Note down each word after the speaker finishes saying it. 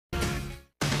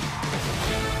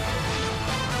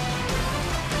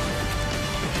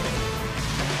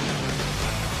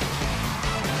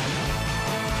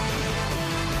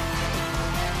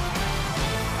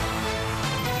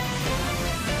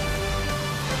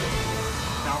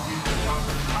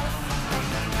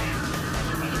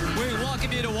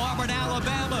welcome you to Auburn,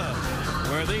 Alabama,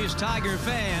 where these Tiger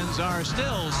fans are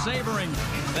still savoring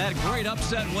that great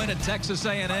upset win at Texas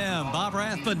A&M. Bob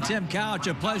Rathman, Tim Couch,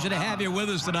 a pleasure to have you with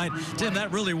us tonight. Tim,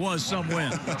 that really was some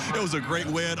win. It was a great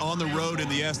win on the road in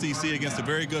the SEC against a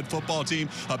very good football team.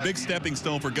 A big stepping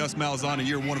stone for Gus Malzahn in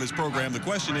year one of his program. The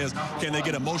question is, can they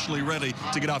get emotionally ready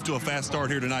to get off to a fast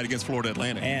start here tonight against Florida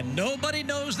Atlantic? And nobody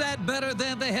knows that better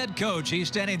than the head coach. He's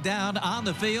standing down on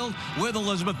the field with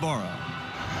Elizabeth Morrow.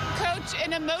 Coach,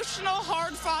 an emotional,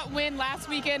 hard-fought win last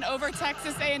weekend over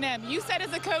Texas A&M. You said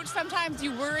as a coach sometimes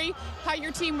you worry how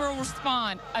your team will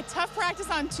respond. A tough practice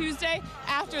on Tuesday.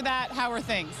 After that, how are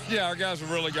things? Yeah, our guys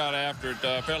have really got after it.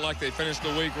 Felt like they finished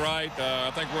the week right. I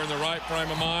think we're in the right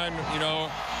frame of mind. You know,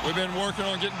 we've been working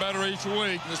on getting better each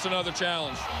week. This is another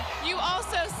challenge. You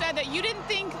also said that you didn't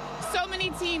think so many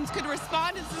teams could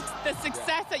respond to the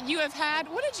success that you have had.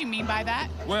 What did you mean by that?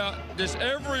 Well, just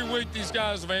every week these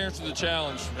guys have answered the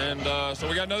challenge. And so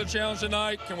we got another challenge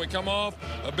tonight. Can we come off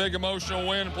a big emotional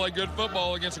win and play good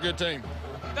football against a good team?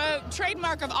 The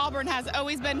trademark of Auburn has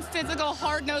always been physical,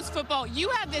 hard-nosed football. You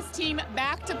have this team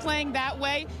back to playing that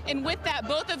way, and with that,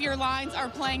 both of your lines are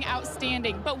playing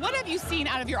outstanding. But what have you seen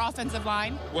out of your offensive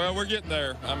line? Well, we're getting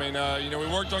there. I mean, you know, we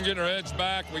worked on getting our edge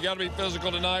back. We got to be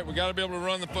physical tonight. We got to be able to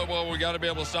run the football. We got to be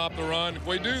able to stop the run. If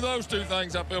we do those two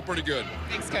things, I feel pretty good.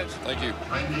 Thanks, Coach. Thank you.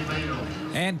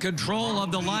 And control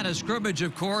of the line of scrimmage,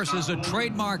 of course, is a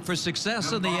trademark for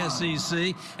success in the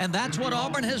SEC, and that's what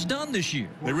Auburn has done this year.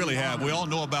 They really have. We all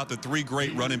know about the three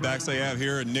great running backs they have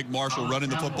here, and Nick Marshall running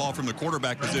the football from the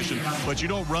quarterback position. But you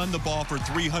don't run the ball for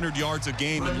 300 yards a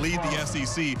game and lead the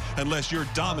SEC unless you're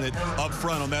dominant up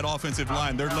front on that offensive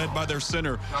line. They're led by their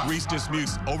center, Reese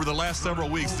Dismukes. Over the last several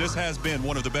weeks, this has been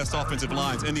one of the best offensive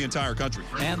lines in the entire country.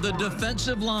 And the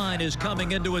defensive line is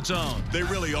coming into its own. They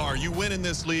really are. You win in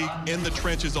this league in the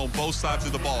trenches on both sides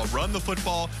of the ball. Run the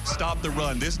football, stop the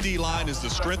run. This D-line is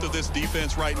the strength of this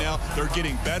defense right now. They're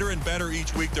getting better and better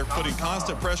each week. They're putting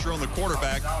constant pressure on the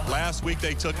quarterback. Last week,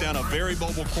 they took down a very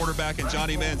mobile quarterback in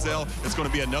Johnny Manziel. It's going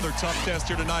to be another tough test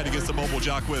here tonight against the mobile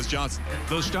Jacquez Johnson.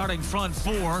 The starting front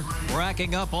four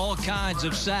racking up all kinds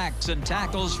of sacks and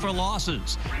tackles for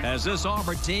losses as this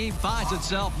Auburn team finds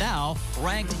itself now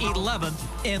ranked 11th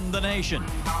in the nation.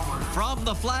 From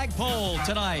the flagpole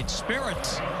tonight,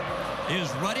 Spirit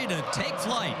is ready to take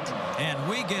flight, and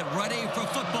we get ready for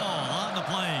football on the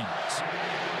Plains.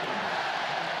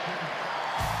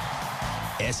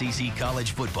 SEC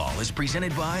College Football is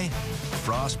presented by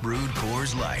Frost Brewed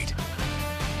Coors Light.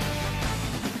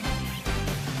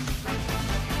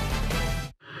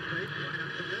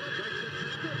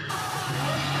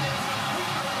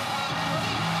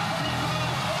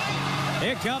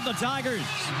 Here come the Tigers.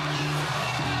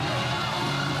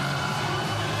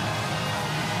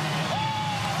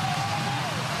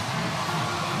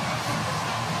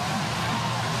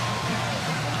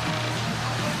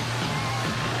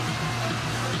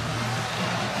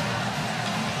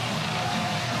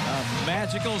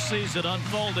 Magical season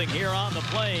unfolding here on the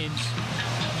Plains,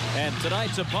 and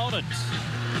tonight's opponents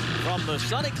from the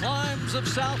sunny climes of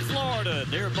South Florida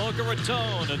near Boca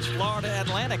Raton. It's Florida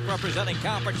Atlantic representing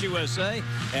Conference USA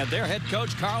and their head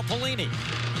coach Carl Pelini.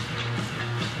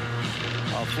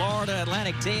 A Florida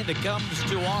Atlantic team that comes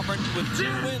to Auburn with 2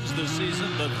 wins this season,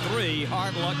 but 3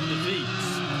 hard-luck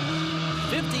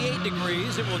defeats. 58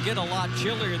 degrees. It will get a lot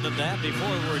chillier than that before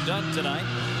we're done tonight.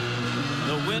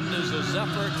 The wind is a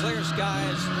zephyr, clear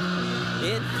skies.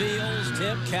 It feels,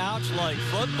 Tim Couch, like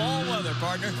football weather,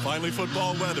 partner. Finally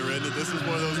football weather, and this is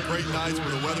one of those great nights where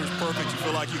the weather's perfect. You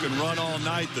feel like you can run all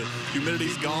night. The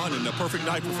humidity's gone, and a perfect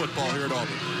night for football here at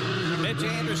Auburn. Mitch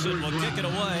Anderson will kick it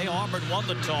away. Auburn won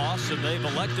the toss, and they've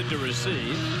elected to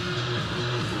receive.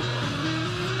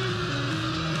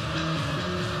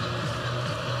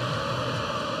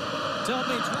 Till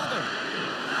meets weather.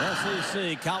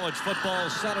 SEC College Football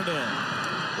Saturday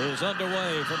is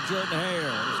underway from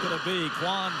Jordan-Hare. It's going to be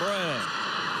Quan Bray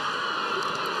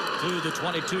to the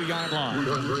 22-yard line.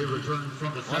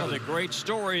 One of the great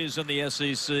stories in the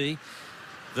SEC,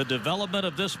 the development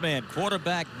of this man,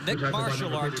 quarterback Nick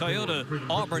Marshall, our Toyota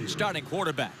Auburn starting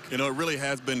quarterback. You know, it really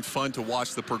has been fun to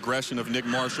watch the progression of Nick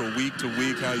Marshall week to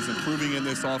week, how he's improving in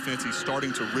this offense. He's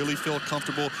starting to really feel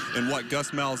comfortable in what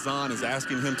Gus Malzahn is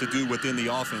asking him to do within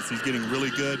the offense. He's getting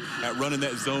really good at running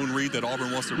that zone read that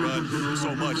Auburn wants to run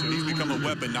so much, and he's become a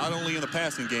weapon not only in the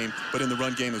passing game, but in the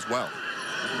run game as well.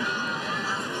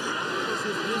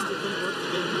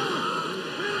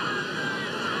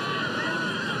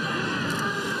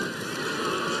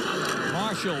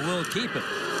 Marshall will keep it.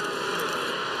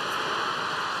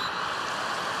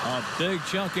 A big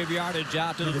chunk of yardage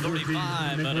out to the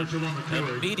 35 and an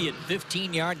immediate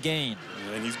 15-yard gain.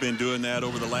 And he's been doing that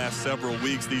over the last several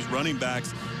weeks. These running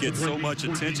backs get so much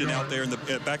attention out there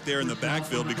back there in the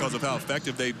backfield because of how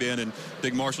effective they've been, and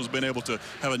Nick Marshall's been able to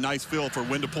have a nice feel for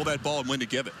when to pull that ball and when to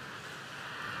give it.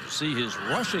 See his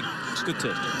rushing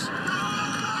statistics.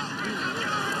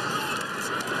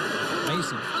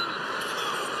 Mason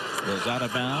goes out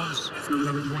of bounds.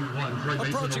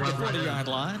 Approaching the 40-yard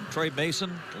line. Trey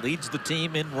Mason leads the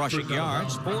team in rushing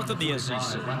yards, 4th in the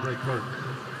SEC.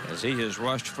 As he has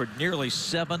rushed for nearly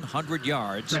 700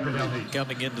 yards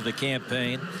coming into the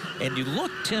campaign. And you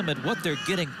look, Tim, at what they're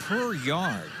getting per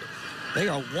yard. They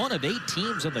are one of 8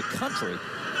 teams in the country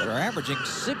that are averaging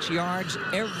 6 yards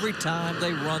every time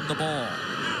they run the ball.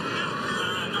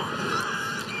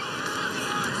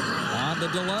 On the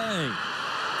delay.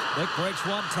 Nick breaks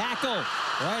one tackle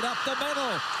right up the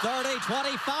middle. 30,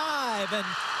 25, and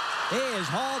he is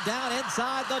hauled down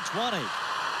inside the 20.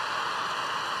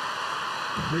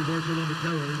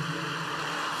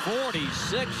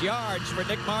 46 yards for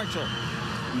Nick Marshall.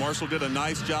 Marshall did a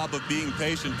nice job of being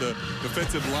patient. The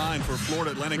defensive line for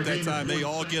Florida Atlantic that time, they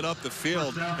all get up the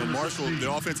field, and Marshall,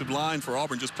 the offensive line for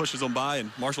Auburn, just pushes them by,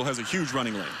 and Marshall has a huge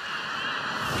running lane.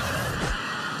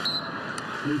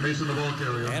 Mason, the ball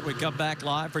carrier. And we come back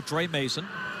live for Trey Mason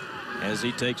as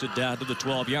he takes it down to the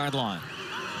 12-yard line.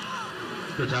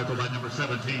 Good tackle by number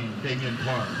 17, Damian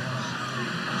Clark.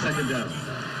 Second down.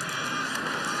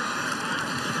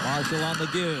 Marshall on the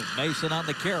give. Mason on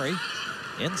the carry.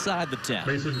 Inside the 10.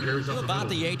 Mason carries up to about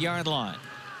the 8-yard line.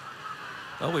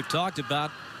 Well, we've talked about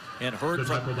and heard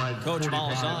from Coach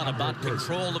Malzahn about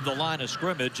control of the line of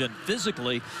scrimmage, and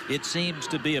physically it seems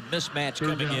to be a mismatch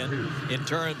coming in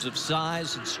terms of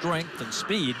size and strength and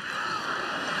speed.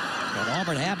 And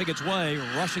Auburn having its way,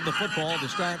 rushing the football to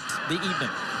start the evening.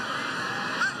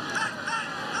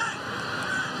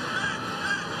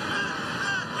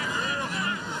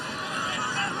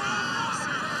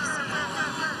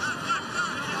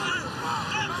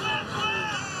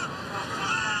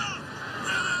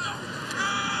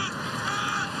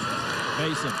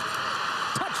 Mason.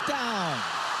 Touchdown.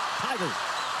 Tigers.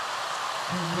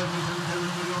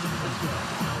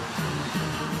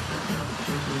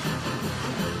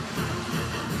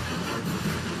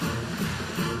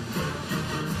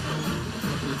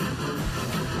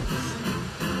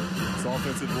 This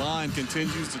offensive line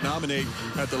continues to dominate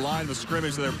at the line of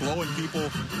scrimmage. They're blowing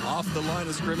people off the line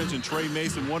of scrimmage, and Trey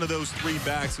Mason, one of those 3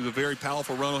 backs, who's a very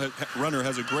powerful runner,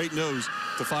 has a great nose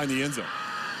to find the end zone.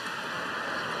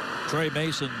 Trey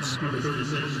Mason's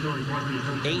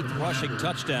 8th rushing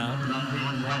touchdown.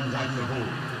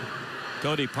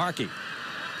 Cody Parkey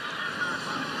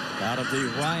out of the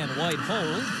Ryan White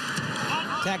hold.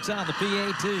 Tacks on the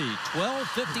PAT.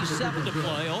 12:57 to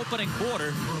play, opening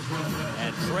quarter.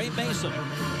 And Trey Mason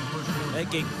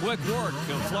making quick work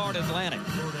of Florida Atlantic.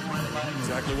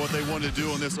 Exactly what they wanted to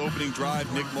do on this opening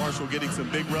drive. Nick Marshall getting some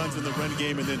big runs in the run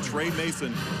game, and then Trey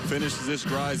Mason finishes this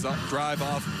drive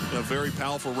off in a very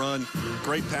powerful run.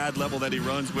 Great pad level that he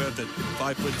runs with at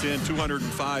 5'10",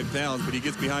 205 pounds, but he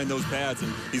gets behind those pads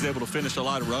and he's able to finish a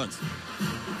lot of runs.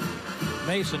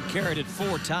 Mason carried it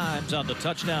 4 times on the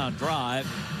touchdown drive.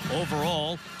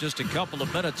 Overall, just a couple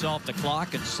of minutes off the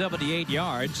clock and 78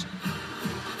 yards.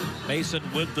 Mason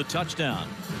with the touchdown.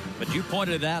 But you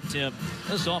pointed out, Tim,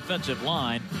 this offensive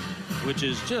line, which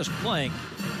is just playing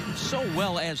so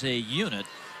well as a unit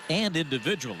and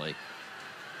individually,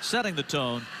 setting the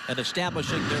tone and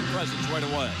establishing their presence right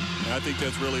away. And I think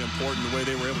that's really important, the way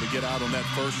they were able to get out on that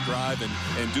first drive and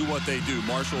do what they do.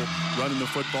 Marshall running the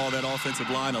football, that offensive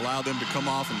line, allow them to come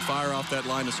off and fire off that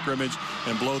line of scrimmage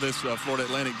and blow this Florida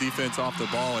Atlantic defense off the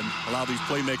ball and allow these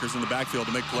playmakers in the backfield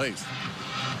to make plays.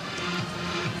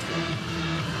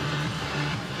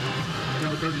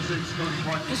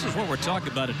 This is what we're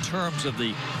talking about in terms of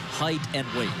the height and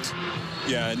weight.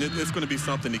 Yeah, and it's going to be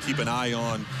something to keep an eye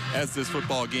on as this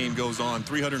football game goes on.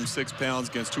 306 pounds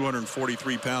against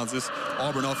 243 pounds. This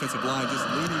Auburn offensive line just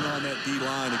leaning on that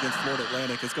D-line against Florida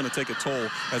Atlantic. It's going to take a toll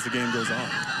as the game goes on.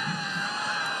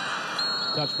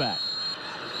 Touchback.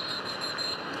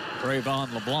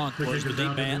 Trayvon LeBlanc was the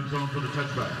deep man.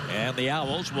 And the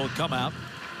Owls will come out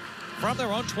from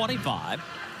their own 25.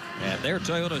 And their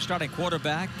Toyota starting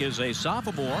quarterback is a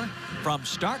sophomore from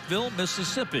Starkville,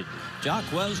 Mississippi,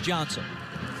 Jaquez Johnson.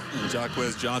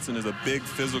 Jaquez Johnson is a big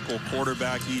physical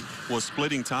quarterback. He was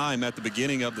splitting time at the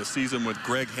beginning of the season with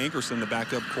Greg Hankerson, the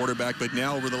backup quarterback. But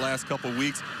now over the last couple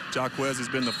weeks, Jaquez has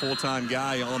been the full-time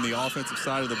guy on the offensive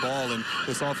side of the ball. And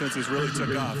this offense has really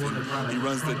took off. And he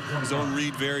runs the zone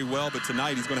read very well. But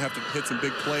tonight he's going to have to hit some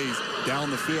big plays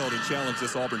down the field and challenge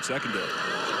this Auburn secondary.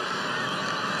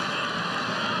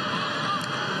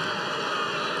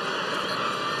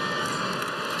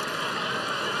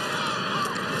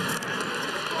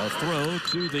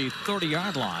 to the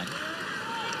 30-yard line.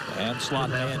 And slot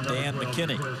man Dan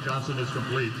McKinney. Johnson is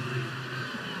complete.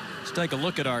 Let's take a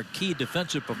look at our key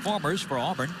defensive performers for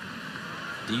Auburn.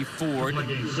 D. Ford,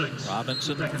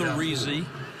 Robinson, Thurese.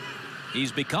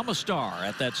 He's become a star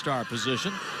at that star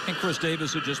position. And Chris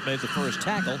Davis, who just made the first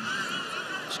tackle,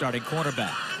 starting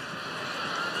cornerback.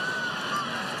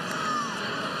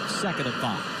 2nd and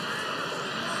 5.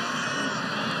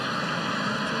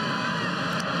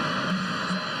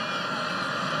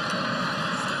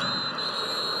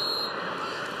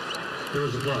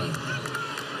 Here's the play.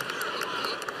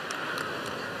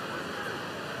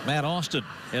 Matt Austin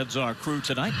heads our crew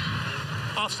tonight.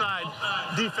 Offside,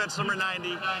 defense number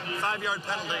 90, 5-yard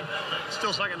penalty,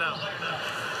 still 2nd down.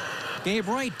 Gabe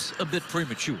Wright a bit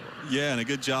premature. Yeah, and a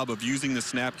good job of using the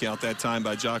snap count that time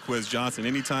by Jacquez Johnson.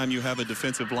 Anytime you have a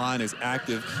defensive line as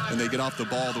active and they get off the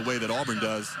ball the way that Auburn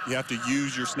does, you have to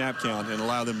use your snap count and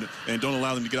don't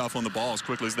allow them to get off on the ball as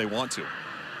quickly as they want to.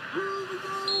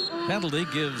 Penalty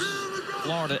gives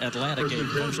Florida Atlantic a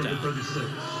first down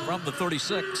from the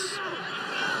 36.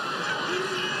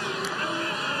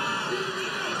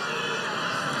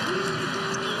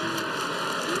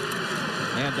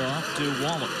 Handoff to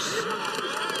Wallace.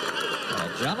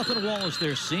 Jonathan Wallace,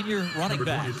 their senior running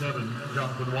back,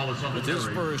 with his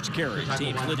first carry.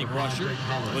 Team's leading rusher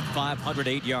with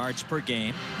 508 yards per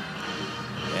game.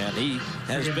 And he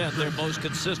has been their most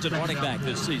consistent running back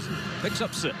this season. Picks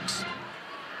up 6.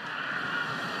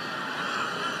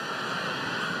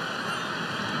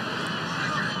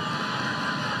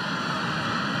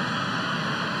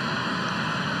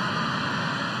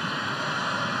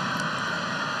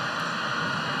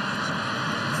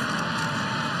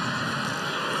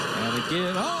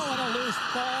 And a loose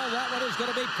ball. That one is going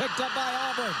to be picked up by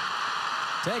Auburn.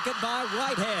 Taken by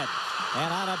Whitehead.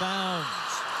 And out of bounds.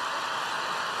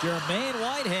 Jermaine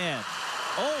Whitehead.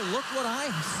 Oh, look what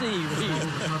I see, Reed.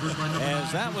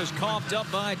 As that was coughed up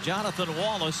by Jonathan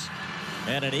Wallace.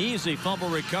 And an easy fumble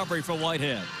recovery for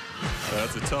Whitehead.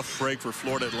 That's a tough break for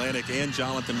Florida Atlantic and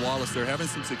Jonathan Wallace. They're having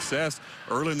some success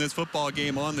early in this football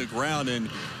game on the ground, and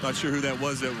not sure who that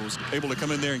was able to come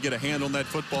in there and get a hand on that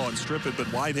football and strip it. But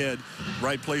Whitehead,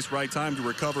 right place, right time to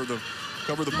recover the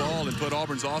ball and put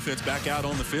Auburn's offense back out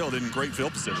on the field in great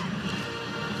field position.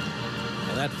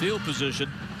 And that field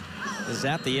position is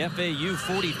at the FAU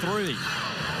 43.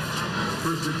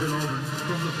 First and 10 Auburn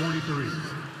from the 43.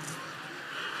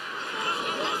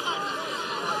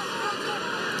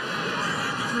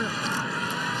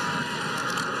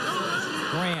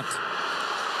 Grant.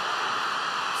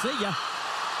 See ya.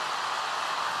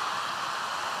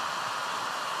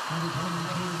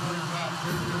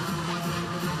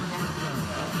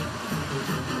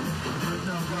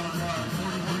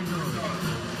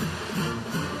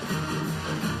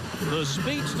 The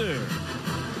speedster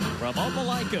from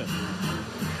Opelika.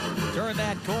 Turn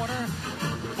that corner.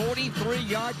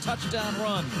 43-yard touchdown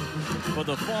run for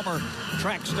the former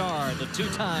track star, the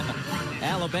two-time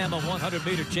Alabama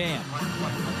 100-meter champ.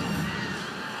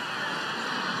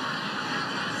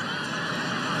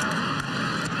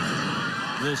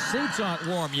 The seats aren't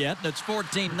warm yet, and it's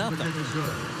 14-0.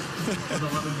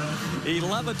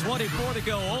 11:24 to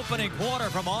go, opening quarter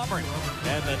from Auburn.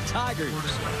 And the Tigers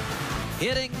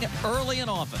hitting early and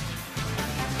often.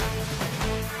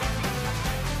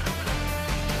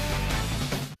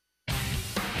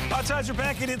 Hawkeyes are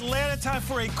back in Atlanta. Time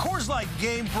for a Coors Light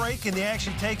game break, and the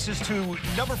action takes us to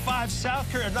number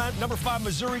 5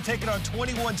 Missouri taking on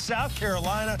 21 South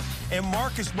Carolina. And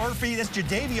Marcus Murphy, that's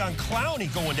Jadeveon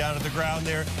Clowney going down to the ground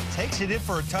there, takes it in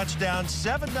for a touchdown.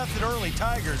 7-0 early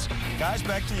Tigers. Guys,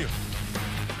 back to you.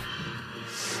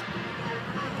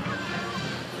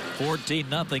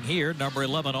 14-0 here. Number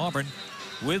 11 Auburn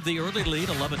with the early lead.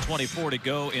 11:24 to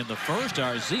go in the first.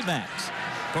 Our Z-Max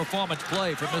performance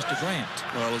play for Mr. Grant.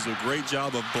 Well, it was a great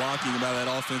job of blocking by that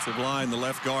offensive line. The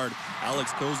left guard,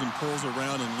 Alex Cozen, pulls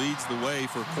around and leads the way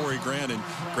for Corey Grant. And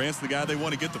Grant's the guy they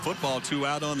want to get the football to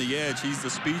out on the edge. He's the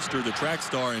speedster, the track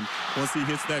star. And once he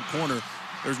hits that corner,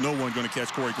 there's no one going to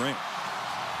catch Corey Grant.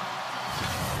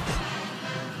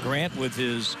 Grant with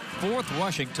his 4th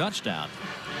rushing touchdown.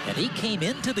 And he came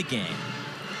into the game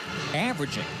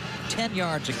averaging 10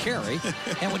 yards a carry.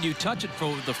 And when you touch it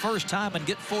for the first time and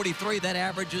get 43, that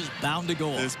average is bound to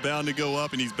go up. It's bound to go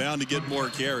up, and he's bound to get more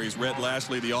carries. Rhett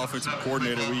Lashley, the offensive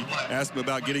coordinator, we asked him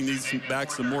about getting these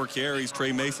back some more carries.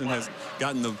 Trey Mason has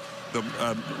gotten the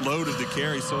load of the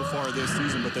carries so far this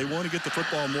season, but they want to get the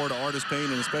football more to Artis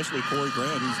Payne and especially Corey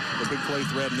Grant, who's a big play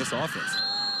threat in this offense.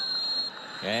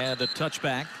 And a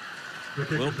touchback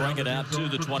will bring it out to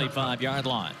the 25-yard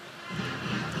line.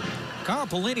 Carl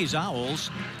Pelini's Owls,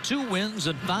 2 wins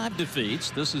and 5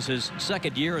 defeats. This is his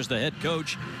second year as the head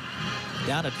coach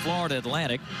down at Florida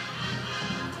Atlantic.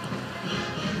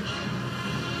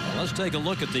 Well, let's take a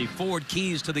look at the forward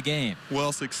keys to the game.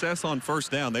 Well, success on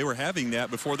first down. They were having that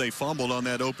before they fumbled on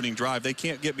that opening drive. They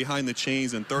can't get behind the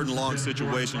chains in 3rd and long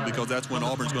situations because that's when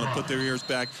Auburn's going to put their ears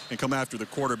back and come after the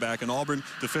quarterback. And Auburn,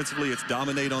 defensively, it's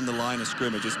dominate on the line of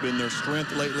scrimmage. It's been their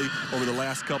strength lately over the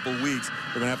last couple weeks.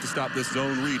 They're going to have to stop this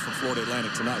zone read from Florida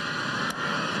Atlantic tonight.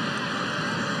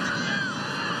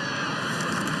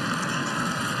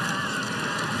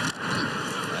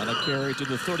 And a carry to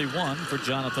the 31 for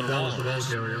Jonathan Wallace.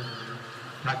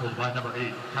 Tackled by number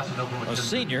 8, a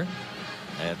senior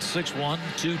at 6'1",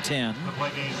 210. The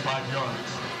play gains 5 yards.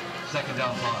 2nd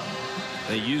down 5.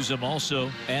 They use him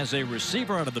also as a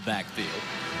receiver out of the backfield.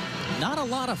 Not a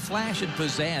lot of flash and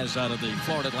pizzazz out of the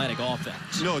Florida Atlantic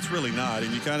offense. No, it's really not.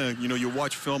 And you kind of, you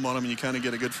watch film on them and you kind of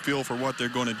get a good feel for what they're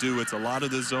going to do. It's a lot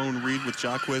of the zone read with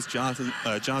Jaquez Johnson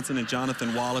and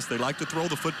Jonathan Wallace. They like to throw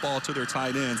the football to their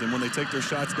tight ends. And when they take their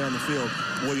shots down the field,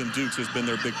 William Dukes has been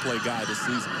their big play guy this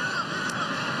season.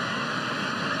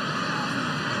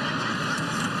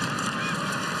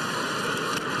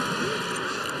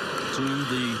 To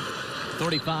the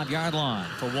 35-yard line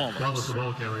for Wallace.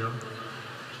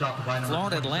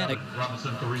 Florida Atlantic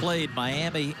played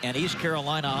Miami and East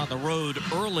Carolina on the road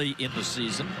early in the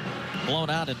season.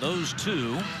 Blown out in those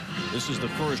 2. This is the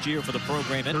first year for the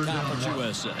program in Conference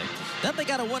USA. Then they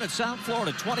got a win at South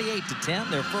Florida, 28-10,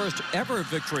 their first ever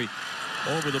victory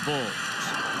over the Bulls.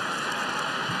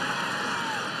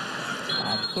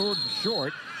 On 3rd and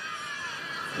short,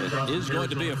 it is going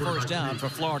to be a first down for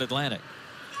Florida Atlantic.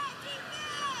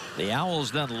 The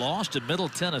Owls then lost in Middle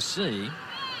Tennessee.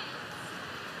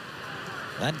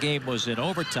 That game was in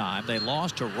overtime. They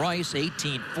lost to Rice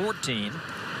 18-14.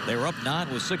 They were up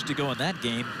 9 with 6 to go in that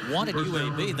game. Won at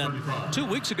UAB. Then 2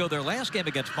 weeks ago, their last game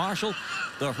against Marshall,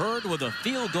 the Herd with a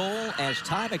field goal as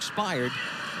time expired.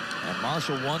 And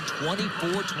Marshall won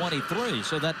 24-23.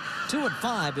 So that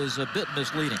 2-5 is a bit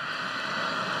misleading.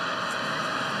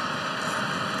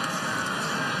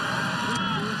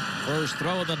 First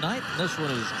throw of the night. This one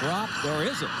is dropped, or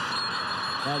is it?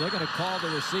 Now they're going to call the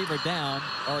receiver down,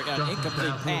 or an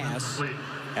incomplete pass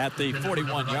at the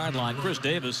 41-yard line. Chris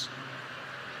Davis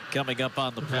coming up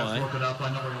on the play.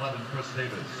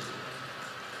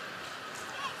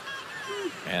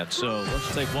 And so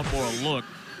let's take one more look.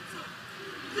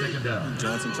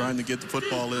 Johnson trying to get the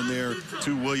football in there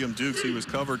to William Dukes. He was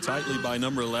covered tightly by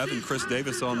number 11, Chris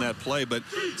Davis, on that play. But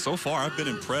so far, I've been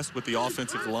impressed with the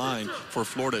offensive line for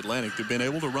Florida Atlantic. They've been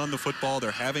able to run the football.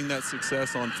 They're having that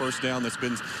success on first down that's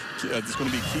going to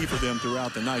be key for them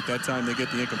throughout the night. That time they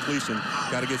get the incompletion.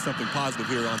 Got to get something positive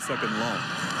here on 2nd and long.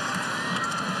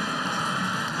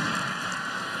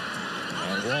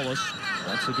 And Wallace,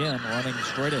 once again, running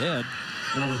straight ahead.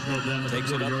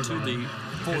 Takes it up to the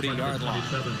 40-yard line.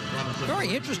 Very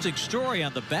interesting story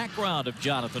on the background of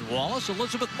Jonathan Wallace.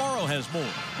 Elizabeth Morrow has more.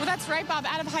 Well, that's right, Bob.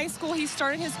 Out of high school, he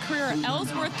started his career at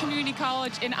Ellsworth Community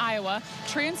College in Iowa,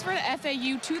 transferred to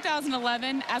FAU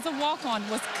 2011 as a walk-on,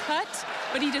 was cut,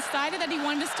 but he decided that he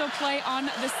wanted to still play on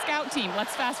the scout team.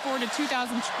 Let's fast forward to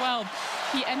 2012.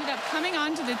 He ended up coming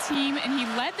onto the team, and he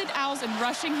led the Owls in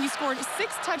rushing. He scored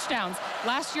 6 touchdowns.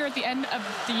 Last year at the end of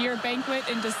the year banquet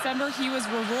in December, he was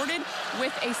rewarded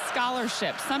with a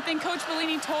scholarship, something Coach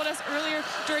Pelini told us earlier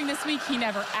during this week he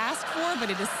never asked for, but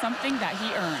it is something that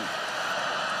he earned.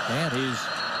 And he's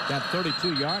got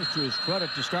 32 yards to his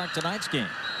credit to start tonight's game.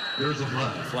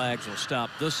 Flags will stop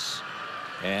this,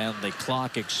 and the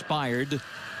clock expired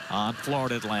on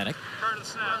Florida Atlantic. Current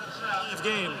snap of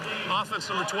game. Offense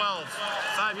number 12.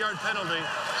 5-yard penalty.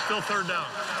 Still 3rd down.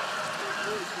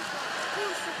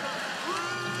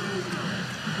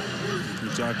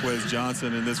 Jaquez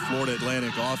Johnson in this Florida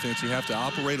Atlantic offense, you have to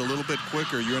operate a little bit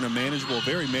quicker. You're in a manageable,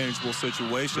 very manageable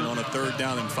situation on a 3rd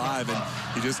down and 5, and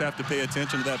you just have to pay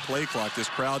attention to that play clock. This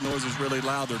crowd noise is really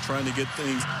loud. They're trying to get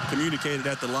things communicated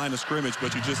at the line of scrimmage,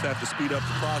 but you just have to speed up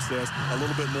the process, a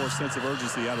little bit more sense of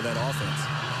urgency out of that offense.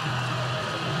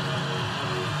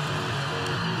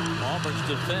 Auburn's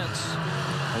defense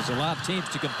has allowed teams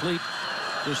to complete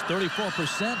just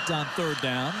 34% on 3rd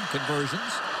down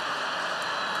conversions.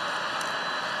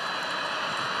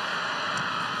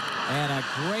 And a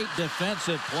great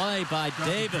defensive play by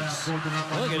Davis.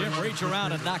 Look at him reach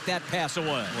around and knock that pass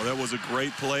away. Well, that was a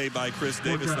great play by Chris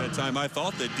Davis that time. I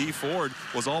thought that D. Ford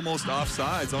was almost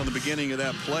offsides on the beginning of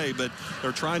that play, but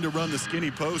they're trying to run the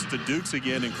skinny post to Dukes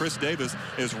again, and Chris Davis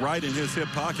is right in his hip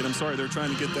pocket. I'm sorry, they're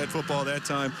trying to get that football that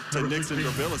time to Nixon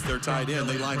Vervillis, their tight end.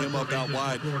 They line him up out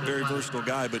wide. Very versatile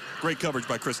guy, but great coverage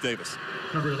by Chris Davis.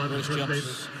 Chris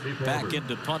jumps back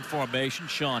into punt formation.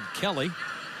 Sean Kelly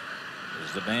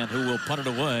is the man who will punt it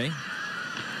away.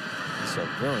 He's a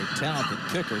very talented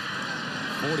kicker.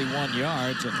 41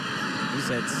 yards, and he's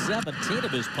had 17 of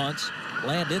his punts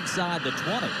land inside the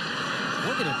 20.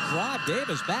 Look at him drive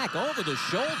Davis back over the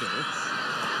shoulder.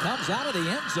 Comes out of the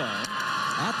end zone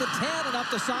at the 10 and up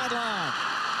the sideline.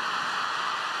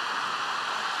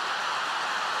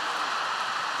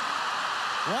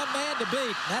 One man to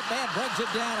beat. That man brings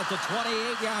it down at the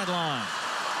 28-yard line.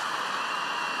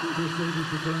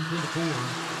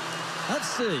 Let's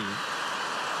see.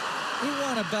 He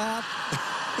went about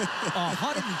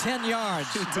 110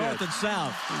 yards north and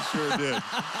south. He sure did.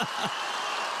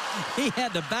 He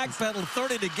had to backpedal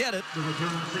 30 to get it.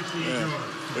 Yeah.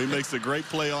 He makes a great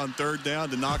play on third down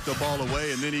to knock the ball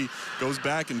away, and then he goes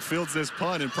back and fields this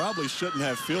punt and probably shouldn't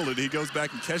have fielded. He goes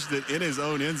back and catches it in his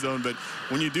own end zone, but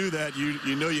when you do that, you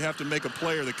know you have to make a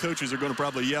play or the coaches are going to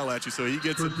probably yell at you. So he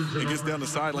gets it, he gets down the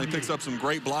sideline, picks up some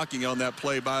great blocking on that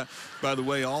play by the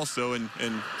way also, and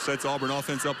sets Auburn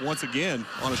offense up once again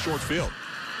on a short field.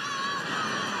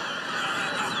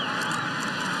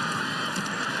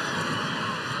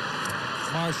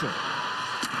 Marshall.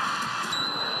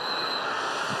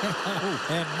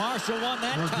 And Marshall won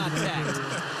that contact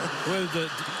with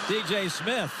DJ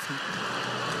Smith.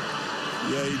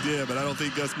 Yeah, he did, but I don't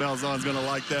think Gus Malzahn's going to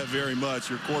like that very much.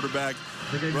 Your quarterback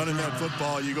running that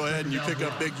football, you go ahead and you pick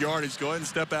up big yardage. Go ahead and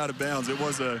step out of bounds. It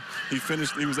was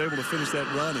he was able to finish that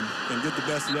run and get the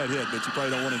best of that hit, but you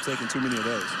probably don't want him taking too many of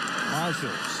those.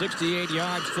 Marshall, 68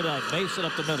 yards tonight. Mason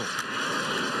up the middle.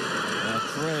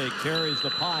 Trey carries the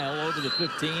pile over the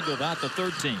 15 to about the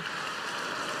 13.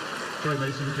 Trey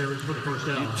Mason carries for the first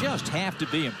down. You just have to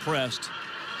be impressed,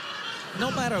 no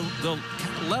matter the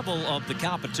level of the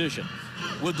competition,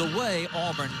 with the way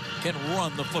Auburn can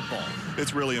run the football.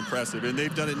 It's really impressive, and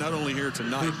they've done it not only here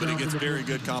tonight, but against very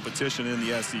good competition in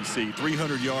the SEC.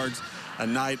 300 yards a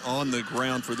night on the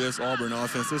ground for this Auburn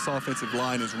offense. This offensive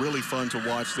line is really fun to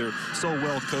watch. They're so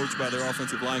well coached by their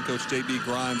offensive line coach, J.B.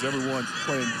 Grimes. Everyone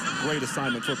playing great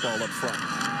assignment football up front.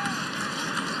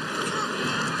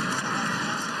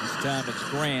 This time it's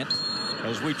Grant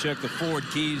as we check the forward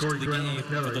keys to the game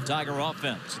for the Tiger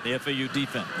offense, the FAU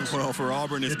defense. Well, for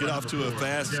Auburn, it's get off to a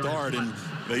fast start, and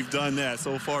they've done that.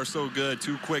 So far, so good.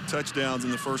 2 quick touchdowns in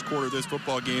the first quarter of this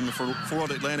football game. And for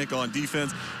Florida Atlantic on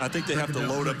defense, I think they have to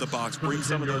load up the box, bring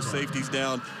some of those safeties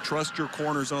down, trust your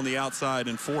corners on the outside,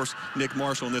 and force Nick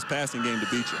Marshall in this passing game to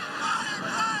beat you.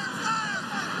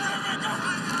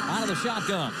 Out of the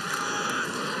shotgun.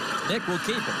 Nick will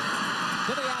keep it.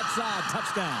 To the outside,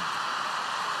 touchdown.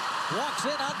 Walks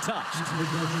in untouched.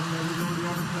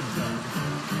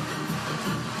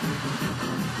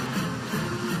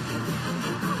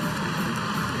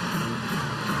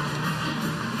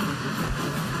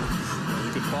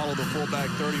 You can follow the fullback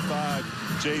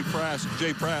 35, Jay Prosh.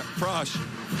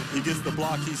 He gets the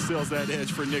block. He seals that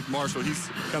edge for Nick Marshall. He's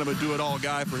kind of a do-it-all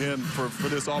guy for him for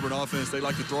this Auburn offense. They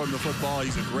like to throw him the football.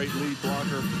 He's a great lead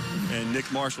blocker. And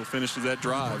Nick Marshall finishes that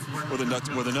drive with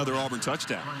another Auburn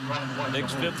touchdown.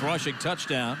 Nick's 5th rushing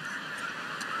touchdown.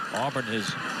 Auburn has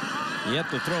yet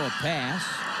to throw a pass.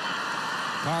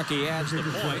 Parkey adds the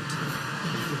point.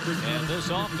 And this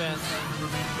offense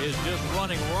is just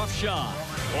running roughshod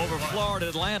over Florida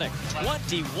Atlantic.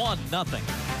 21-0.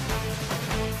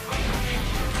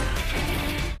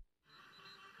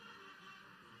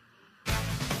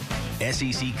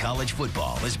 SEC College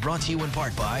Football is brought to you in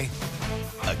part by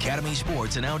Academy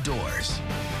Sports and Outdoors,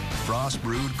 Frost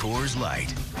Brewed Coors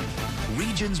Light,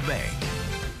 Regions Bank,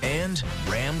 and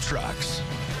Ram Trucks.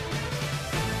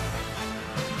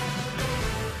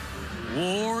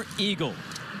 War Eagle.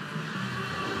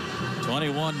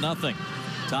 21-0.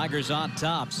 Tigers on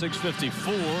top,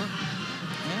 6:54.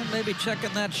 And maybe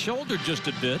checking that shoulder just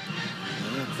a bit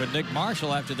for Nick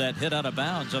Marshall after that hit out of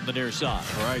bounds on the near side.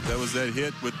 Right, that was that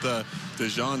hit with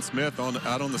DeJon Smith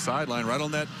out on the sideline, right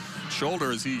on that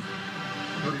shoulder as he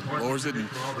lowers it and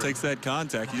takes that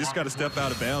contact. You just got to step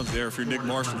out of bounds there if you're Nick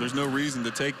Marshall. There's no reason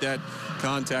to take that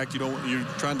contact. You're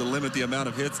trying to limit the amount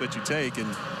of hits that you take, and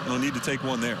you don't need to take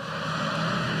one there.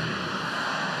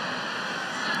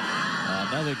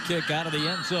 Another kick out of the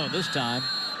end zone this time.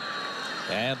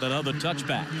 And another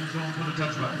touchback.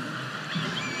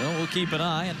 Well, we'll keep an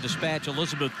eye and dispatch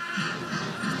Elizabeth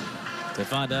to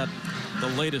find out the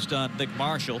latest on Nick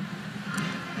Marshall.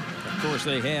 Of course,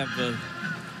 they have a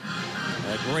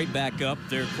great backup,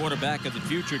 their quarterback of the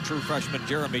future, true freshman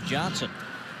Jeremy Johnson,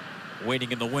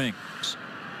 waiting in the wings.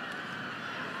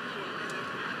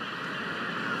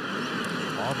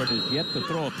 Auburn is yet to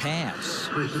throw a pass.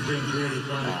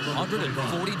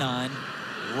 149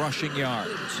 rushing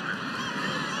yards.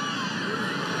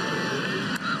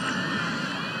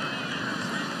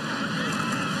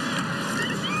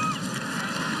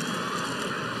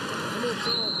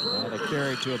 And a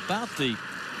carry to about the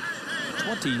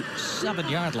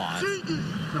 27-yard line.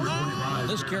 And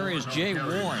this carry is Jay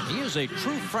Warren. He is a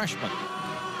true freshman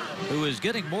who is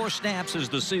getting more snaps as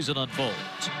the season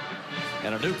unfolds.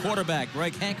 And a new quarterback,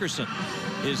 Greg Hankerson,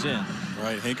 is in.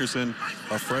 Right, Hankerson,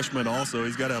 a freshman also.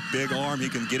 He's got a big arm. He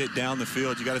can get it down the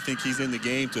field. You got to think he's in the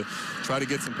game to try to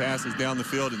get some passes down the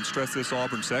field and stress this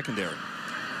Auburn secondary.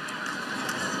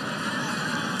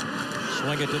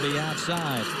 Swing it to the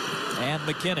outside. And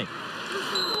McKinney.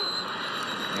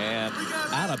 And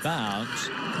out of bounds.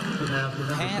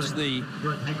 Past the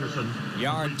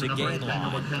yard to gain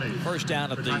line. First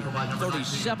down at the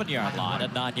 37-yard line, a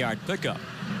 9-yard pickup.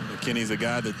 McKinney's a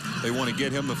guy that they want to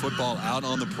get him the football out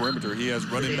on the perimeter. He has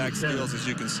running back skills, as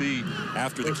you can see,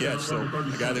 after the catch. So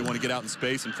a guy they want to get out in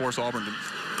space and force Auburn to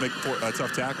make a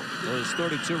tough tackle. Those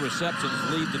 32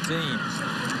 receptions lead the team.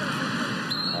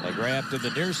 And a grab to the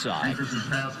near side.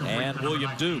 And William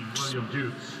Dukes,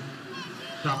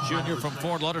 junior from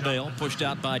Fort Lauderdale, pushed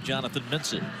out by Jonathan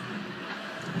Mincy.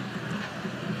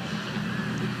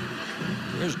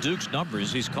 Here's Duke's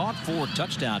numbers. He's caught 4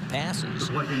 touchdown passes.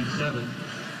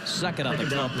 Second on the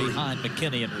club behind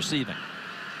McKinney in receiving.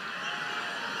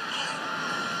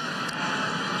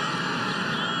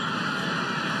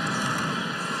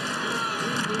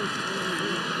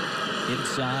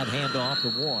 Inside handoff to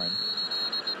Warren.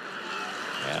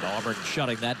 And Auburn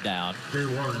shutting that down.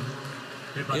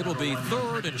 It will be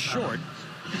 3rd and short.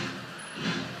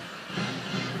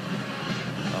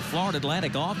 A Florida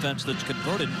Atlantic offense that's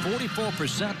converted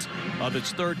 44% of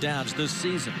its 3rd downs this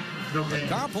season.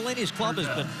 Carl Pelini's club has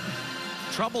been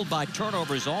troubled by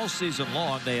turnovers all season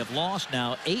long. They have lost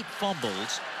now 8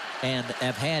 fumbles and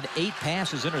have had 8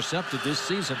 passes intercepted this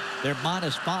season. They're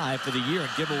 -5 for the year in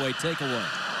giveaway takeaway.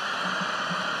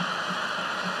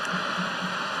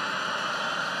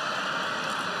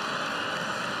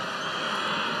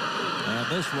 And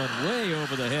this one way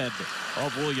over the head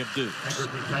of William Dukes.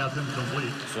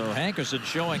 So Hankerson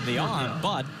showing the arm,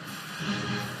 but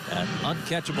an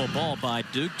uncatchable ball by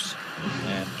Dukes,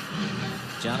 and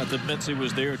Jonathan Mincy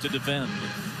was there to defend.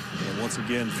 And once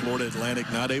again, Florida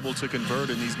Atlantic not able to convert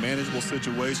in these manageable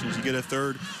situations. You get a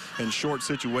 3rd and short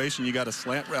situation, you got a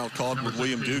slant route called with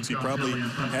William Dukes. He probably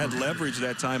had leverage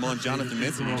that time on Jonathan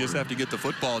Mincy. You just have to get the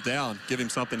football down, give him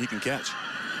something he can catch.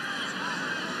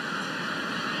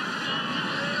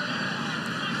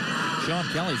 Sean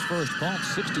Kelly's first punt,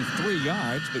 63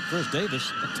 yards, but Chris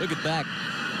Davis took it back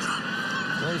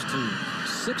close to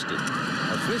 60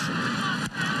 officially.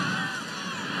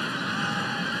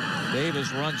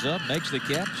 Davis runs up, makes the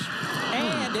catch,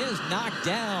 and is knocked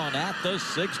down at the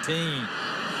 16.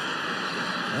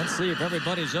 Let's see if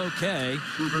everybody's okay.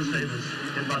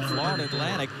 Florida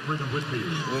Atlantic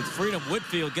with Freedom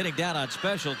Whitfield getting down on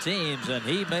special teams, and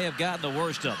he may have gotten the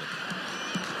worst of it.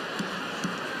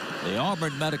 The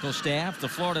Auburn medical staff, the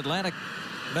Florida Atlantic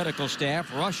medical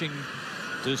staff rushing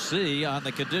to see on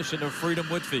the condition of Freedom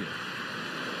Whitfield.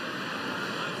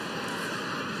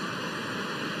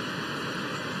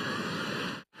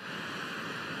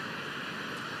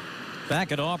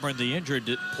 Back at Auburn, the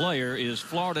injured player is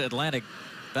Florida Atlantic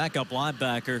backup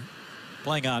linebacker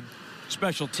playing on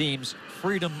special teams,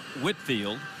 Freedom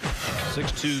Whitfield,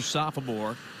 6'2"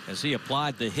 sophomore, as he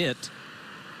applied the hit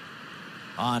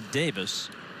on Davis.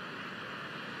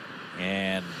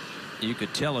 And you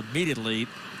could tell immediately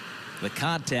the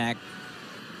contact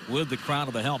with the crown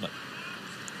of the helmet.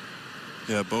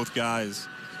 Yeah, both guys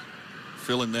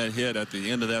feeling that hit at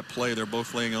the end of that play. They're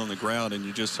both laying on the ground, and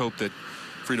you just hope that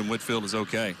Freedom Whitfield is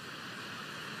okay.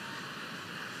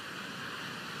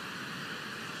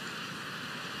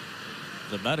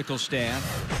 The medical staff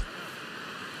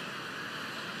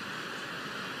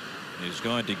is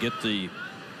going to get the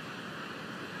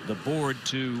board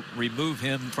to remove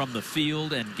him from the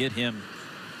field and get him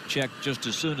checked just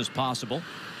as soon as possible.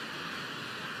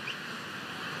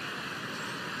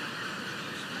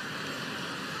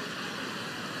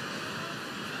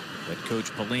 But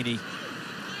Coach Pelini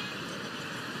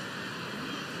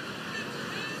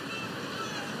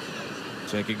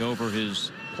taking over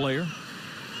his player.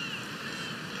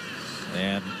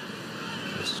 And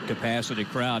this capacity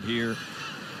crowd here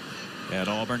at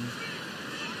Auburn,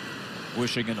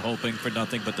 wishing and hoping for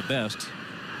nothing but the best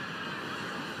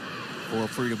for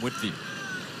Freedom Whitfield.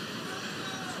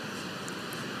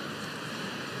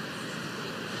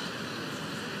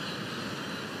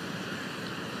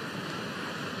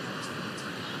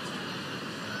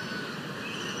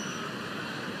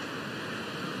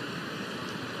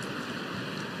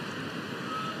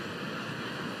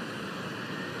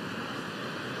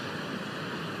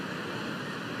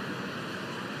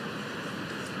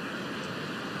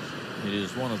 It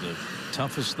is one of the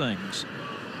toughest things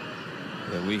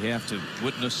that we have to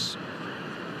witness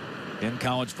in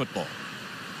college football.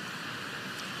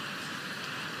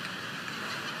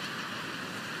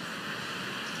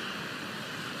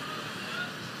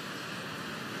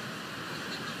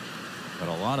 But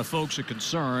a lot of folks are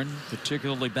concerned,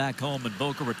 particularly back home in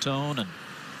Boca Raton and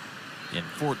in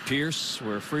Fort Pierce,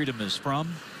 where Freedom is from.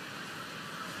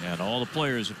 And all the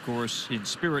players, of course, in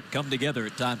spirit come together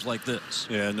at times like this.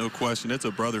 Yeah, no question. It's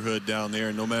a brotherhood down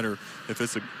there. No matter if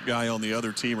it's a guy on the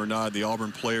other team or not, the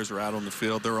Auburn players are out on the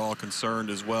field. They're all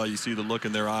concerned as well. You see the look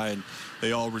in their eye, and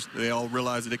they all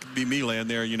realize that it could be me laying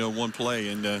there, you know, one play.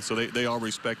 And so they all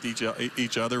respect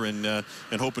each other and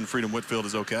hoping Freedom Whitfield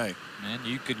is okay. And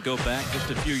you could go back just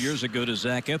a few years ago to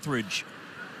Zach Etheridge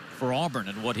for Auburn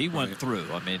and what he went through.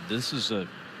 I mean, this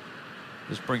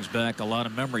brings back a lot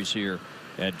of memories here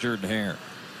at Jordan-Hare.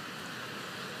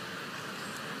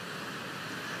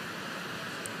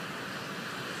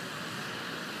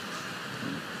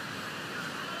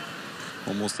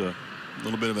 Almost a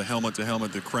little bit of a helmet to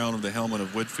helmet. The crown of the helmet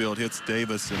of Whitfield hits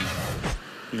Davis, and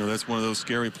you know, that's one of those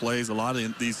scary plays. A lot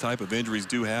of these type of injuries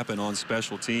do happen on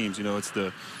special teams. You know, it's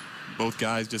both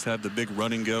guys just have the big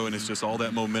run and go, and it's just all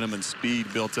that momentum and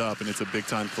speed built up, and it's a big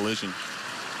time collision.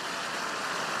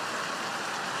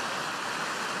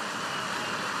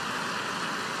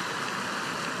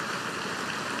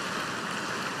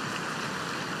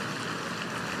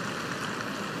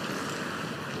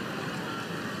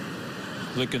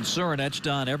 The concern etched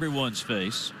on everyone's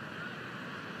face.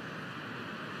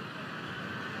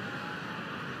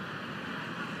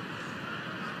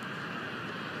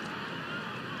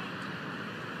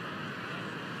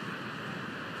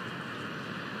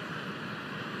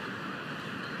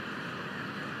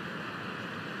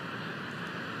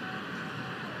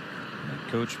 And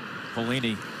Coach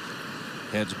Pelini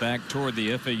heads back toward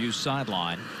the FAU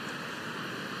sideline.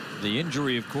 The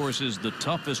injury, of course, is the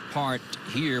toughest part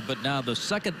here, but now the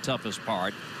second toughest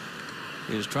part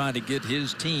is trying to get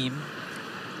his team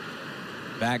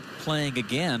back playing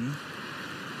again,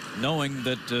 knowing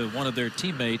that one of their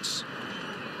teammates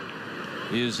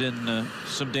is in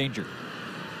some danger.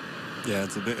 Yeah,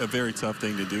 it's a very tough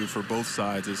thing to do for both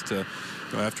sides, is to,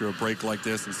 you know, after a break like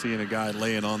this and seeing a guy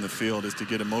laying on the field, is to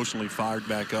get emotionally fired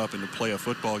back up and to play a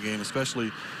football game,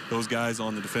 especially those guys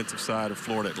on the defensive side of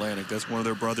Florida Atlantic. That's one of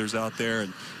their brothers out there,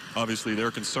 and obviously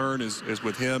their concern is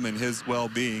with him and his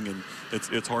well-being, and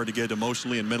it's hard to get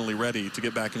emotionally and mentally ready to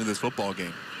get back into this football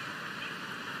game.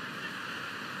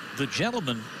 The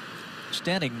gentleman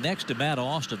standing next to Matt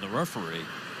Austin, the referee,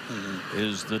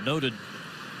 is the noted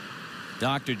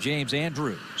Dr. James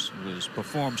Andrews, who has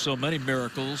performed so many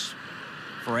miracles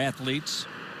for athletes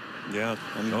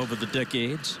over the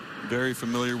decades. Very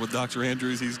familiar with Dr.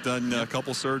 Andrews. He's done a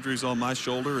couple surgeries on my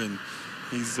shoulder, and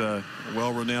he's a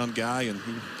well-renowned guy, and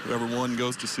whoever one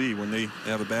goes to see when they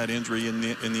have a bad injury in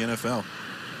the NFL.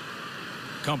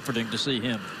 Comforting to see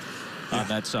him on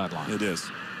that sideline. It is.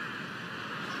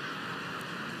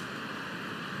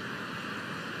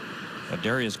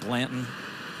 Darius Glanton,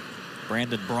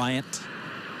 Brandon Bryant,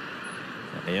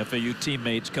 and the FAU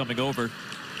teammates coming over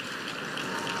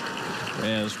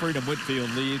as Freedom Whitfield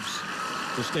leaves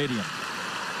the stadium.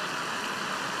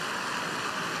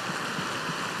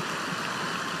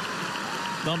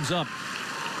 Thumbs up.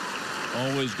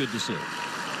 Always good to see.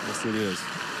 Yes, it is.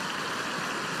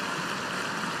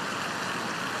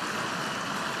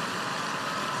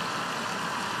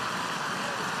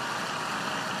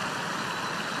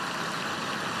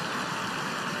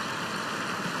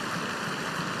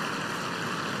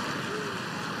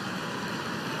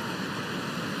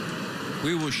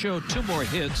 We will show two more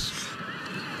hits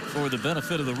for the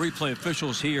benefit of the replay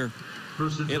officials here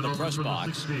in the press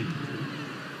box.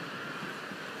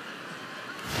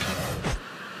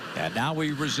 And now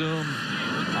we resume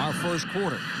our first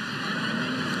quarter.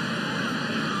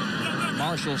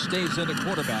 Marshall stays in at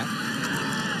quarterback.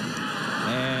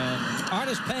 And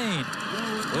Artis Payne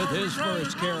with his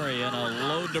first carry and a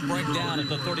load to bring down at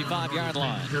the 35-yard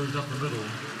line.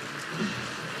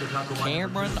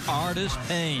 Cameron Artis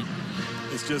Payne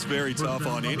It's just very tough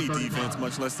on any defense,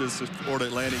 much less this Florida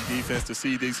Atlantic defense, to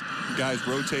see these guys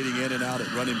rotating in and out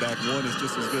at running back. One is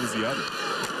just as good as the other.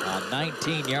 A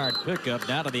 19-yard pickup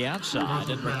down to the outside,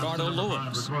 and Ricardo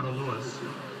Lewis.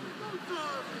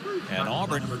 And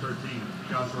Auburn,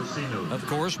 of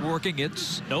course, working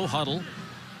its no huddle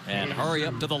and hurry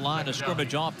up to the line of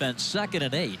scrimmage offense, 2nd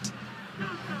and 8.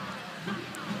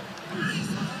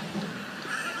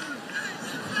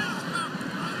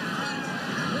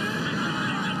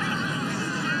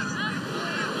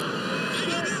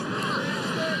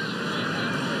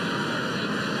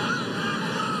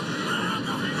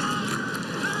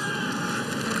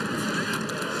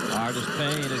 Artis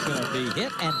Payne is going to be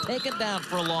hit and taken down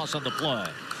for a loss on the play.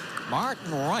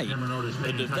 Martin Wright,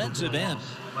 the defensive end,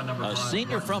 a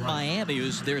senior from Miami,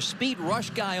 who's their speed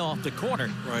rush guy off the corner.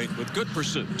 Right. With good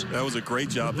pursuit. That was a great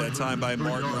job that time by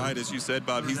Martin Wright. As you said,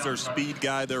 Bob, he's their speed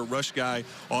guy, their rush guy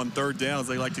on 3rd downs.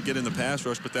 They like to get in the pass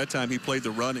rush, but that time he played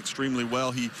the run extremely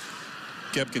well. He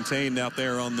kept contained out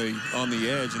there on the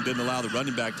edge and didn't allow the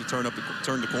running back to turn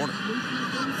the corner.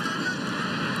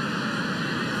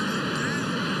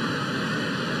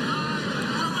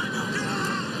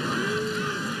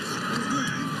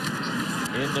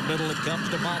 In the middle, it comes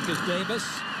to Marcus Davis.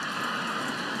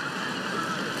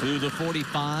 To the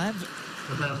 45.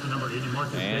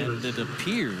 And it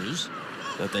appears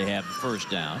that they have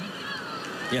first down.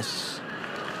 Yes.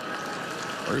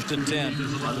 1st and 10.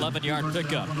 11-yard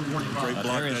pickup. Great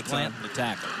block that time. The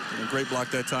tackle. A great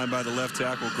block that time by the left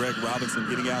tackle, Greg Robinson,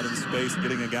 getting out in space,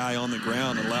 getting a guy on the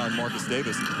ground, and allowing Marcus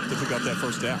Davis to pick up that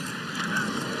first down.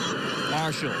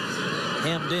 Marshall.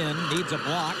 Hemmed in, needs a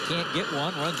block, can't get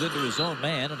one, runs into his own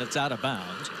man, and it's out of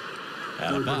bounds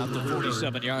at about the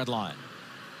 47-yard line.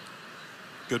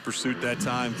 Good pursuit that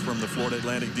time from the Florida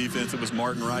Atlantic defense. It was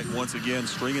Martin Wright once again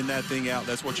stringing that thing out.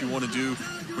 That's what you want to do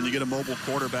when you get a mobile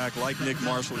quarterback like Nick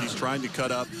Marshall. He's trying to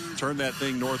cut up, turn that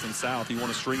thing north and south. You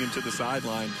want to string him to the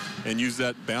sideline and use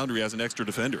that boundary as an extra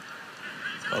defender.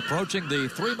 Approaching the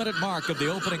 3-minute mark of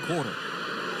the opening quarter.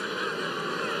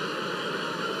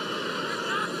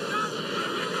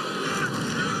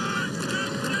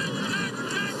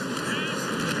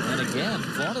 Again,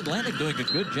 Florida Atlantic doing a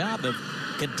good job of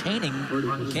containing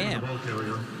Cam.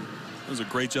 It was a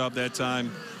great job that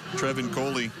time. Trevin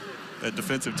Coley at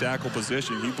defensive tackle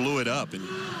position. He blew it up and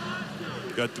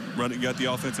got the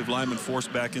offensive lineman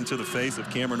forced back into the face of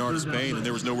Cameron Artis Payne, and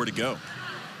there was nowhere to go.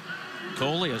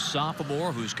 Coley, a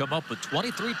sophomore who's come up with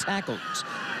 23 tackles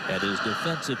at his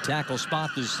defensive tackle spot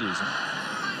this season.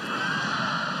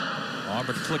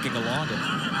 Auburn clicking along at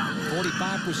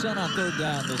 45% on 3rd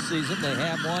down this season. They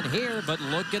have one here, but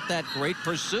look at that great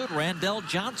pursuit. Randall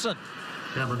Johnson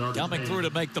coming through to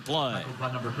make the play.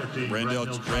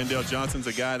 Randall Johnson's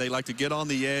a guy they like to get on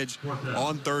the edge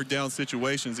on 3rd down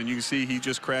situations, and you can see he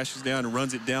just crashes down and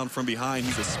runs it down from behind.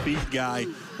 He's a speed guy,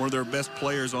 one of their best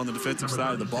players on the defensive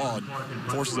side of the ball, and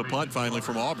forces a punt finally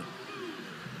from Auburn.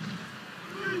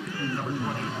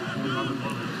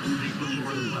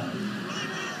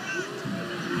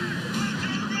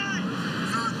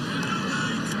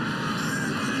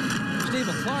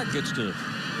 Stephen Clark gets to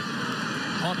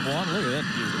punt one. Look at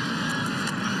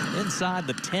that. Inside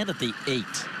the 10 at the 8.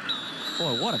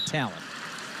 Boy, what a talent.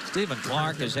 Stephen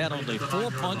Clark has had only 4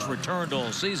 punts returned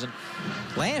all season.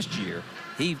 Last year,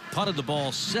 he punted the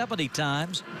ball 70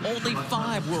 times. Only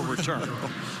 5 were returned.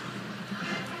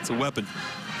 It's a weapon.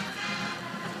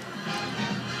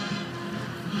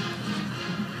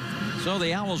 So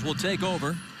the Owls will take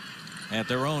over at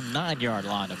their own 9-yard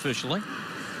line officially.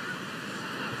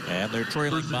 And they're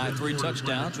trailing by 3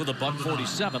 touchdowns with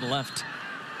 $1:47 left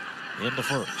in the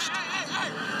first.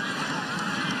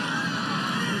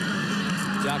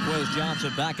 Jacquez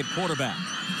Johnson back at quarterback.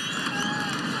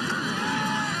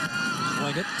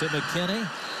 Swing it to McKinney.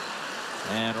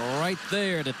 And right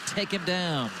there to take him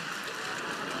down.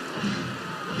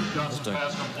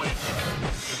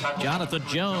 Jonathan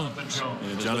Jones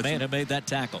is the man who made that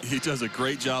tackle. He does a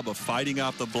great job of fighting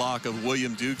off the block of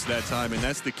William Dukes that time, and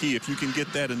that's the key. If you can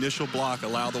get that initial block,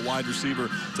 allow the wide receiver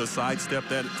to sidestep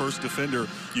that first defender,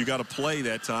 you got to play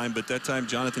that time. But that time,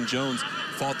 Jonathan Jones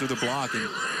fought through the block and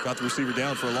got the receiver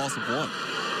down for a loss of 1.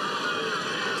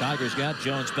 Tigers got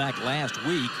Jones back last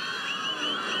week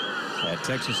at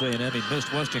Texas A&M. He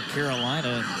missed Western Carolina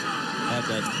and had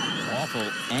that awful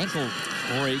ankle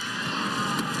break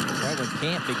right when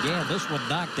camp began. This one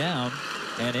knocked down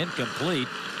and incomplete.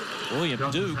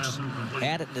 William Dukes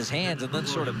had it in his hands and then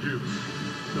sort of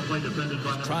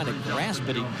trying to grasp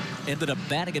it. He ended up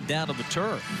batting it down to the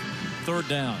turf. third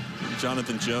down.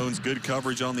 Jonathan Jones, good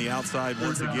coverage on the outside.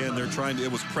 Once again,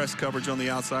 it was press coverage on the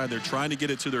outside. They're trying to get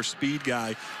it to their speed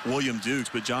guy, William Dukes,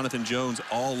 but Jonathan Jones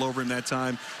all over him that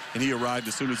time, and he arrived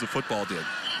as soon as the football did.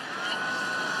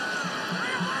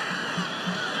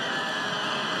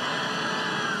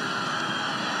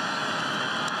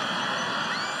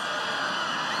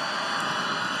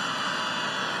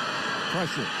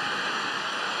 Pressure.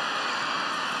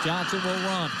 Johnson will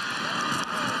run.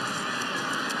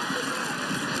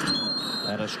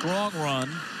 And a strong run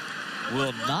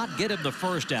will not get him the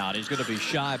first down. He's going to be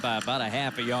shy by about a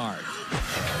half a yard.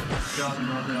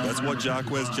 That's what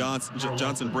Jacquez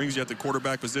Johnson brings you at the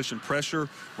quarterback position. Pressure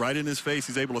right in his face.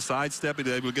 He's able to sidestep it,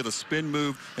 able to get a spin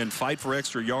move and fight for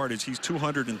extra yardage. He's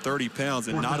 230 pounds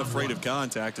and not afraid of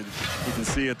contact. And you can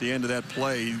see at the end of that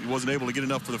play, he wasn't able to get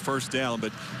enough for the first down,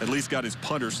 but at least got his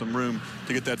punter some room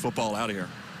to get that football out of here.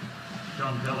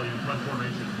 Sean Kelly in front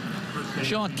formation.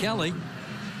 Sean Kelly,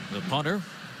 the punter,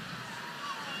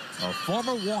 a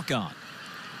former walk-on.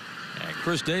 And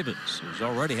Chris Davis, who's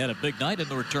already had a big night in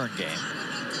the return game,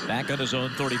 back on his own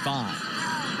 35.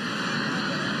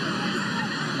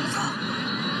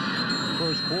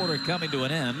 First quarter coming to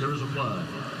an end. There is a flag.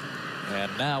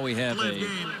 And now we have a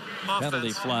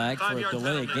penalty flag for a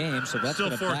delay game, so that's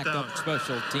going to back up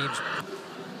special teams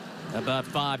about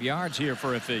 5 yards here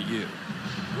for FAU.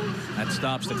 That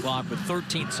stops the clock with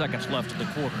 13 seconds left in the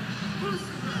quarter.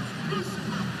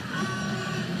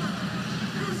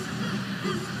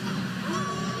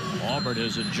 Auburn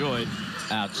has enjoyed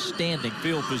outstanding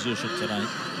field position tonight.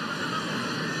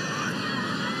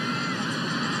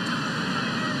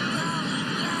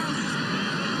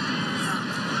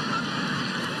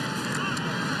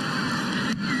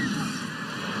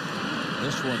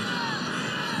 This one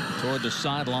toward the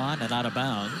sideline and out of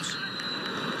bounds.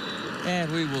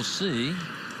 And we will see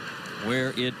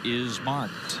where it is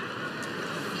marked.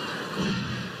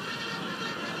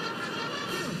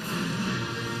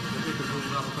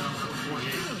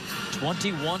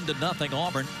 21-0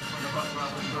 Auburn.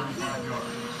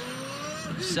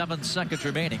 7 seconds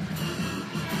remaining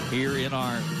here in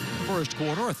our first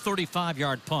quarter. A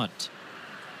 35-yard punt.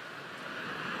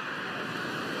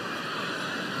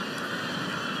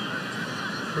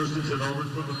 Christensen over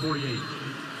from the 48.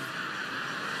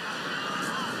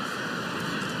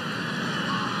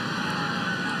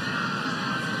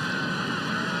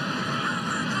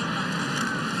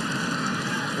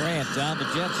 Grant down the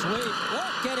jet sweep.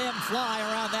 Look at him fly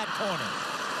around that corner.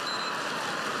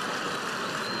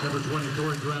 Number 20,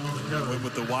 Corey Grant on the cover.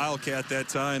 With the Wildcat that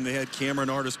time, they had Cameron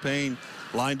Artis-Payne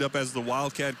lined up as the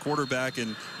Wildcat quarterback,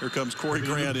 and here comes Corey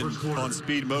Grant on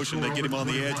speed motion. They get him on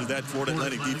the edge of that Florida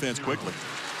Atlantic defense quickly.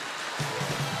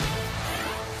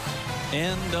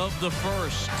 End of the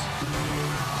first.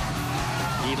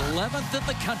 11th in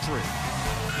the country.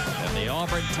 And the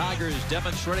Auburn Tigers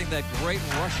demonstrating that great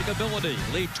rushing ability.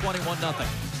 Lead 21-0.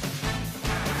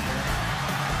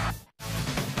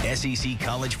 SEC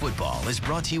College Football is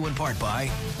brought to you in part by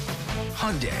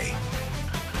Hyundai,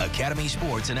 Academy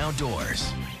Sports and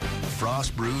Outdoors,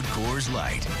 Frost Brewed Coors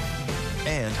Light,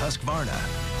 and Husqvarna.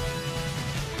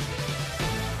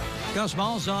 Gus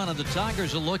Malzahn and the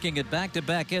Tigers are looking at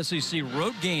back-to-back SEC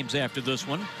road games after this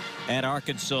one at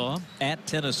Arkansas, at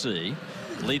Tennessee.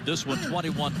 Lead this one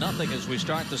 21-0 as we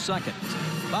start the second.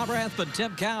 Bob Rathman,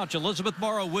 Tim Couch, Elizabeth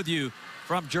Morrow with you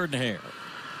from Jordan-Hare.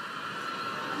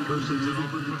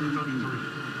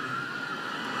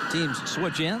 Teams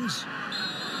switch ends.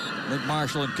 Nick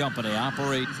Marshall and company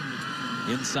operate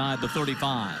inside the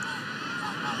 35.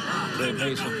 Dave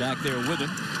Mason back there with him.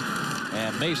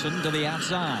 And Mason to the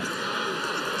outside.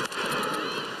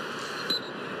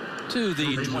 To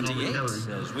the 28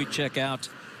 as we check out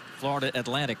Florida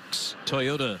Atlantic's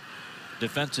Toyota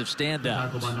defensive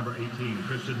standout. Number 18,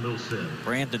 Christian Milstead.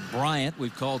 Brandon Bryant,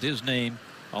 we've called his name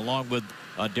along with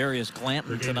Darius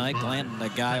Clanton tonight. Clanton, a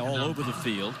guy all over the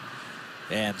field.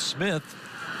 And Smith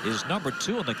is number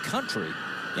 2 in the country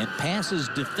in passes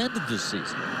defended this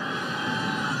season.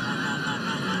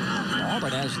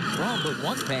 Auburn hasn't thrown but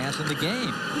one pass in the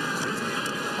game.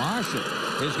 Marshall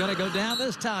is going to go down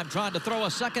this time trying to throw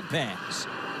a second pass.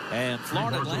 And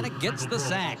Florida Atlantic gets the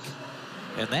sack.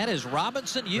 And that is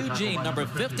Robinson Eugene, number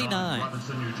 59.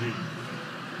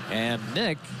 And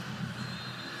Nick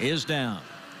is down.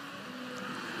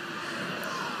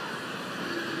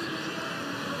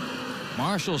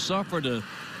 Marshall suffered a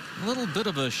little bit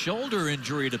of a shoulder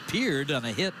injury, it appeared, on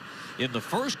a hit in the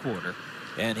first quarter.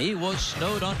 And he was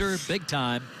snowed under big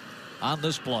time on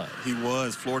this play. He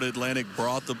was. Florida Atlantic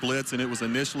brought the blitz, and it was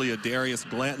initially a Darius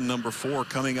Glanton, number 4,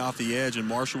 coming off the edge, and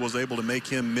Marshall was able to make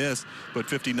him miss. But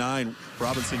 59,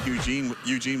 Robinson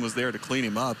Eugene was there to clean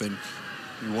him up, and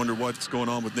you wonder what's going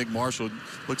on with Nick Marshall.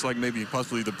 Looks like maybe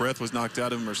possibly the breath was knocked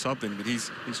out of him or something, but he's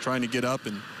trying to get up,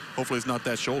 and hopefully it's not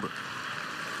that shoulder.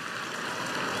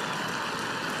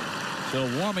 So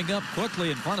warming up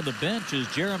quickly in front of the bench is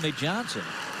Jeremy Johnson.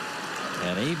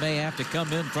 And he may have to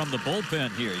come in from the bullpen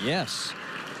here. Yes,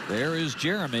 there is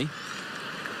Jeremy.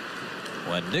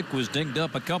 When Nick was dinged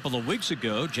up a couple of weeks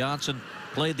ago, Johnson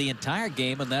played the entire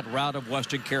game in that rout of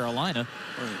Western Carolina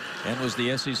and was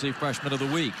the SEC Freshman of the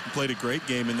Week. He played a great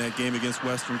game in that game against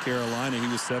Western Carolina. He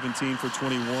was 17 for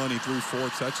 21. He threw 4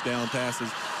 touchdown passes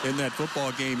in that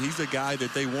football game. He's a guy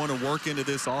that they want to work into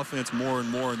this offense more and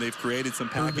more, and they've created some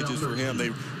packages for him.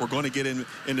 They were going to get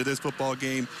into this football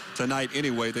game tonight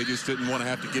anyway. They just didn't want to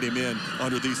have to get him in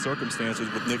under these circumstances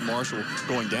with Nick Marshall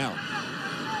going down.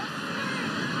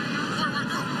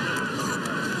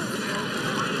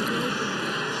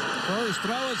 First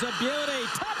throw is a beauty.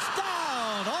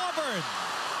 Touchdown, Auburn.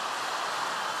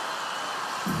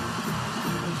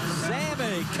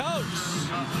 Sammy Coates.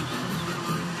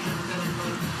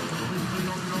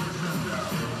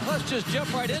 Let's just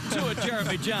jump right into it,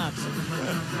 Jeremy Johnson.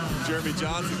 Jeremy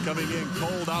Johnson coming in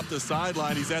cold off the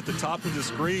sideline. He's at the top of the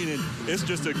screen, and it's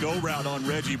just a go route on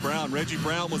Reggie Brown. Reggie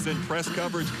Brown was in press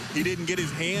coverage. He didn't get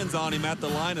his hands on him at the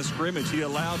line of scrimmage. He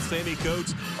allowed Sammy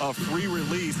Coates a free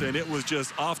release, and it was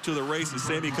just off to the races.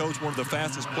 Sammy Coates, one of the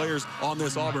fastest players on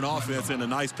this Auburn offense, and a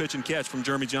nice pitch and catch from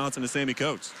Jeremy Johnson to Sammy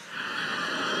Coates.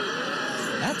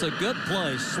 That's a good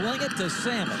play. Sling it to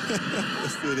Sammy.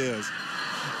 Yes, it is.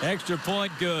 Extra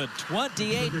point good.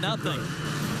 28-0.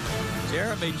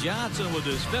 Jeremy Johnson with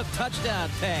his 5th touchdown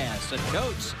pass, and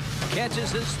Coates catches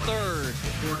his 3rd.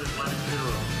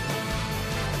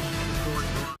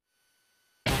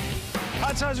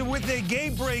 Hot Times with a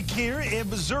game break here in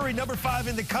Missouri, number 5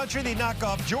 in the country. They knock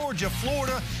off Georgia.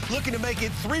 Florida looking to make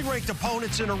it 3 ranked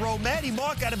opponents in a row. Matty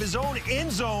Mock out of his own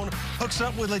end zone hooks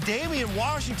up with LaDamian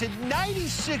Washington,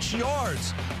 96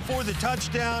 yards for the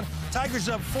touchdown. Tigers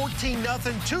up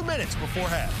 14-0, 2 minutes before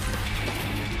half.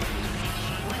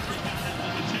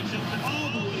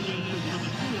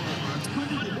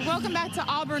 Welcome back to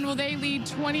Auburn. Well, they lead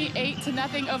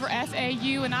 28-0 over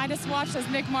FAU, and I just watched as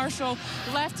Nick Marshall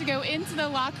left to go into the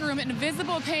locker room in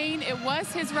visible pain. It was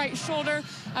his right shoulder.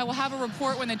 I will have a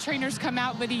report when the trainers come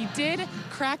out, but he did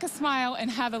crack a smile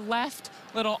and have a left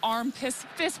little arm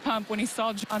fist pump when he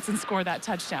saw Johnson score that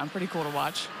touchdown. Pretty cool to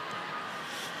watch.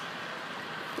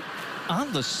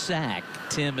 On the sack,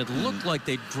 Tim, it looked like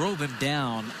they drove him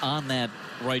down on that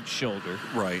right shoulder.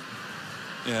 Right.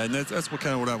 Yeah, and that's what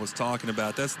I was talking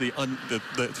about. That's the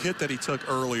hit that he took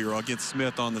earlier against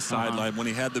Smith on the sideline when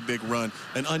he had the big run.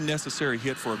 An unnecessary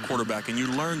hit for a quarterback, and you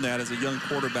learn that as a young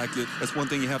quarterback. That's one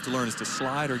thing you have to learn is to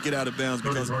slide or get out of bounds,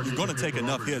 because you're going to take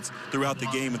enough hits throughout the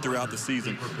game and throughout the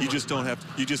season. You just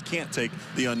can't take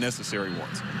the unnecessary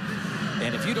ones.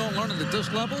 And if you don't learn it at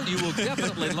this level, you will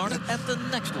definitely learn it at the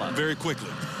next level. Very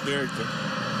quickly. Very quickly.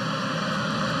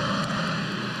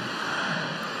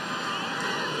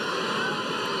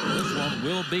 This one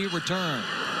will be returned.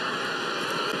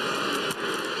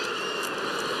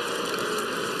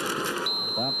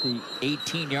 About the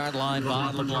 18-yard line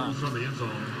by LeBlanc.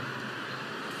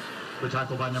 The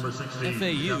tackle by number 16.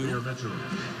 FAU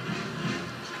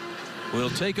will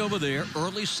take over there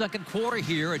early second quarter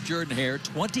here at Jordan-Hare.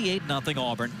 28-0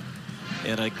 Auburn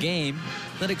in a game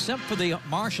that, except for the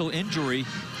Marshall injury,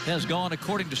 has gone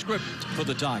according to script for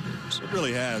the Tigers. It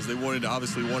really has. They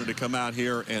obviously wanted to come out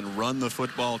here and run the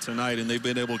football tonight, and they've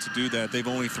been able to do that. They've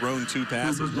only thrown 2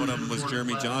 passes. One of them was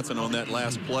Jeremy Johnson on that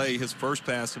last play, his first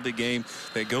pass of the game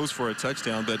that goes for a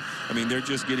touchdown. But, I mean, they're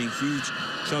just getting huge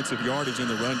chunks of yardage in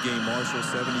the run game. Marshall,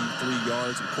 73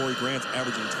 yards, and Corey Grant's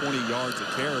averaging 20 yards a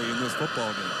carry in this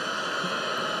football game.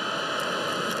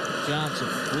 Johnson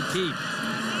will keep.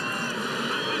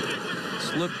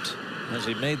 Slipped as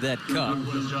he made that cut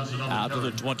out to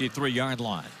the 23-yard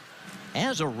line.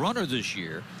 As a runner this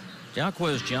year,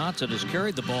 Jaquez Johnson has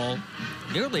carried the ball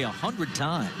nearly 100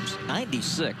 times,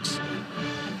 96,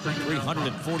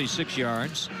 346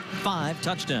 yards, 5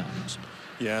 touchdowns.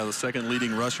 Yeah, the second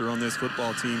leading rusher on this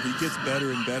football team. He gets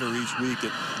better and better each week.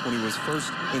 When he was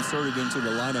first inserted into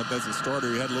the lineup as a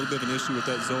starter, he had a little bit of an issue with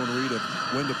that zone read of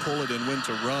when to pull it and when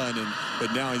to run,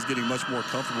 but now he's getting much more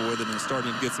comfortable with it and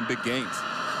starting to get some big gains.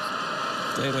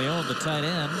 De Leon, the tight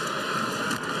end,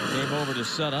 came over to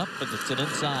set up, but it's an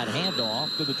inside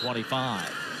handoff to the 25. Up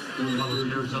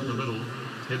the middle,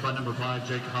 hit by number 5,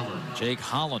 Jake Holland. Jake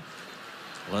Holland.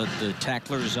 Let the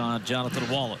tacklers on Jonathan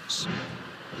Wallace.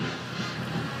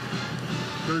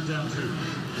 3rd down 2.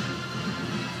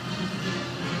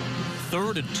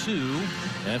 3rd and 2.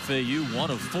 FAU 1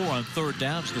 of 4 on 3rd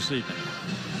downs this evening.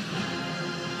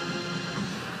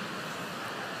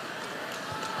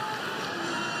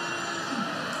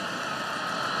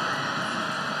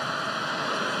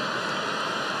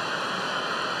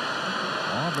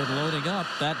 Auburn loading up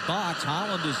that box.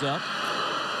 Holland is up.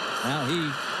 Now he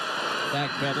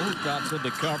backpedals, drops into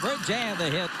coverage, and the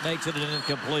hit makes it an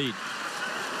incomplete.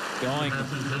 Going for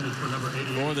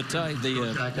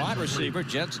the wide receiver,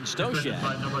 Jensen Stoshak.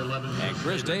 And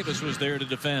Chris Davis was there to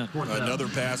defend. Another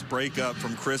pass breakup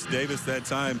from Chris Davis that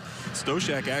time.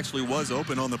 Stoshak actually was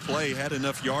open on the play, had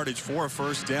enough yardage for a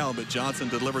 1st down, but Johnson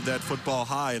delivered that football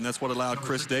high, and that's what allowed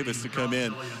Chris Davis to come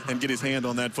in and get his hand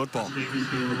on that football.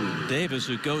 Davis,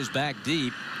 who goes back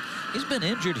deep, he's been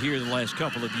injured here the last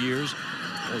couple of years.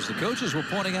 As the coaches were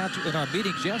pointing out in our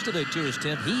meetings yesterday to us,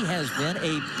 Tim, he has been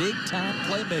a big-time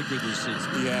playmaker this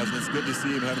season. He has, and it's good to see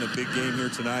him having a big game here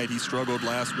tonight. He struggled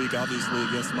last week, obviously,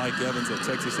 against Mike Evans at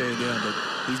Texas A&M, but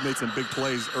he's made some big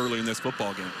plays early in this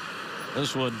football game.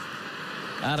 This one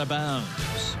out of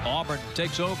bounds. Auburn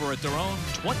takes over at their own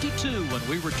 22 when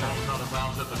we return. Out of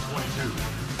bounds at the 22.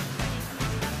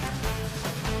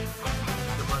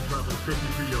 The punt drop is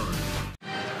 53 yards.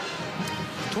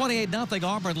 28-0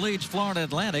 Auburn leads Florida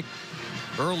Atlantic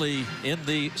early in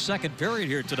the 2nd period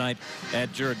here tonight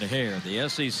at Jordan-Hare. The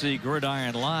SEC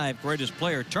Gridiron Live Greatest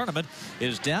Player Tournament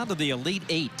is down to the Elite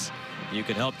 8. You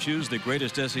can help choose the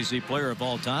greatest SEC player of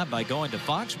all time by going to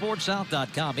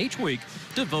foxsportssouth.com each week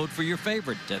to vote for your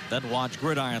favorite. And then watch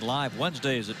Gridiron Live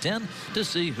Wednesdays at 10 to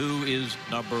see who is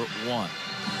number 1.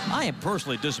 I am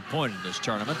personally disappointed in this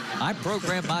tournament. I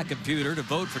programmed my computer to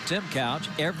vote for Tim Couch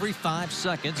every 5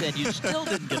 seconds, and you still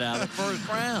didn't get out of the 1st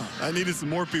round. I needed some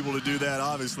more people to do that,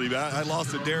 obviously. I lost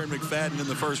to Darren McFadden in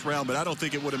the 1st round, but I don't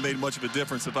think it would have made much of a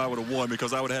difference if I would have won,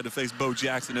 because I would have had to face Bo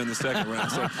Jackson in the 2nd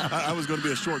round. So I was going to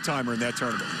be a short timer in that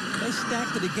tournament. They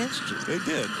stacked it against you. They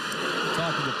did.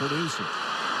 Talking to the producer.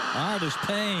 Artist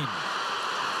Payne.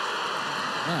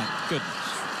 My goodness.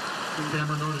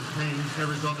 Cameron Otis Payne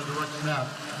carries on the direct snap.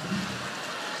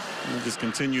 We'll just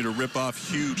continue to rip off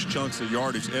huge chunks of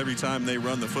yardage every time they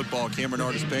run the football. Cameron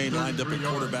Artis Payne lined up at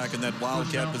quarterback in that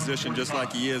wildcat position just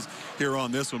like he is here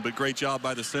on this one. But great job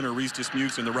by the center, Reese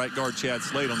Dismukes, and the right guard, Chad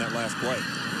Slade, on that last play.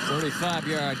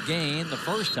 35-yard gain the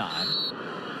first time.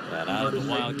 And out of the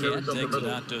wildcat, takes it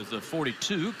out to the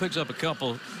 42, picks up a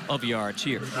couple of yards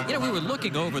here. You know, we were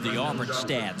looking over the Auburn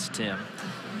stats, Tim,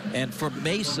 and for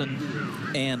Mason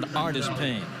and Artis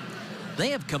Payne, they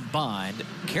have combined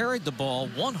carried the ball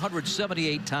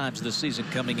 178 times this season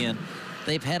coming in.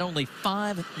 They've had only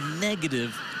 5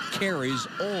 negative carries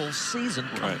all season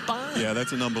combined. Right. Yeah,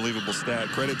 that's an unbelievable stat.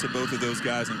 Credit to both of those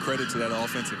guys and credit to that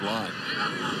offensive line.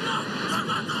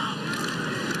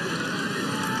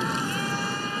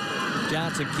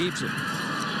 Johnson keeps it.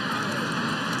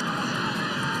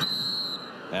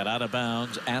 And out of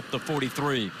bounds at the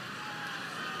 43.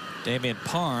 Damian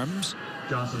Parms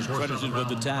is credited with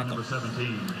the tackle. Number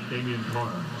 17, Damian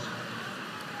Parms.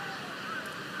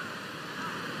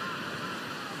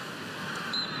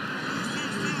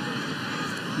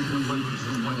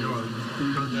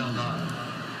 Third down 9.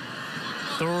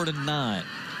 3rd and 9.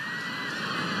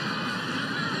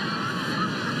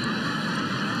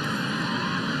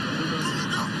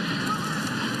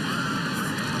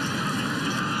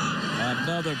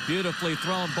 Another beautifully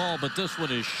thrown ball, but this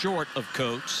one is short of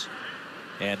Coates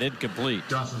and incomplete.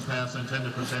 Johnson's pass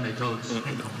intended for Sammy Coates.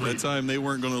 That time they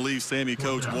weren't going to leave Sammy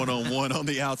Coates one-on-one on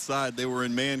the outside. They were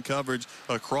in man coverage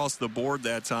across the board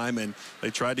that time, and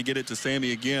they tried to get it to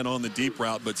Sammy again on the deep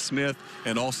route, but Smith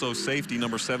and also safety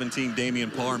number 17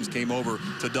 Damian Parms came over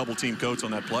to double-team Coates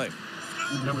on that play.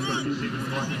 Number 30, Stephen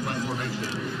Clark in punt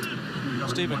formation.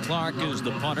 Stephen Clark is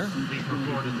the punter.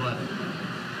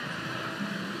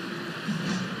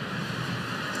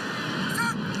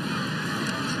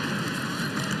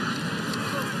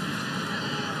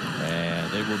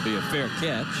 And it will be a fair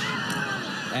catch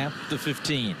at the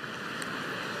 15.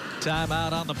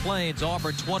 Timeout on the Plains.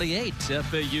 Auburn 28,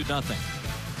 FAU nothing.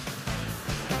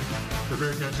 The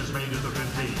fair catch is made at the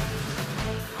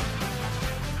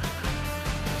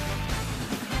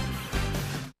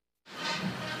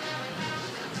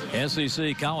 15.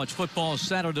 SEC College Football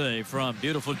Saturday from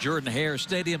beautiful Jordan-Hare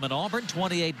Stadium in Auburn,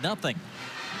 28-0. The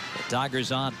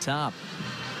Tigers on top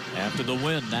after the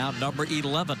win, now number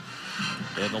 11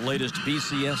 in the latest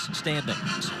BCS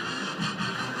standings.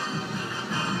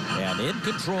 And in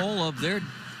control of their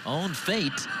own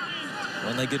fate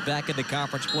when they get back into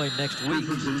conference play next week.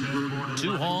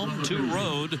 2 home, 2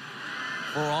 road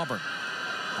for Auburn.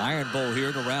 Iron Bowl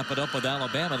here to wrap it up with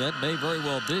Alabama. That may very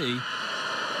well be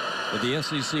with the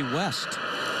SEC West.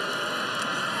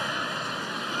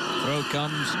 Throw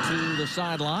comes to the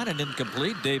sideline and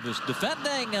incomplete. Davis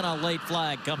defending, and a late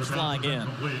flag comes flying in.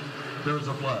 There's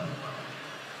a flag.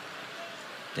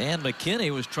 Dan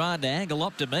McKinney was trying to angle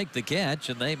up to make the catch,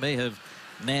 and they may have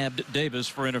nabbed Davis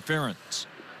for interference.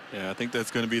 Yeah, I think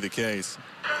that's going to be the case.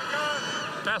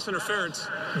 Pass interference,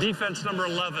 defense number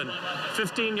 11.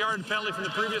 15-yard penalty from the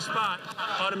previous spot,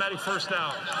 automatic first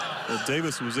down. Well,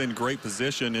 Davis was in great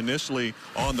position initially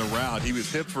on the route. He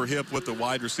was hip for hip with the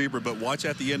wide receiver, but watch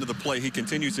at the end of the play. He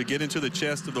continues to get into the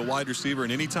chest of the wide receiver,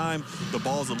 and anytime the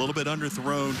ball's a little bit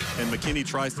underthrown and McKinney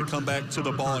tries to come back to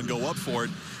the ball and go up for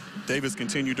it, Davis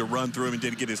continued to run through him and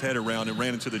didn't get his head around and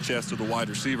ran into the chest of the wide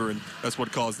receiver, and that's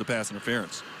what caused the pass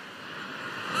interference.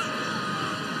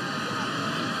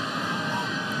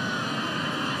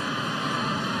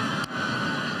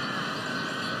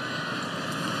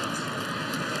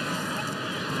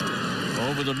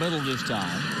 Over the middle this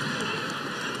time.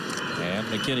 And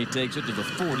McKinney takes it to the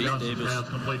 40. Davis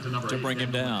to bring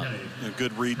him down. A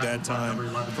good read that time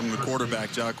from the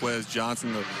quarterback, Jaquez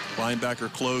Johnson. The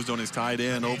linebacker closed on his tight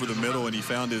end over the middle, and he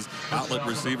found his outlet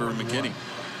receiver, McKinney.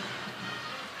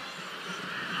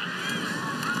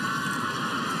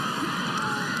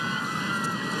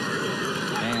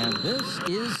 And this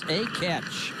is a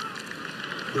catch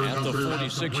at the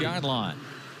 46-yard line.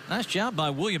 Nice job by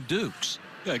William Dukes.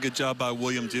 Yeah, good job by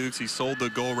William Dukes. He sold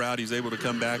the goal route. He's able to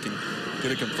come back and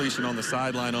get a completion on the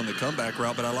sideline on the comeback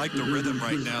route. But I like the rhythm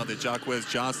right now that Jaquez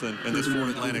Johnson and this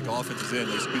Florida Atlantic offense is in.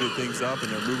 They speeded things up,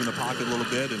 and they're moving the pocket a little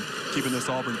bit and keeping this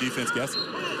Auburn defense guessing.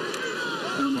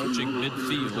 Approaching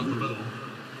midfield.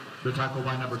 The tackle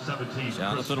by number 17.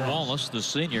 Jonathan Wallace, the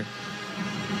senior,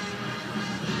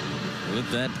 with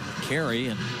that carry,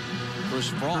 and Chris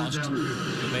Frost,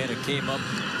 the man who came up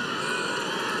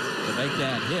to make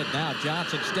that hit. Now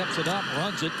Johnson steps it up,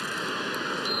 runs it,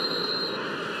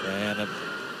 and it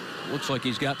looks like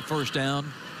he's got the first down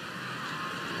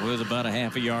with about a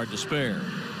half a yard to spare.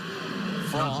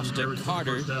 Frost and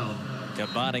Carter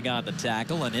combining on the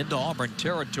tackle and into Auburn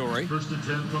territory. First and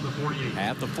 10 from the 48.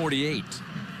 At the 48.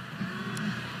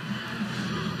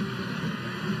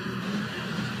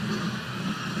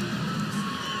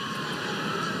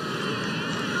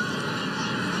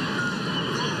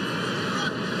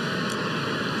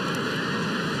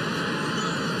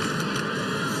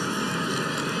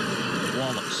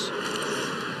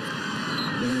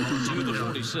 To the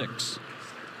 46.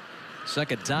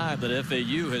 Second time that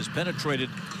FAU has penetrated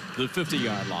the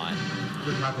 50-yard line.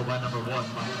 Good tackle by number 1 by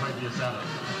Travius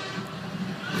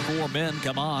Adams. 4 men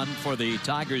come on for the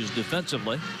Tigers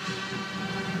defensively.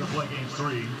 The play game's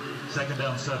 3, second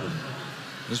down 7.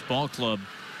 This ball club,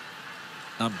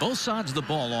 on both sides of the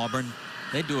ball, Auburn,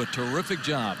 they do a terrific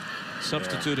job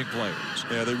substituting players.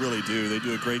 Yeah, they really do. They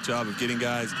do a great job of getting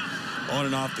guys on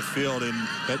and off the field, and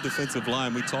that defensive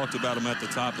line, we talked about them at the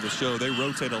top of the show. They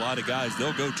rotate a lot of guys.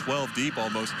 They'll go 12 deep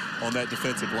almost on that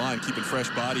defensive line, keeping fresh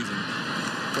bodies and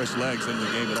fresh legs in the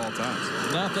game at all times.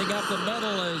 Nothing up the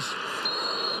middle as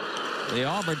the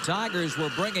Auburn Tigers were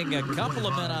bringing a couple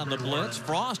of men on the blitz.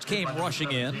 Frost came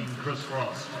rushing in.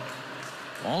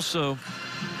 Also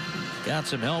got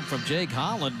some help from Jake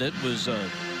Holland. It was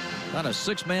about a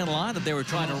 6-man line that they were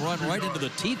trying to run right into the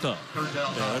teeth of.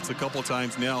 Yeah, that's a couple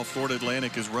times now. Florida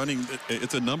Atlantic is running.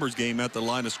 It's a numbers game at the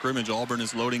line of scrimmage. Auburn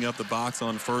is loading up the box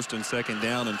on first and second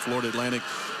down, and Florida Atlantic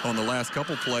on the last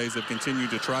couple plays have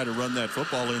continued to try to run that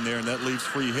football in there, and that leaves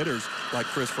free hitters like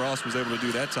Chris Frost was able to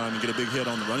do that time and get a big hit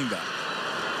on the running back.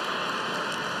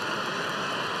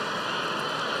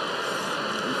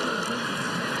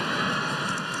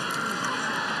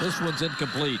 This one's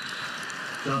incomplete.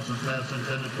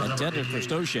 Intended for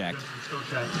Stoshak.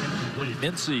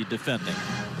 Mincy defending.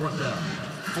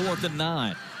 4th and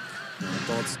 9. I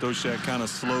thought Stoshak kind of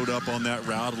slowed up on that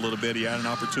route a little bit. He had an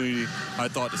opportunity, I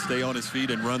thought, to stay on his feet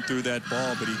and run through that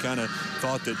ball, but he kind of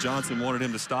thought that Johnson wanted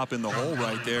him to stop in the hole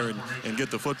right there and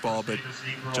get the football, but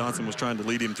Johnson was trying to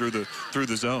lead him through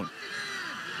the zone.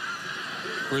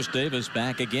 Chris Davis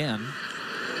back again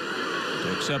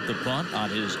to accept the punt on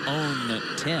his own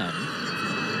 10.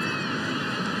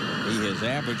 He has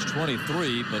averaged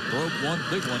 23, but broke one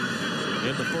big one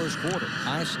in the first quarter.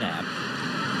 High snap.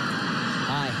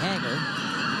 High hanger.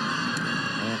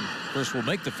 And Chris will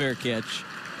make the fair catch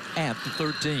at the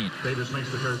 13. Davis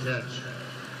makes the fair catch.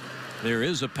 There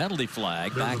is a penalty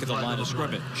flag back at the line of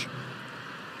scrimmage.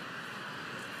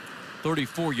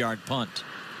 34-yard punt.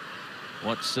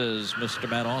 What says Mr.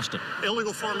 Matt Austin?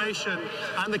 Illegal formation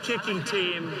on the kicking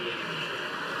team.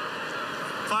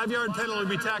 5-yard penalty will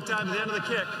be tacked on to the end of the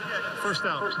kick. First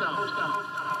down.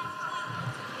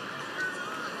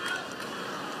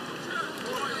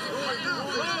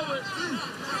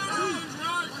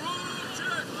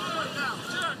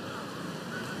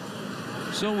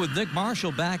 So with Nick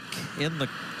Marshall back in the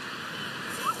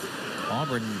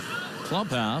Auburn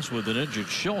clubhouse with an injured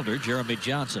shoulder, Jeremy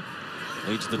Johnson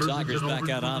leads the Tigers back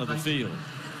out onto the field.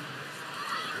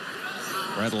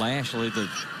 Brett Lashley, the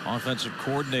offensive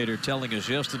coordinator, telling us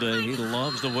yesterday he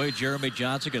loves the way Jeremy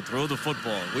Johnson can throw the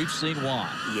football. We've seen why.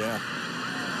 Yeah.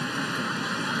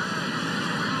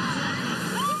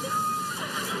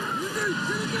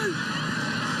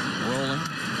 Rolling,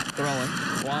 throwing.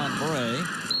 Quan Bray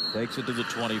takes it to the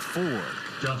 24.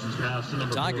 The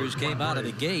Tigers came out of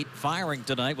the gate firing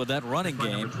tonight with that running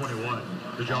game.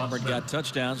 Auburn got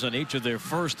touchdowns on each of their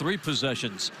first 3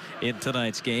 possessions in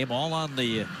tonight's game, all on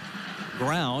the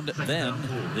ground. Then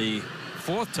the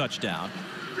 4th touchdown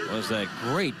was that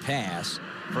great pass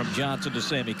from Johnson to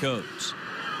Sammy Coates.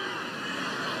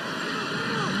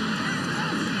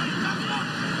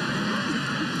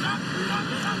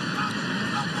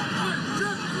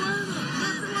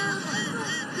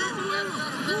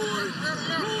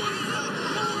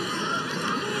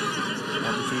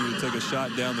 Opportunity to take a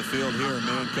shot down the field here, and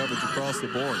man coverage across the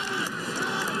board.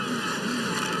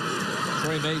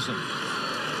 Trey Mason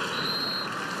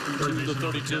to the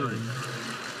 32.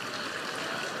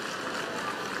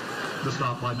 The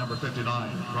stop by number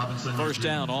 59, Robinson. First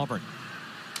down, Auburn.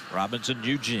 Robinson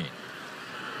Eugene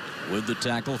with the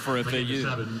tackle for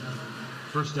FAU.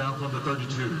 First down from the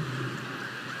 32.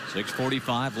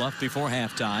 6:45 left before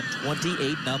halftime.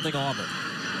 28-0 Auburn.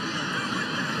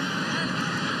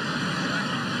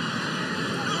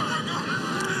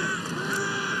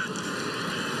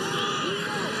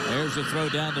 There's a throw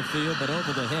down the field, but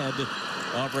over the head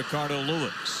of Ricardo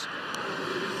Lewis.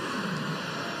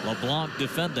 LeBlanc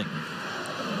defending.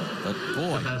 But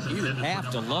boy, you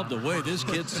have to love the way this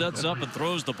kid sets up and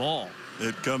throws the ball.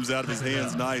 It comes out of his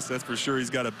hands nice, that's for sure. He's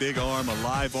got a big arm, a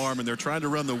live arm, and they're trying to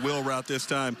run the wheel route this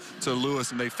time to Lewis,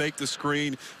 and they fake the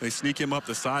screen. They sneak him up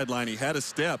the sideline. He had a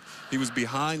step. He was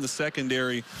behind the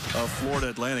secondary of Florida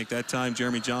Atlantic. That time,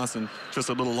 Jeremy Johnson just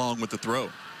a little long with the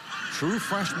throw. True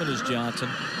freshman is Johnson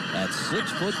at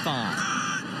 6'5".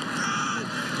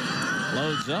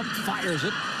 Loads up, fires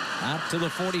it out to the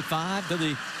 45 to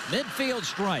the midfield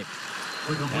stripe.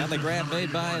 And the grab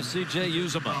made by C.J.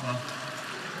 Uzomah.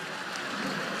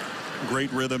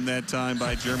 Great rhythm that time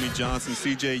by Jeremy Johnson.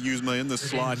 C.J. Uzomah in the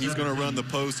slot. He's going to run the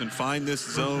post and find this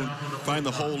zone, find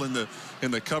the hole in the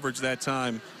coverage that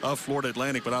time of Florida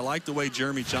Atlantic. But I like the way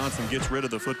Jeremy Johnson gets rid of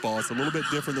the football. It's a little bit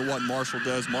different than what Marshall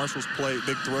does. Marshall's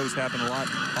big throws happen a lot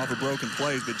off of broken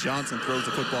plays, but Johnson throws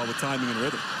the football with timing and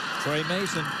rhythm. Trey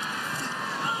Mason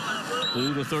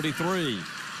to the 33.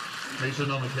 Mason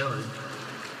on the carry.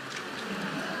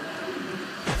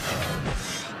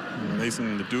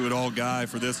 Mason, the do-it-all guy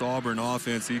for this Auburn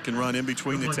offense. He can run in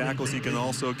between the tackles. He can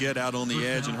also get out on the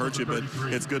edge and hurt you, but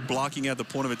it's good blocking at the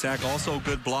point of attack. Also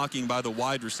good blocking by the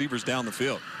wide receivers down the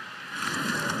field.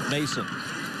 Mason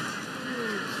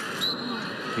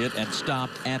hit and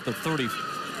stopped at the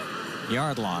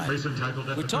 30-yard line.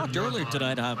 We talked earlier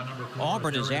tonight how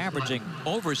Auburn is averaging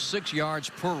over 6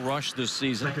 yards per rush this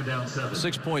season.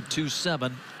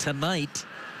 6.27. Tonight,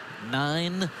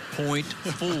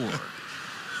 9.4.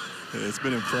 It's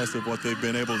been impressive what they've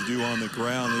been able to do on the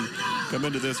ground. They come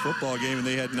into this football game and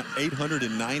they had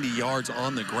 890 yards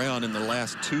on the ground in the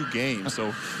last 2 games.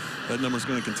 So that number is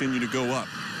going to continue to go up.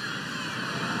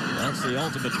 That's the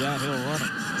ultimate downhill running.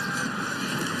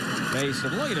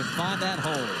 Mason, look at him find that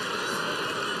hole.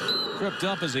 Tripped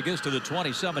up as he gets to the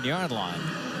 27-yard line.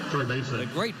 A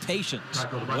great patience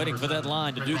waiting for that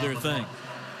line to do their thing.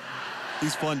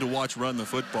 He's fun to watch run the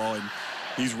football, and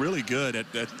he's really good at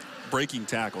breaking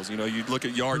tackles. You know, you look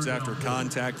at yards after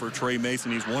contact for Trey Mason.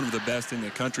 He's one of the best in the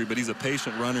country, but he's a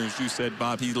patient runner. As you said,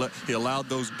 Bob, he allowed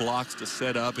those blocks to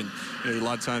set up, and you know, a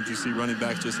lot of times you see running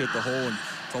backs just hit the hole, and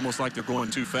it's almost like they're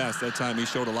going too fast. That time he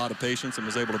showed a lot of patience and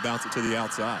was able to bounce it to the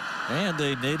outside. And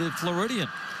a native Floridian.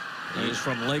 He's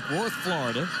from Lake Worth,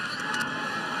 Florida.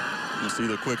 You see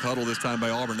the quick huddle this time by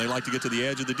Auburn. They like to get to the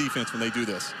edge of the defense when they do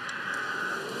this.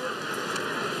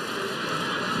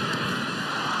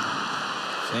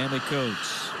 Sammy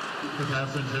Coates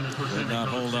did not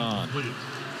hold on.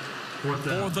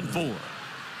 4th and 4.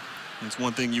 It's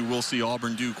one thing you will see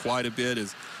Auburn do quite a bit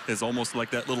is almost like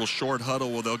that little short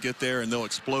huddle where they'll get there and they'll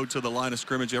explode to the line of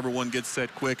scrimmage. Everyone gets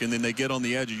set quick, and then they get on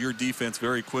the edge of your defense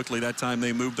very quickly. That time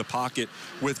they moved the pocket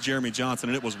with Jeremy Johnson,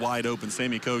 and it was wide open.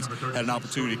 Sammy Coates had an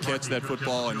opportunity to catch that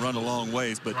football and run a long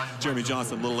ways, but Jeremy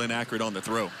Johnson a little inaccurate on the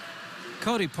throw.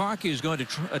 Cody Parkey is going to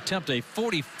attempt a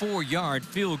 44-yard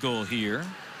field goal here.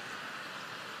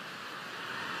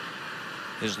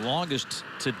 His longest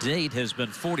to date has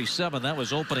been 47. That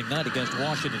was opening night against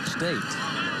Washington State.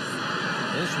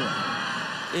 This one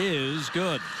is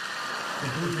good. So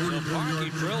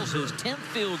Parkey drills his 10th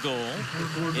field goal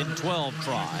in 12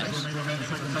 tries.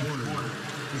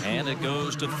 And it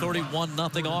goes to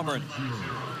 31-0 Auburn.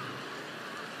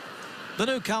 The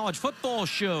new college football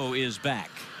show is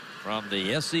back. From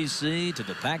the SEC to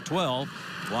the Pac-12,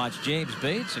 watch James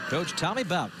Bates and Coach Tommy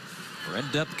Bowden for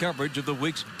in-depth coverage of the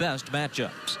week's best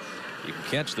matchups. You can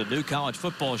catch the new college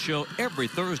football show every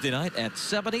Thursday night at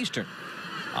 7 Eastern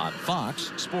on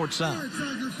Fox Sports Sound.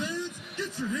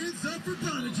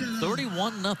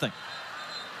 31-0.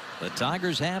 The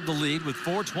Tigers have the lead with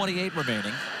 4:28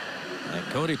 remaining. And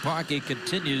Cody Parkey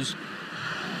continues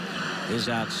his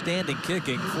outstanding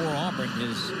kicking for Auburn.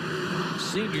 His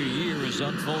senior year is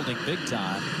unfolding big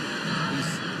time.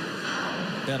 He's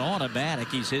been automatic.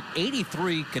 He's hit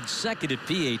 83 consecutive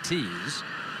PATs.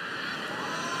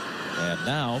 And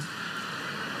now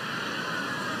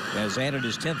has added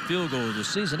his 10th field goal of the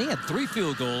season. He had 3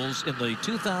 field goals in the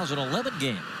 2011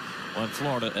 game when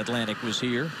Florida Atlantic was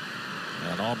here.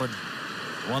 And Auburn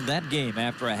won that game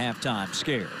after a halftime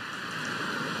scare.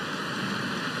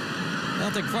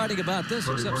 Nothing frightening about this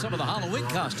except some of the Halloween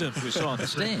costumes we saw in the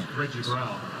stand. Reggie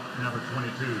Brown, number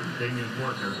 22, Damian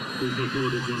Porter, who's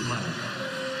recorded in last.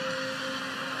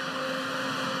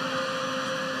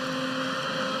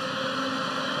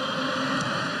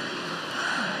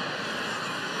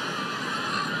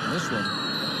 This one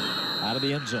out of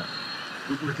the end zone.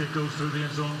 The kick goes through the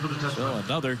end zone for the touchdown. So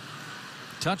another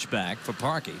touchback for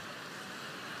Parkey,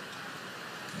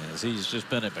 as he's just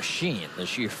been a machine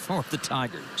this year for the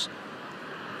Tigers.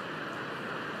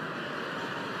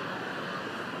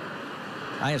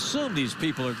 I assume these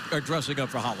people are dressing up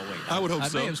for Halloween. I would hope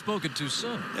so. I may have spoken too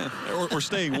soon. Yeah, or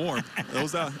staying warm.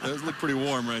 Those look pretty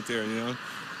warm right there, you know.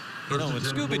 You know, when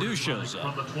Scooby-Doo shows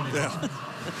up. Yeah.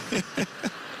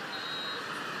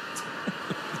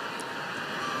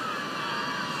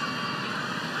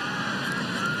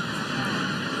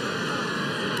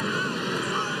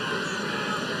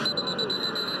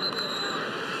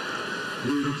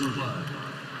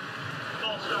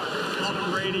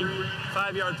 Auburn rating,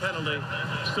 5-yard penalty,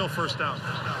 still first down.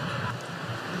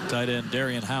 Tight end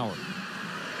Darian Howard.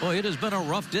 Boy, it has been a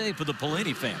rough day for the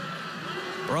Pelini family.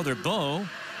 Brother Bo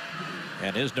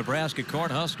and his Nebraska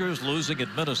Cornhuskers losing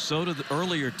at Minnesota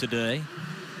earlier today.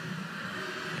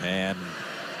 And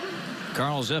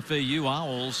Carl's FAU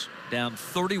Owls down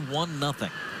 31-0.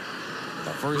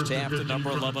 The first half to number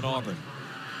 11 Auburn.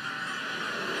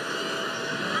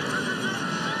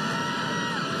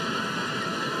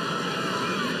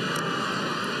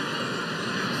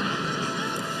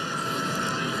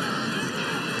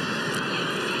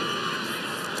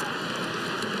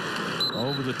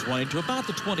 Over the 20 to about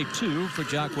the 22 for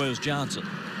Jacquez Johnson.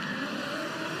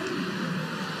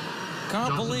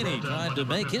 Carl Pelini trying to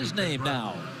make his name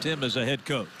now, Tim, as a head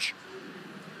coach.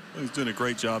 He's doing a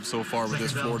great job so far with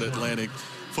this Florida Atlantic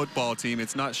football team.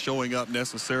 It's not showing up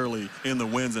necessarily in the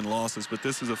wins and losses, but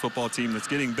this is a football team that's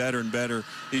getting better and better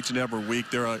each and every week.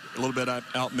 They're a little bit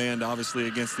outmanned, obviously,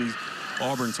 against these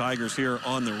Auburn Tigers here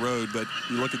on the road, but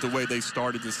you look at the way they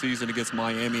started the season against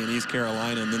Miami and East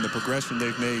Carolina, and then the progression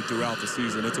they've made throughout the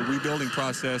season. It's a rebuilding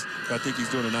process. I think he's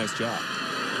doing a nice job.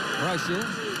 Pressure,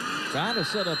 trying to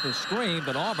set up a screen,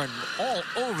 but Auburn all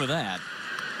over that.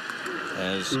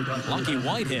 As Lucky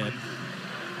Whitehead,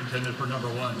 intended for number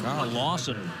 1, Carl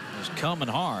Lawson is coming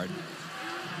hard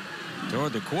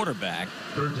toward the quarterback.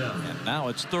 Third down. And now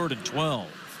it's 3rd and 12.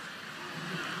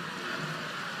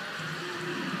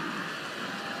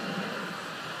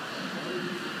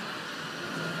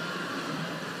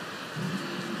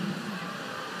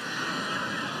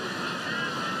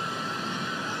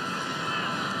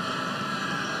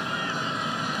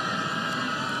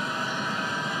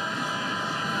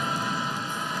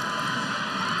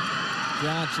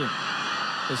 Johnson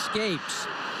escapes,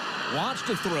 wants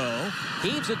to throw,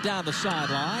 heaves it down the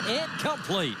sideline,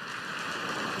 incomplete.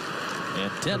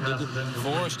 Intended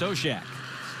for Stoshak.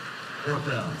 Fourth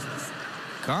down.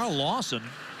 Carl Lawson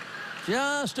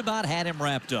just about had him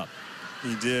wrapped up.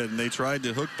 He did, and they tried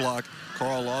to hook block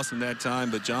Carl Lawson that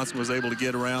time, but Johnson was able to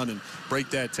get around and break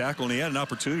that tackle, and he had an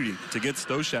opportunity to get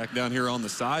Stoshak down here on the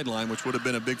sideline, which would have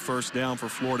been a big first down for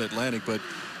Florida Atlantic. But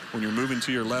when you're moving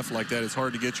to your left like that, it's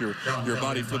hard to get your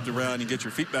body flipped around and get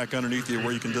your feet back underneath you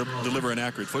where you can deliver an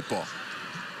accurate football.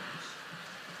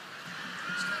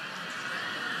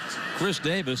 Chris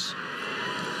Davis,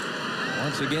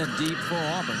 once again deep for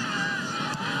Auburn,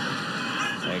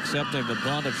 accepting the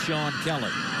bunt of Sean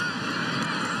Kelly.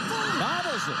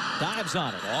 Bobbles it, dives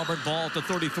on it. Auburn ball at the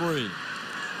 33.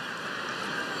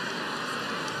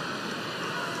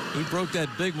 He broke that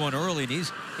big one early, and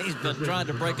he's been trying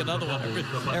to break another one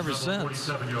ever since.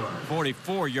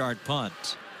 44-yard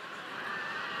punt.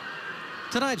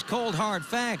 Tonight's Cold Hard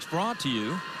Facts brought to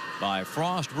you by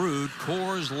Frost Brewed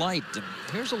Coors Light. And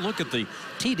here's a look at the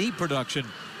TD production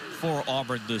for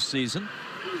Auburn this season.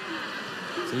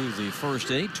 Through the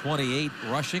first 8, 28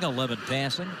 rushing, 11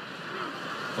 passing.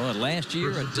 But last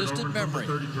year, a distant memory.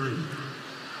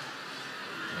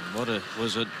 And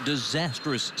was a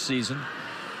disastrous season.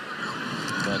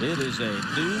 But it is a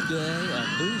new day, a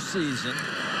new season,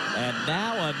 and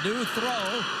now a new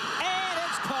throw. And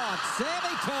it's caught.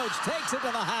 Sammy Coach takes it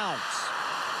to the house.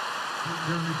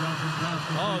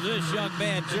 Oh, this young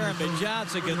man, Jeremy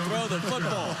Johnson, can throw the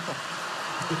football.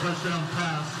 The touchdown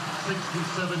pass,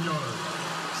 67 yards.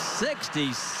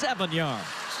 67 yards.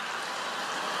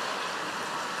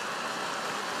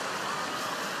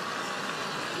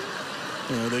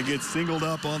 They get singled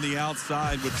up on the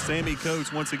outside with Sammy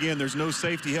Coates. Once again, there's no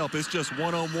safety help. It's just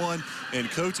one-on-one,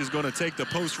 and Coates is going to take the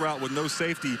post route with no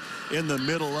safety in the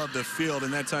middle of the field.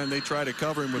 And that time they try to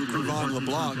cover him with Rivon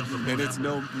LeBlanc, and it's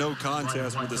no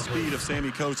contest with the speed of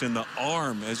Sammy Coates and the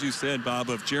arm, as you said, Bob,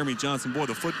 of Jeremy Johnson. Boy,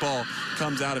 the football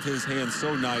comes out of his hands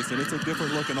so nice, and it's a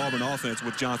different-looking Auburn offense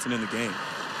with Johnson in the game.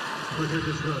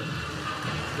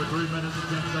 With 3 minutes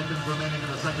and 10 seconds remaining in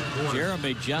the second quarter.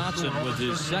 Jeremy Johnson with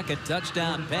his second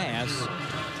touchdown pass.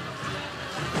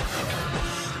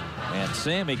 And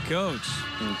Sammy Coates.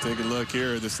 And take a look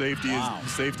here. The safety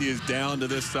is down to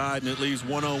this side, and it leaves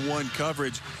one-on-one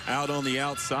coverage out on the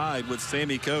outside with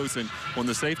Sammy Coates. And when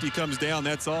the safety comes down,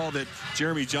 that's all that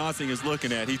Jeremy Johnson is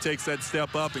looking at. He takes that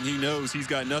step up, and he knows he's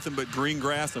got nothing but green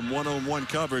grass and one-on-one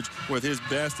coverage with his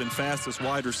best and fastest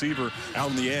wide receiver out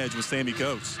on the edge with Sammy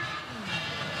Coates.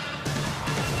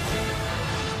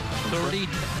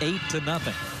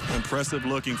 38-0. Impressive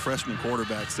looking freshman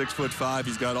quarterback, 6'5".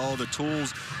 He's got all the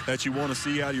tools that you want to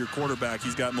see out of your quarterback.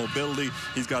 He's got mobility,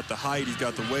 he's got the height, he's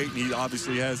got the weight, and he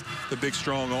obviously has the big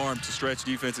strong arm to stretch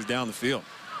defenses down the field.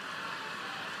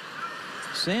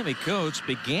 Sammy Coates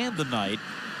began the night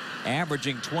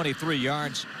averaging 23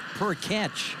 yards per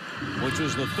catch, which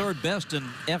was the third best in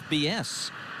FBS.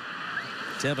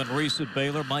 Tevin Reese of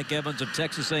Baylor, Mike Evans of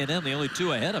Texas A&M, the only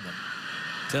two ahead of him.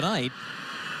 Tonight,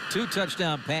 2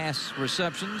 touchdown pass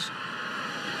receptions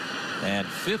and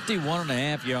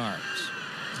 51.5 yards.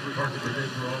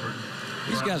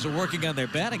 These guys are working on their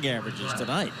batting averages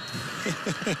tonight.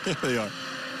 They are.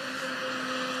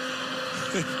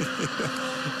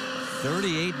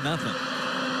 38-0.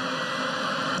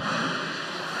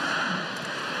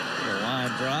 The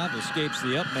line drive escapes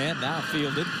the up man, now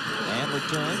fielded and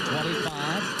returned 25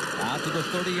 out to the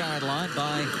 30-yard line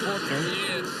by Fortner.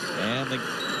 And the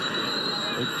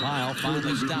big pile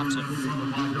finally stops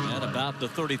him at about the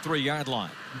 33-yard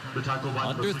line.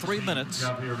 Under 3 minutes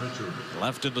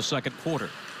left in the second quarter.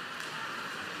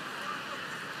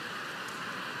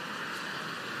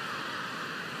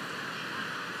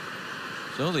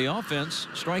 So the offense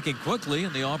striking quickly,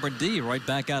 and the Auburn D right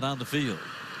back out on the field.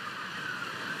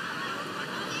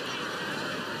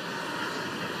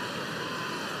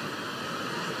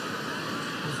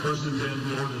 First and 10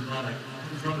 for the Sonic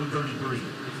from the 33.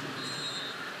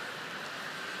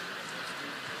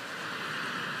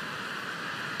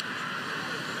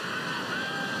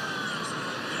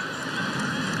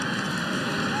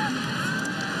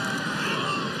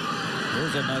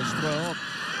 Here's a nice throw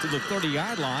to the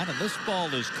 30-yard line, and this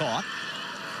ball is caught.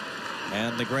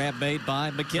 And the grab made by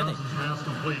McKinney. Pass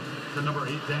complete to number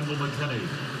 8, Daniel McKinney.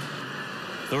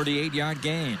 38-yard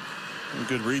gain. A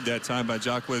good read that time by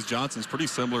Jacquez Johnson. It's pretty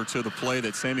similar to the play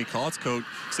that Sammy Coates caught,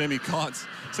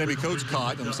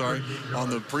 on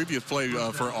the previous play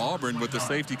for Auburn, with the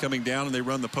safety coming down and they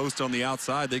run the post on the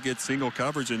outside. They get single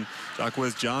coverage, and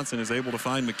Jacquez Johnson is able to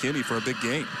find McKinney for a big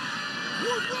gain.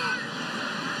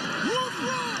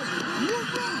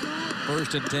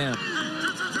 First and 10.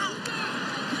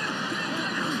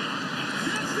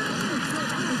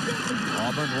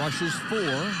 Auburn rushes 4.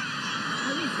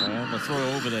 And the throw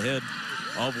over the head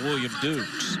of William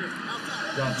Dukes.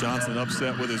 Johnson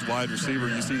upset with his wide receiver.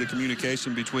 You see the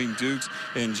communication between Dukes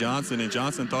and Johnson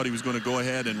thought he was going to go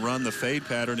ahead and run the fade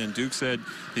pattern, and Duke said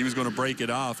he was going to break it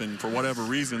off, and for whatever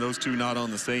reason, those two not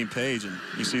on the same page, and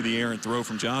you see the errant throw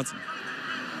from Johnson.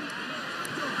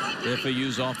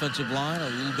 FAU's offensive line a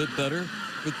little bit better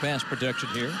with pass protection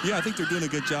here. Yeah, I think they're doing a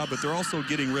good job, but they're also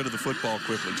getting rid of the football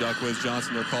quickly. Jacquez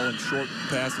Johnson, they're calling short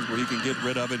passes where he can get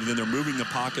rid of it, and then they're moving the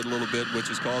pocket a little bit, which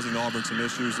is causing Auburn some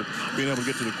issues of being able to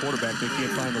get to the quarterback. They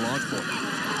can't find the launch point.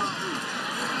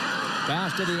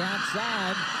 Pass to the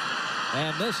outside,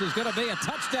 and this is going to be a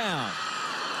touchdown.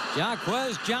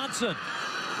 Jacquez Johnson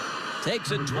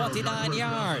takes it 29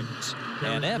 yards,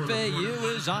 and FAU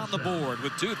is on the board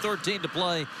with 2:13 to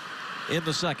play in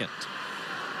the second.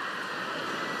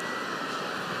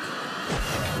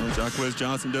 Jacquez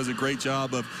Johnson does a great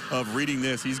job of reading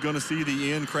this. He's going to see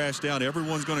the end crash down.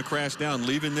 Everyone's going to crash down,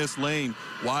 leaving this lane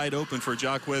wide open for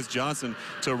Jacquez Johnson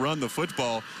to run the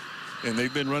football. And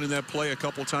they've been running that play a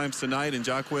couple times tonight, and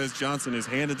Jacquez Johnson has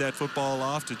handed that football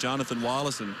off to Jonathan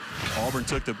Wallace, and Auburn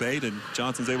took the bait, and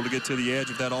Johnson's able to get to the edge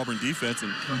of that Auburn defense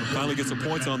and finally get some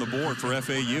points on the board for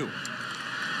FAU.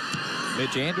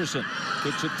 Mitch Anderson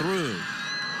kicks it through.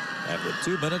 After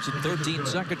 2 minutes and 13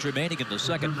 seconds remaining in the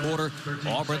second quarter,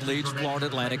 Auburn leads Florida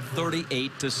Atlantic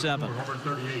 38-7.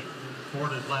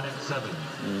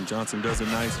 And Johnson does a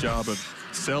nice job of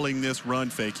selling this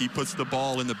run fake. He puts the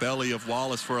ball in the belly of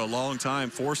Wallace for a long time,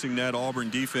 forcing that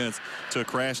Auburn defense to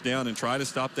crash down and try to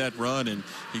stop that run, and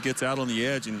he gets out on the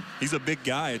edge, and he's a big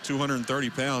guy at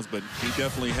 230 pounds, but he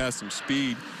definitely has some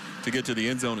speed to get to the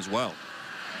end zone as well.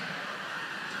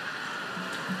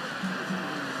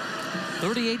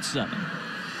 38-7.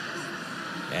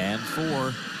 And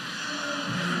for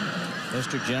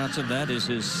Mr. Johnson, that is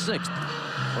his 6th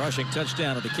rushing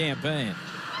touchdown of the campaign.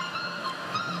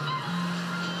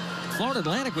 Florida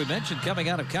Atlantic, we mentioned, coming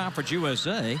out of Conference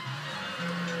USA.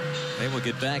 They will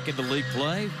get back into league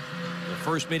play. The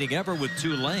first meeting ever with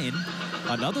Tulane.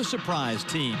 Another surprise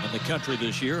team in the country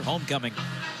this year. Homecoming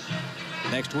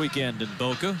next weekend in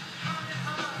Boca.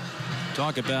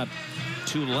 Talk about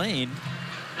Tulane.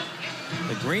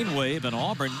 The Green Wave and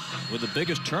Auburn with the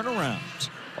biggest turnarounds.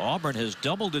 Auburn has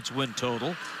doubled its win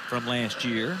total from last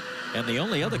year, and the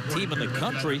only other team in the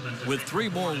country with 3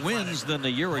 more wins than a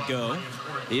year ago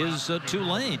is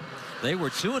Tulane. They were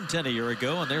 2-10 a year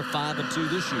ago, and they're 5-2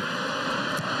 this year.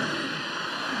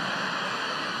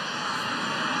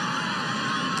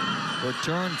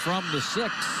 Return from the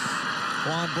 6.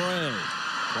 Quan Bray,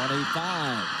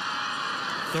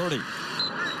 25-30.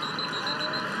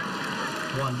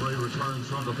 Quan Bray returns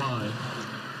from the 5.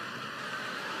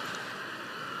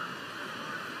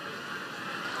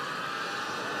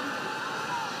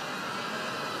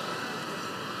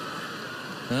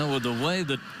 Well, with the way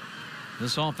that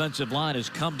this offensive line has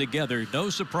come together, no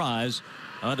surprise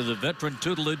under the veteran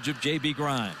tutelage of J.B.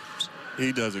 Grimes.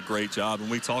 He does a great job,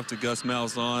 and we talked to Gus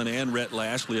Malzahn and Rhett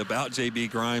Lashley about J.B.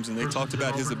 Grimes, and they talked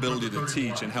about his ability to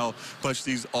teach and how much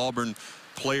these Auburn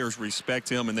players respect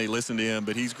him and they listen to him,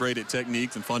 but he's great at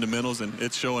techniques and fundamentals, and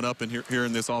it's showing up in here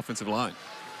in this offensive line.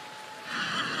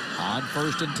 On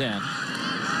 1st and 10.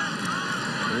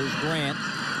 Here's Grant.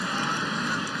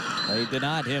 They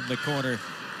denied him the corner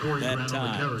that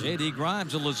time. J.D.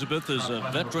 Grimes, Elizabeth, is a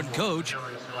veteran coach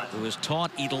who has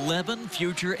taught 11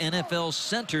 future NFL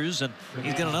centers, and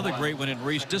he's got another great one in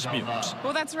Reese Dismukes.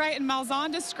 Well, that's right, and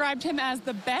Malzahn described him as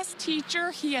the best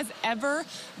teacher he has ever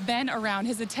been around.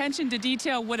 His attention to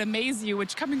detail would amaze you,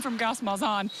 which, coming from Gus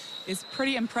Malzahn, is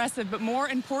pretty impressive. But more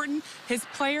important, his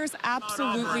players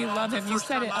absolutely love him. You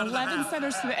said it, 11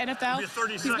 centers to the NFL.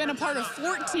 He's been a part of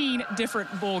 14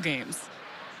 different bowl games.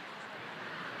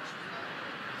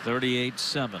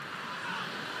 38-7.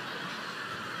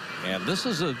 And this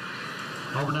is an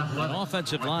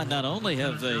offensive line. Not only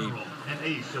have they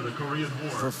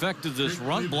perfected this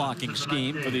run blocking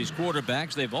scheme for these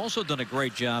quarterbacks, they've also done a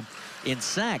great job in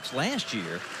sacks. Last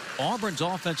year, Auburn's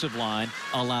offensive line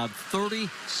allowed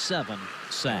 37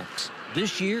 sacks.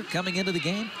 This year, coming into the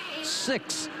game,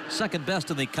 6. Second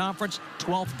best in the conference,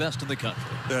 12th best in the country.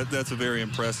 That's a very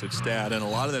impressive stat, and a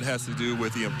lot of that has to do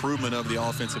with the improvement of the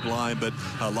offensive line, but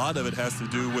a lot of it has to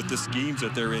do with the schemes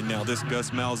that they're in now. This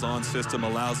Gus Malzahn system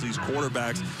allows these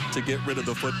quarterbacks to get rid of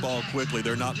the football quickly.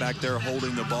 They're not back there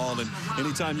holding the ball, and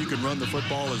anytime you can run the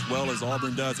football as well as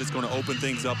Auburn does, it's going to open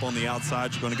things up on the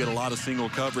outside. You're going to get a lot of single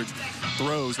coverage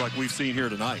throws like we've seen here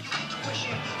tonight.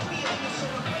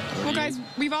 Well, guys,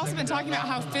 we've also been talking about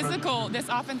how physical this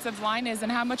offensive line is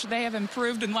and how much they have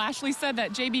improved. And Lashley said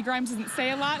that J.B. Grimes doesn't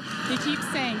say a lot. He keeps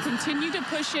saying, continue to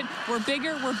push it. We're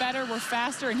bigger, we're better, we're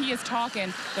faster. And he is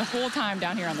talking the whole time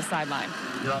down here on the sideline.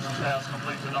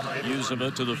 Use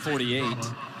it to the 48.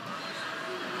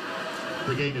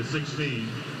 The gain is 16.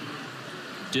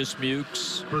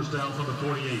 Dismukes. First down from the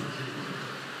 48.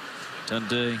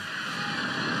 Tunde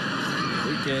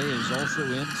Enrique is also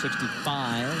in,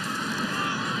 65.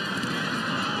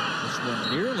 This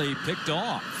one nearly picked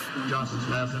off. Johnson's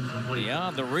pass incomplete.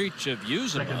 Beyond the reach of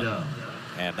Uzema.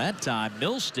 And that time,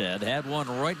 Milstead had one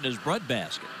right in his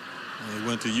breadbasket. He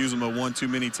went to Uzema one too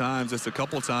many times. Just a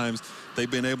couple times they've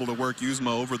been able to work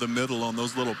Uzema over the middle on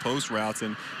those little post routes,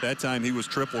 and that time he was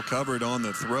triple covered on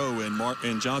the throw,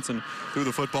 and Johnson threw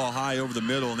the football high over the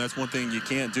middle, and that's one thing you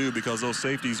can't do because those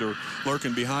safeties are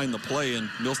lurking behind the play, and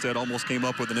Milstead almost came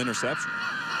up with an interception.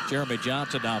 Jeremy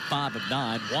Johnson now 5 of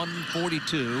 9,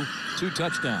 142, 2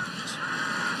 touchdowns.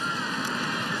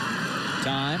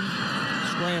 Time,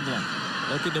 scrambling,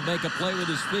 looking to make a play with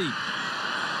his feet.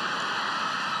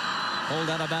 Hold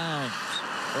out of bounds.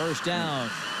 First down.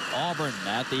 Auburn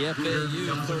at the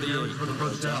FAU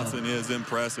 38. Johnson is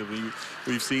impressive.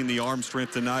 We've seen the arm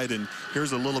strength tonight, and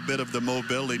here's a little bit of the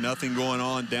mobility. Nothing going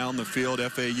on down the field.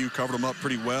 FAU covered him up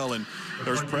pretty well, and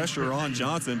there's pressure on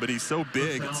Johnson, but he's so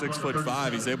big at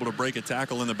 6'5". He's able to break a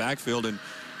tackle in the backfield and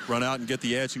run out and get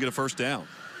the edge and get a first down.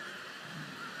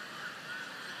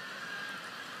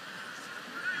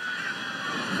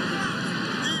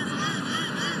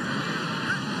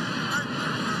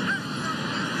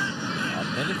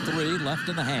 Minute 3 left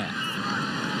in the half.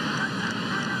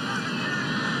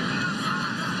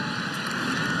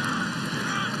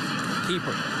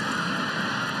 Keeper.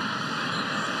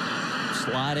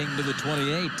 Sliding to the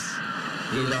 28.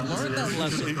 He learned that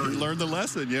lesson. He learned the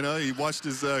lesson, you know. He watched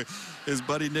his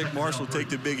buddy Nick Marshall take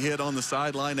the big hit on the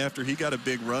sideline after he got a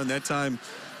big run. That time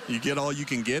you get all you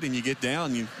can get and you get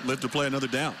down. You live to play another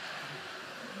down.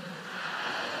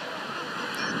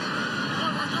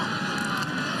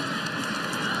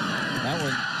 That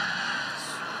one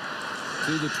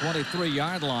to the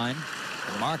 23-yard line.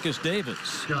 Marcus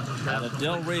Davis out of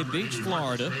Delray Beach,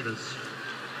 Florida.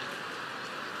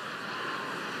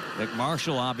 Nick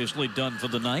Marshall obviously done for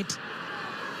the night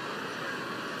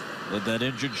with that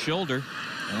injured shoulder.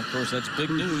 And of course, that's big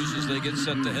news as they get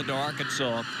set to head to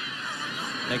Arkansas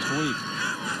next week.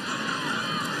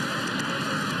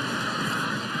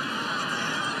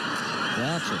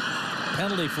 Johnson,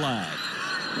 penalty flag.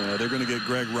 They're going to get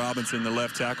Greg Robinson, the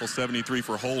left tackle, 73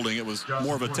 for holding. It was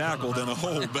more of a tackle than a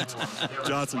hold, but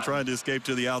Johnson tried to escape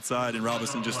to the outside, and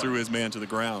Robinson just threw his man to the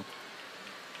ground.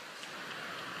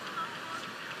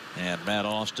 And Matt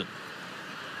Austin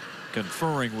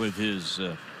conferring with his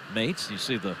mates. You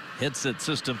see the headset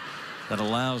system that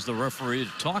allows the referee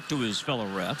to talk to his fellow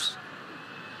refs.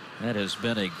 That has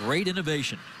been a great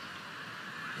innovation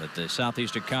that the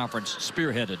Southeastern Conference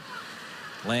spearheaded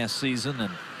last season,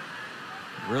 and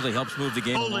really helps move the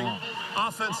game along.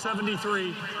 Offense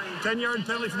 73. 10-yard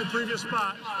penalty from the previous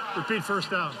spot. Repeat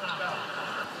first down.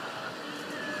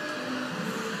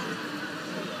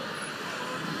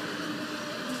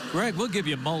 Greg, we'll give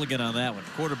you a mulligan on that one.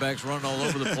 Quarterback's running all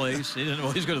over the place. He didn't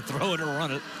know he's going to throw it or run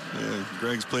it. Yeah,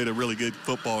 Greg's played a really good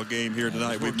football game here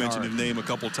tonight. We've mentioned his name a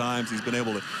couple times. He's been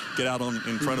able to get out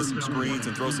in front of some screens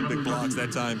and throw some big blocks.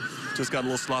 That time just got a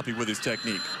little sloppy with his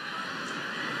technique.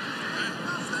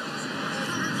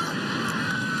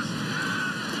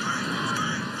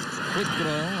 Quick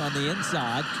throw on the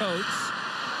inside. Coates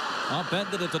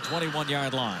upended at the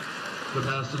 21-yard line. The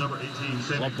pass to number 18,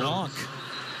 Sammy LeBlanc.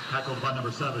 Tackled by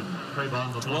number 7,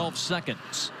 Trayvon LeBlanc. 12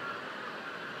 seconds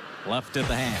left in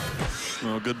the half.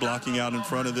 Well, good blocking out in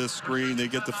front of this screen. They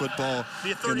get the football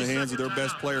in the hands of their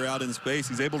best player out in space.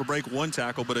 He's able to break one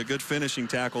tackle, but a good finishing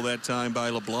tackle that time by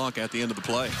LeBlanc at the end of the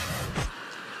play.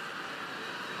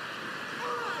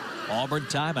 Auburn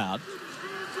timeout.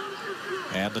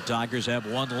 And the Tigers have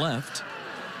one left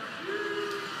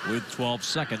with 12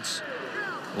 seconds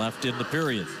left in the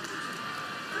period.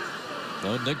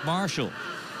 So Nick Marshall,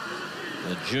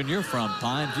 the junior from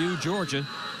Pineview, Georgia.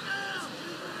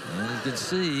 And you can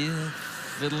see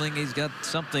fiddling. He's got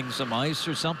something, some ice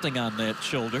or something on that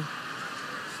shoulder.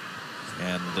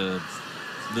 And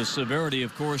the severity,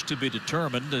 of course, to be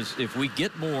determined. As if we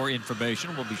get more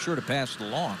information, we'll be sure to pass it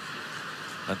along.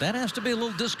 But that has to be a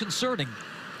little disconcerting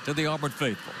to the Auburn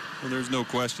faithful. Well, there's no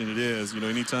question it is. You know,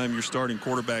 anytime your starting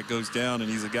quarterback goes down, and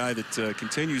he's a guy that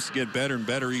continues to get better and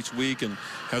better each week and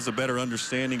has a better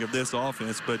understanding of this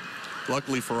offense, but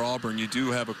luckily for Auburn, you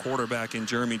do have a quarterback in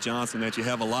Jeremy Johnson that you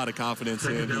have a lot of confidence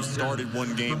in, who started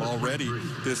one game already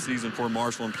this season for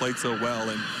Marshall and played so well,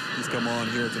 and he's come on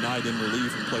here tonight in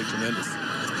relief and played tremendous.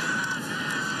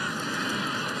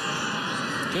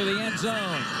 To the end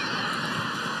zone.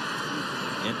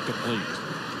 Incomplete.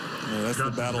 Yeah, that's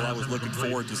the battle I was looking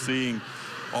forward to seeing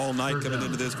all night coming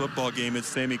into this football game. It's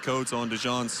Sammy Coates on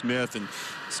DeJon Smith, and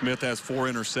Smith has 4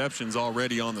 interceptions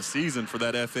already on the season for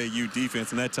that FAU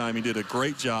defense, and that time he did a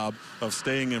great job of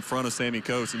staying in front of Sammy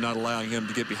Coates and not allowing him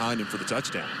to get behind him for the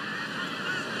touchdown.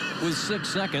 With 6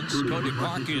 seconds, Cody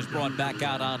Parkey is brought back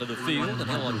out onto the field, and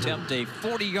he'll attempt a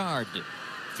 40-yard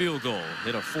field goal.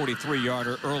 Hit a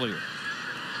 43-yarder earlier.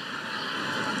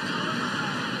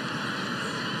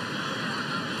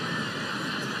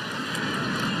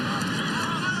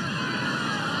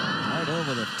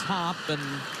 Over the top and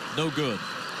no good.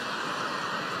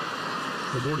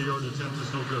 The 40-yard attempt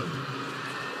is no good.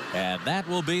 And that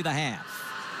will be the half.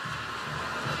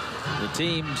 The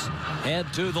teams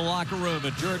head to the locker room,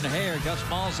 and Jordan-Hare, Gus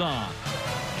Malzahn,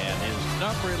 and his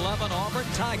number 11 Auburn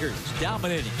Tigers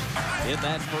dominating in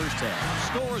that first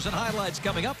half. Scores and highlights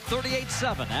coming up.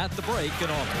 38-7 at the break in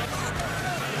Auburn.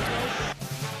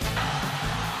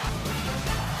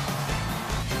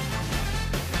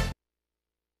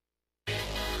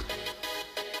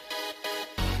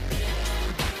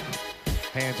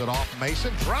 Hands it off.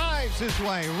 Mason drives his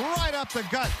way right up the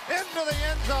gut into the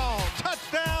end zone.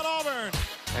 Touchdown, Auburn.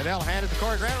 And they'll hand it to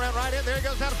Corey Grant. Ran right in. There he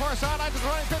goes down the far sideline to the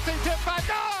 20, 15, 10, 5.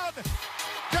 Gone!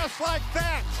 Just like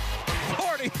that.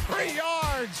 43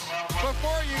 yards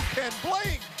before you can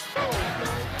blink.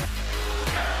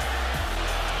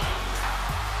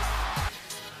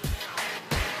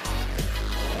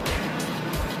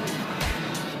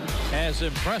 As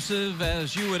impressive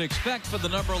as you would expect for the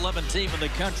number 11 team in the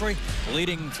country,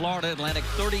 leading Florida Atlantic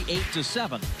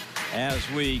 38-7 as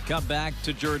we come back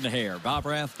to Jordan-Hare. Bob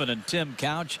Rathman and Tim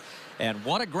Couch. And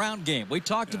what a ground game. We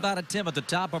talked about it, Tim, at the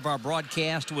top of our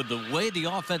broadcast with the way the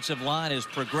offensive line has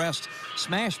progressed.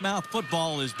 Smash Mouth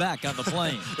football is back on the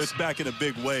Plains. It's back in a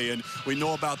big way, and we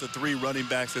know about the 3 running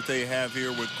backs that they have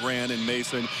here with Grant and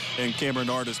Mason and Cameron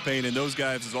Artis-Payne, and those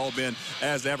guys has all been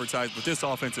as advertised. But this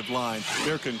offensive line,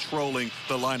 they're controlling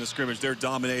the line of scrimmage. They're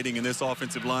dominating, and this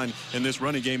offensive line and this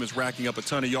running game is racking up a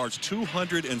ton of yards.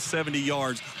 270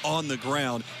 yards on the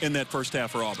ground in that first half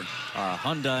for Auburn. Our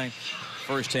Hyundai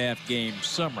first half game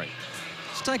summary.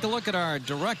 Let's take a look at our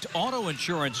direct auto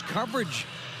insurance coverage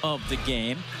of the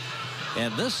game.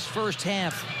 And this first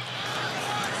half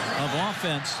of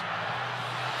offense,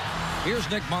 here's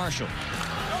Nick Marshall.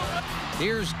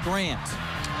 Here's Grant.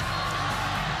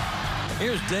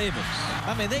 Here's Davis.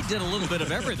 I mean, they did a little bit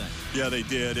of everything. Yeah, they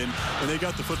did. And they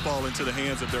got the football into the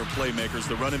hands of their playmakers.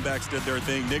 The running backs did their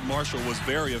thing. Nick Marshall was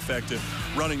very effective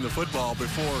running the football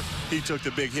before he took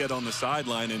the big hit on the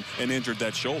sideline and injured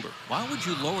that shoulder. Why would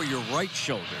you lower your right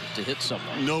shoulder to hit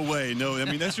someone? No way. No. I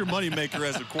mean, that's your moneymaker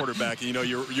as a quarterback. You know,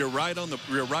 you're right on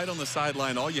the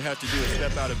sideline. All you have to do is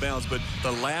step out of bounds. But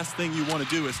the last thing you want to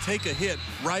do is take a hit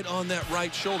right on that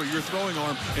right shoulder, your throwing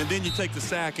arm, and then you take the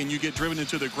sack and you get driven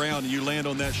into the ground and you land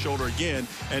on that shoulder again,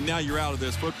 and now you're out of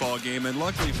this football game. And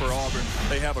luckily for Auburn,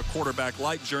 they have a quarterback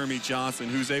like Jeremy Johnson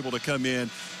who's able to come in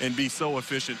and be so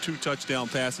efficient. 2 touchdown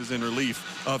passes in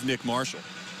relief of Nick Marshall.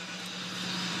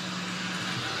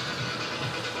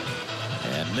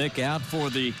 And Nick out for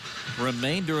the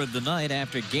remainder of the night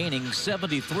after gaining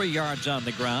 73 yards on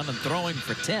the ground and throwing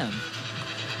for 10.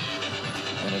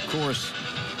 And of course,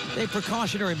 a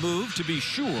precautionary move to be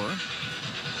sure.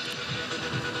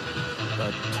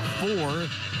 But 4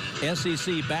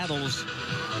 SEC battles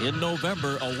in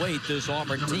November await this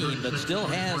Auburn team that still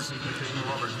has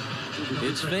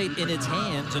its fate in its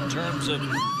hands in terms of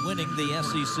winning the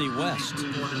SEC West.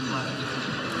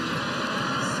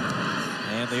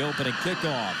 And the opening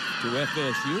kickoff to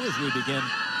FSU as we begin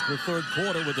the third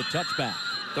quarter with a touchback.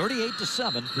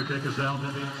 38-7. The kick is down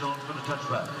in the end zone for the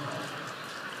touchback.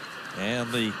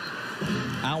 And the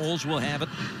Owls will have it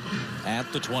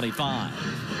at the 25.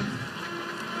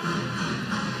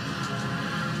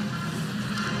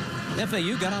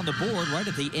 FAU got on the board right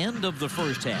at the end of the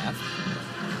first half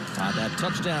on that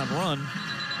touchdown run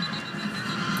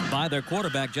by their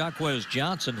quarterback, Jaquez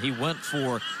Johnson. He went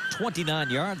for 29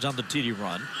 yards on the TD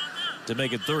run to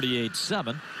make it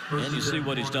 38-7. And you see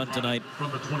what he's done tonight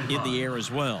in the air as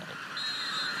well.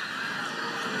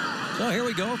 So here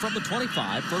we go from the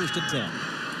 25, 1st and 10.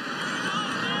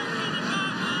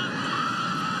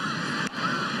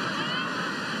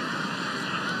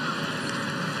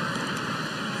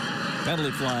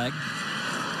 Penalty flag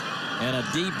And a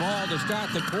deep ball to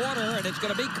start the quarter, and it's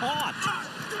going to be caught.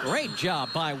 Great job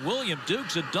by William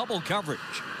Dukes in double coverage.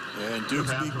 And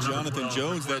Dukes beat Jonathan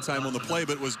Jones that time on the play,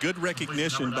 but it was good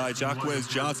recognition by Jacquez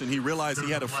Johnson. He realized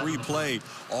he had a free play.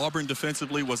 Auburn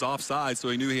defensively was offside, so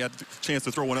he knew he had a chance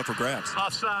to throw one up for grabs.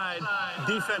 Offside,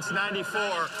 defense 94.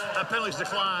 That penalty's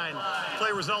declined.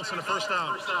 Play results in a first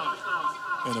down.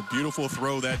 And a beautiful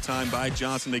throw that time by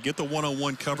Johnson. They get the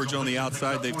one-on-one coverage on the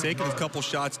outside. They've taken a couple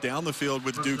shots down the field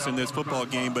with Dukes in this football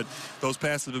game, but those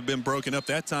passes have been broken up.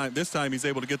 This time he's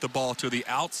able to get the ball to the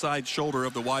outside shoulder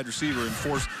of the wide receiver and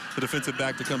force the defensive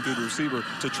back to come through the receiver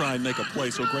to try and make a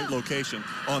play. So great location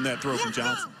on that throw from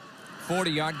Johnson.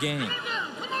 40-yard gain.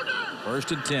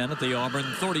 1st and 10 at the Auburn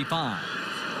 35.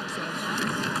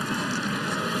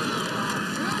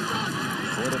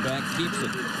 Quarterback keeps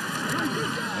it.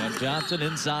 And Johnson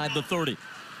inside the 30.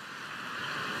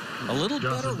 A little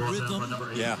better rhythm.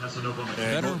 Yeah.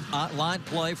 Better line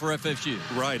play for FSU.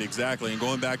 Right, exactly. And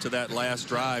going back to that last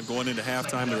drive, going into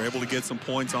halftime, they're able to get some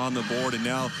points on the board, and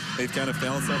now they've kind of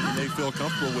found something they feel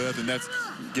comfortable with, and that's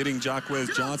getting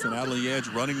Jacquez Johnson out on the edge,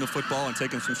 running the football, and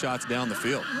taking some shots down the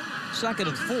field. 2nd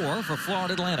and 4 for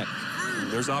Florida Atlantic.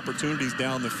 There's opportunities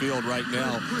down the field right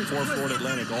now for Florida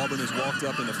Atlantic. Auburn has walked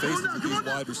up in the faces of these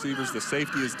wide receivers. The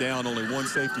safety is down, only one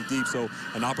safety deep, so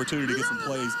an opportunity to get some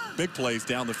plays, big plays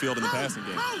down the field in the passing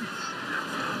game.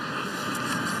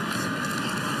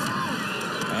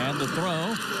 And the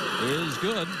throw is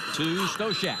good to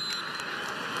Stoshak.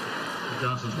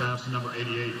 Johnson's pass, number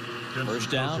 88. First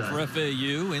down for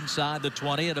FAU inside the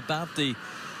 20 at about the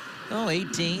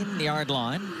 18-yard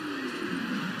line.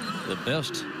 The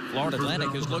best Florida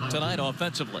Atlantic has looked tonight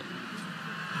offensively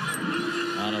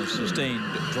on a sustained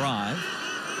drive.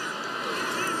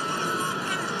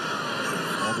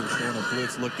 Auburn showing a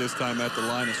blitz look this time at the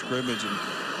line of scrimmage, and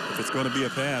if it's going to be a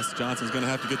pass, Johnson's going to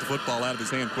have to get the football out of his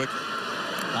hand quick.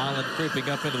 Holland creeping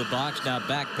up into the box, now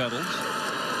backpedals.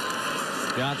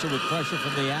 Johnson with pressure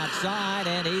from the outside,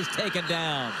 and he's taken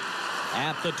down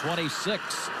at the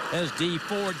 26 as D.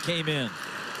 Ford came in.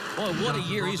 Boy, what a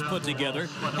year he's put together.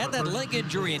 Had that leg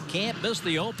injury in camp, missed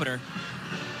the opener.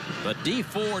 But D.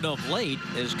 Ford of late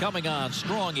is coming on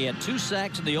strong. He had 2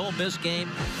 sacks in the Ole Miss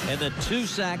game, and then 2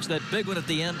 sacks, that big one at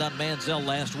the end on Manziel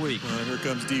last week. Well, here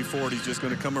comes D. Ford. He's just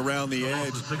going to come around the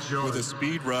edge with a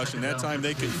speed rush, and that time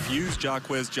they confused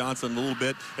Jacquez Johnson a little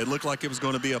bit. It looked like it was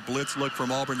going to be a blitz look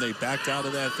from Auburn. They backed out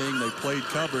of that thing. They played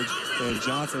coverage, and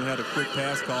Johnson had a quick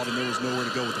pass called, and there was nowhere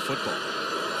to go with the football.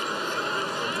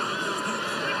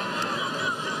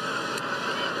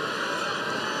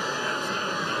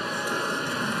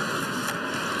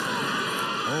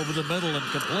 Over the middle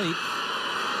and complete.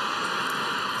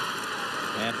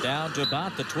 And down to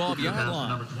about the 12-yard line.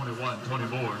 Number 21,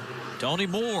 Tony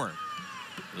Moore,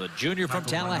 the junior from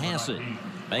Tallahassee,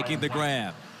 making the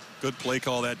grab. Good play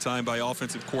call that time by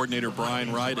offensive coordinator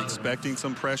Brian Wright, expecting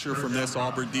some pressure from this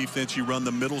Auburn defense. You run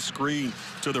the middle screen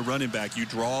to the running back. You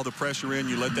draw the pressure in.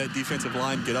 You let that defensive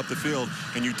line get up the field,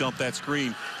 and you dump that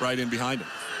screen right in behind him.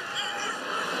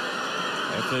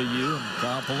 FAU and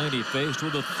Kyle Pelini faced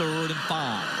with a 3rd and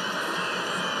 5.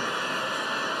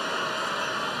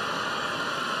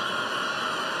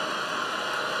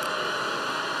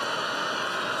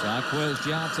 Jacquez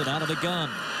Johnson out of the gun.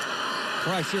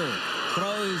 Pressure.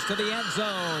 Throws to the end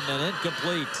zone and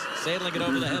incomplete. Sailing it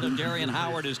over the head of Darian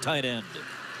Howard, his tight end.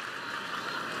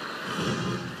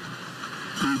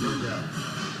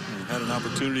 Had an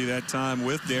opportunity that time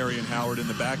with Darian Howard in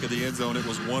the back of the end zone. It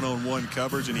was one-on-one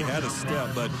coverage, and he had a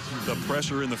step, but the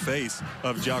pressure in the face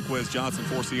of Jacquez Johnson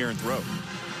forced the errant throw.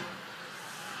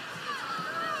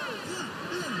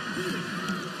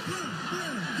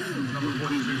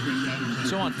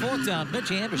 So on 4th down,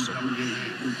 Mitch Anderson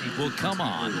will come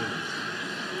on,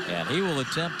 and he will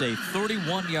attempt a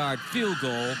 31-yard field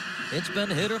goal. It's been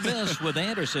hit or miss with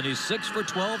Anderson. He's 6 for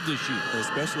 12 this year.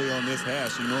 Especially on this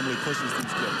hash, he normally pushes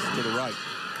these kicks to the right.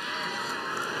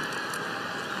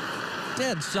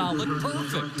 Dead solid,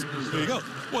 perfect. There you go.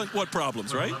 What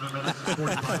problems, right?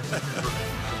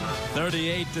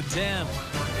 38-10.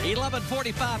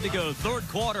 11:45 to go, 3rd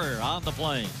quarter on the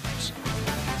Plains.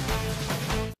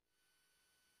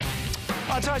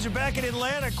 Tigers are back in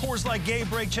Atlanta. Coors Light game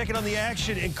break. Checking on the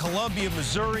action in Columbia,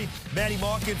 Missouri. Matty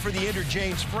Malkin for the injured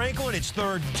James Franklin. It's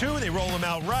 3rd and 2. They roll him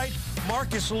out right.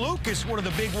 Marcus Lucas, one of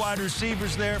the big wide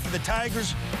receivers there for the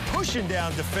Tigers, pushing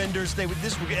down defenders.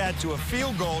 This would add to a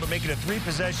field goal to make it a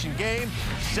 3-possession game.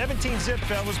 17-zip,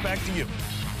 fellas. Back to you.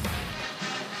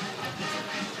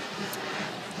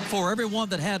 For everyone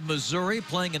that had Missouri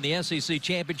playing in the SEC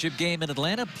championship game in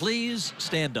Atlanta, please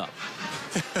stand up.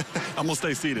 I'm going to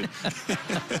stay seated.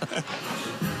 38-10,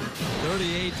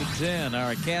 38-10.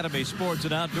 Our Academy Sports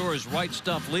and Outdoors Right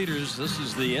Stuff leaders. This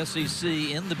is the SEC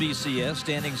in the BCS.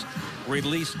 Standings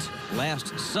released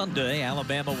last Sunday.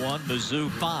 Alabama 1, Mizzou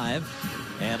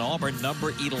 5, and Auburn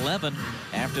number 11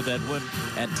 after that win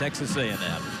at Texas A&M.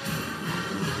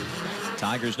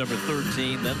 Tigers number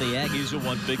 13. Then the Aggies have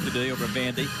won big today over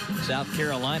Vandy. South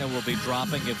Carolina will be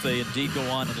dropping if they indeed go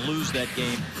on and lose that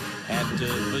game at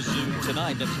Mizzou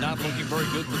tonight. It's not looking very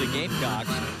good for the Gamecocks.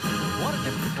 What an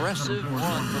impressive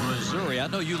run from Missouri. I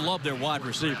know you love their wide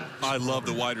receivers. I love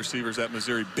the wide receivers at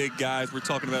Missouri. Big guys. We're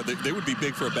talking about they would be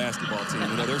big for a basketball team.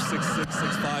 You know, they're 6'6",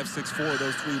 6'5", 6'4",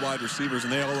 those three wide receivers,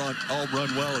 and they all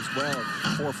run well as well.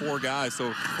 4'4" guys.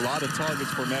 So a lot of targets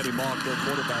for Matty Mock, their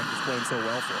quarterback, is playing so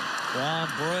well for them. Ron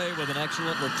Bray with an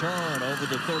excellent return over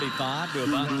the 35 to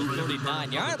about the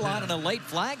 39-yard line, and a late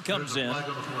flag comes in.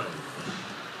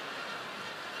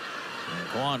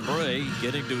 Quan Bray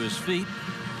getting to his feet.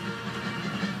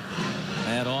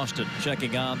 Matt Austin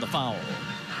checking on the foul.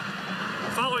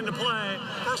 Following the play,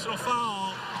 personal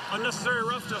foul, unnecessary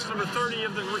roughness, number 30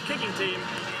 of the kicking team,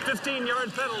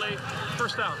 15-yard penalty,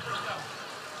 first down.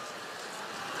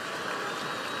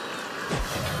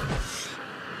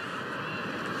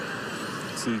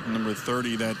 See number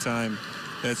 30 that time.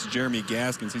 That's Jeremy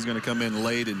Gaskins. He's going to come in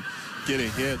late and get a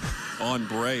hit on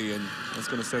Bray, and that's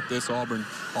going to set this Auburn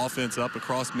offense up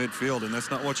across midfield, and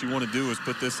that's not what you want to do, is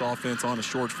put this offense on a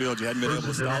short field. You hadn't been able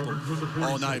to stop them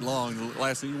all night long. The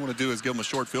last thing you want to do is give them a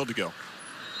short field to go.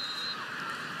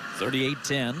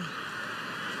 38-10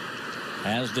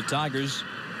 as the Tigers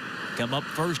come up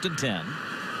 1st and 10.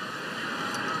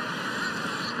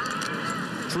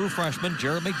 True freshman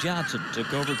Jeremy Johnson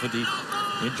took over for the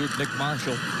injured Nick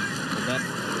Marshall in that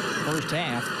first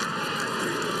half.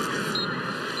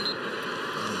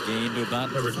 Gained to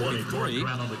about 43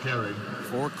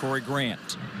 for Corey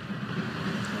Grant.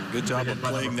 Good job of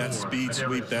playing that speed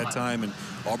sweep that time, and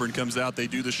Auburn comes out. They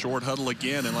do the short huddle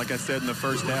again, and like I said in the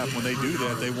first half, when they do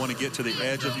that, they want to get to the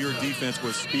edge of your defense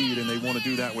with speed, and they want to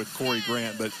do that with Corey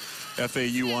Grant. But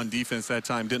FAU on defense that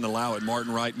time didn't allow it.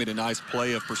 Martin Wright made a nice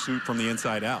play of pursuit from the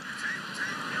inside out.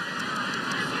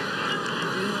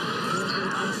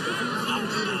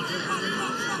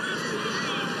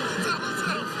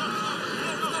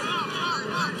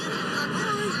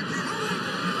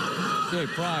 Jay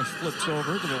Frosch flips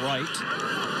over to the right.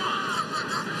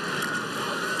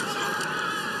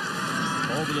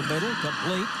 Over the middle,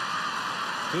 complete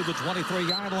to the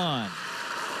 23-yard line.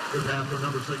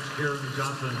 Number 6, Jeremy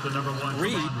Johnson, to number 1,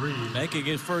 Reed making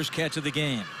his first catch of the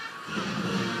game.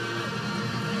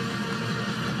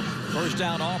 First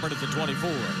down, Auburn at the 24.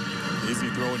 Easy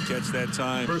throw and catch that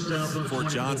time for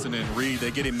Johnson and Reed. They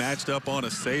get him matched up on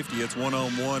a safety. It's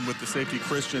one-on-one with the safety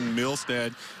Christian Milstead,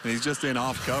 and he's just in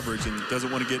off coverage and doesn't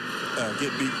want to get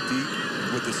beat deep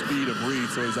with the speed of Reed,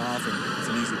 so he's off, and it's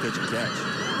an easy pitch and catch.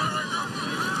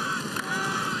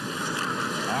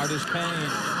 Artis Payne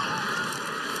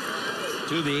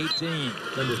to the 18.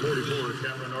 Number 44,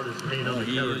 Cameron Artis Payne on the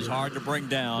He carry. is hard to bring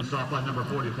down. Stop by number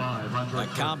 45. A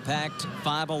compact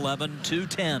 5'11",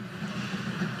 210.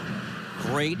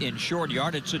 Great in short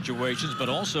yardage situations, but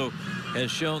also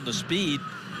has shown the speed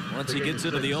once he gets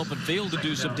into the open field to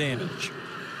do some damage.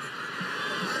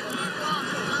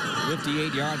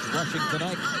 58 yards rushing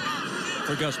tonight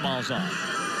for Gus Malzahn.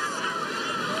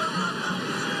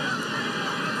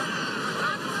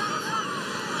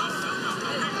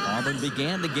 Auburn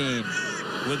began the game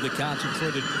with the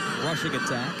concentrated rushing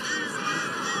attack.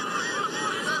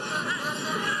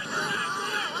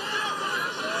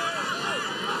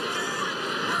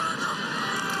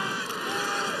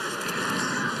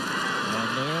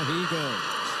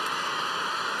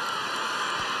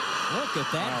 Look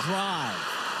at that drive.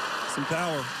 Some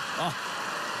power.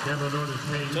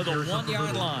 To the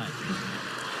 1-yard line.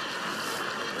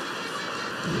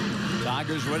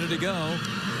 Tigers ready to go.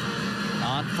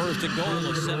 On 1st and goal,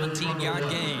 a 17-yard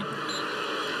gain.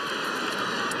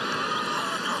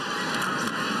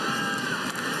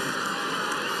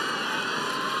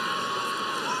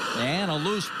 And a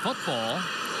loose football.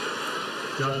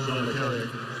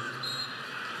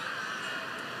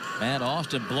 Matt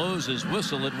Austin blows his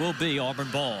whistle. It will be Auburn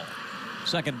ball.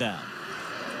 2nd down.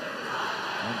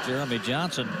 And Jeremy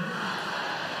Johnson,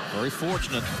 very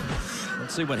fortunate.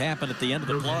 Let's see what happened at the end of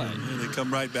the play. They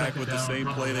come right back with the same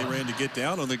play they ran to get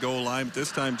down on the goal line. But this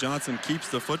time Johnson keeps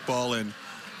the football, and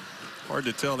hard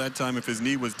to tell that time if his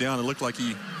knee was down. It looked like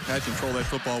he had control of that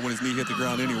football when his knee hit the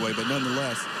ground anyway. But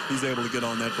nonetheless, he's able to get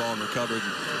on that ball and recover it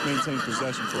and maintain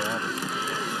possession for Auburn.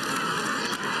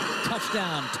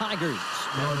 Touchdown, Tigers.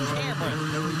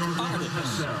 Cameron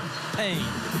Artis Payne.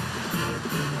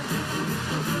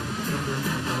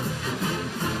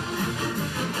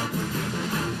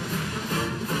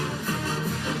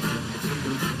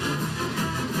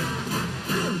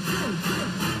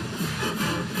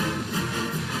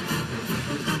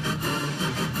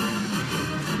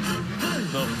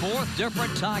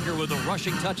 different Tiger with a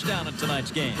rushing touchdown in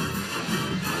tonight's game.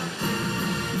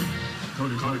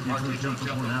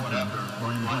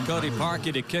 Cody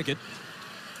Parkey to kick it.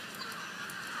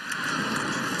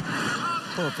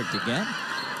 Perfect again.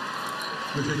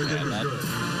 And that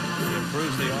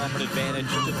improves the Auburn advantage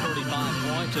to 35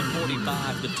 points and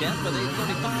 45 to 10 with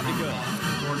 8:35 to go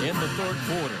in the third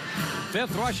quarter.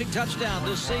 5th rushing touchdown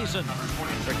this season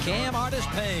for Cam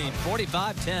Artis-Payne.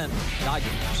 45-10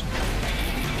 Tigers.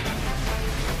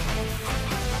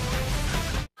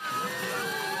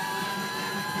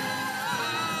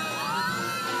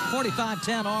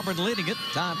 45-10 Auburn leading it.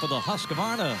 Time for the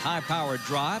Husqvarna high-powered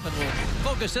drive, and we'll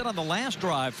focus in on the last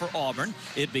drive for Auburn.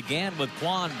 It began with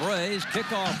Quan Bray's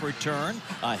kickoff return,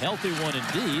 a healthy one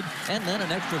indeed, and then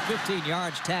an extra 15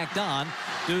 yards tacked on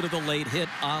due to the late hit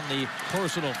on the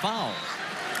personal foul.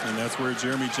 And that's where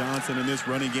Jeremy Johnson in this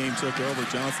running game took over.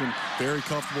 Johnson very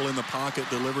comfortable in the pocket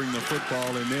delivering the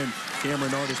football, and then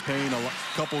Cameron Artis-Payne a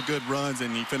couple good runs,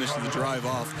 and he finishes the drive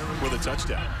off with a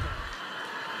touchdown.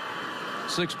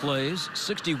 6 plays,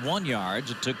 61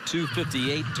 yards. It took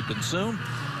 2:58 to consume.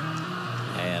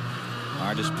 And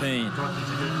Artis-Payne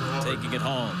taking it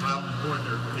home.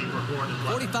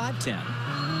 45-10.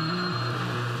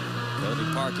 Cody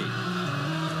Parkey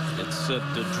gets set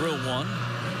to drill one.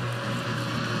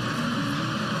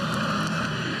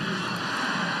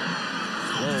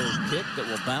 Low kick that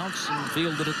will bounce and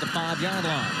fielded at the 5-yard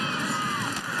line.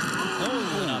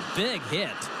 Oh, and a big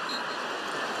hit.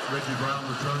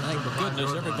 Thank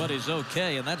goodness everybody's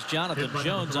okay, and that's Jonathan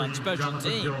Jones on special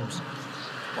teams.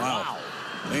 Wow.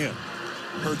 Man,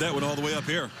 heard that one all the way up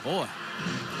here. Boy.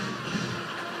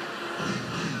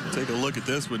 Take a look at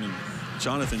this one.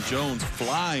 Jonathan Jones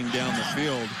flying down the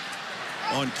field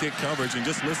on kick coverage, and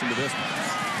just listen to this one.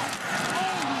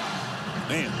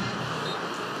 Man.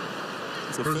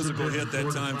 It's a physical hit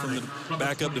that time from the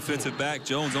backup defensive back.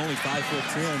 Jones only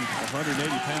 5'10",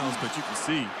 180 pounds, but you can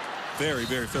see very,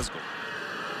 very physical.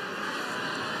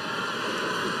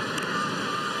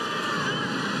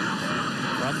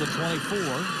 From the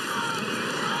 24.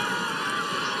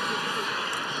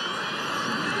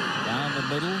 Down the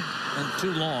middle and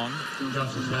too long.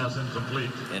 Johnson's pass incomplete.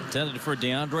 Intended for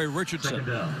DeAndre Richardson.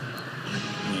 Yeah,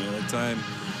 that time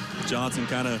Johnson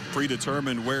kind of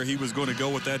predetermined where he was going to go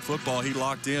with that football. He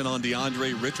locked in on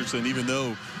DeAndre Richardson, even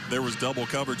though there was double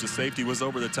coverage. The safety was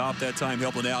over the top that time,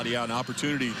 helping out. He had an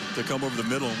opportunity to come over the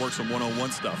middle and work some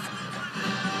one-on-one stuff.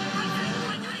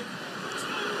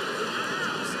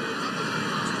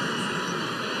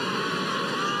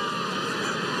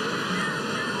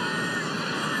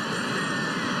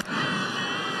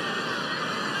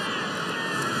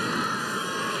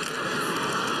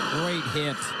 Great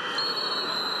hit.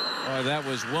 Boy, that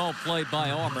was well played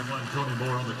by Auburn.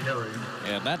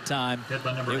 And that time,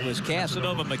 it was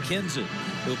Casanova McKenzie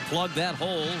who plugged that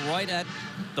hole right at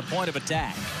the point of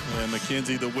attack. And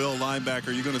McKenzie, the will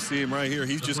linebacker, you're going to see him right here.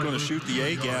 He's just going to shoot the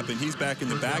A-gap, and he's back in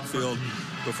the backfield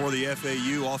before the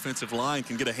FAU offensive line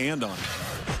can get a hand on him.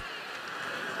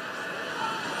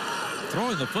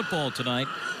 Throwing the football tonight,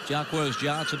 Jacquez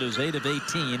Johnson is 8 of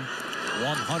 18,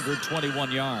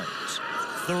 121 yards.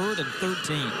 3rd and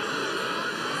 13.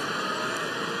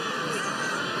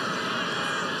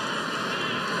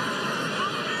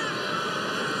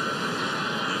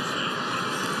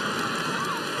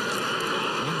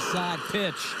 Inside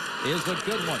pitch is a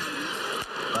good one,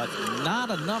 but not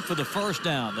enough for the first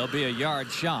down. They'll be a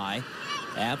yard shy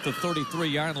at the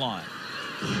 33-yard line.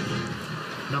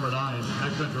 Number 9,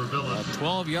 Alexander Villas. A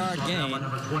 12-yard gain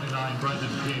number 29, Brandon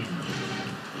King.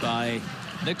 by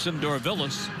Nixon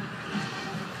Dorvillis,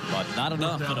 but not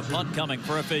enough, and a punt coming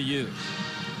for FAU.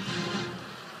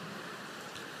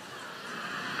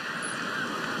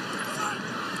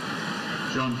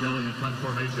 Sean Kelly in punt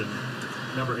formation.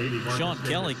 Number 80. Sean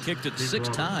Kelly kicked it 6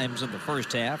 times in the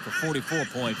first half for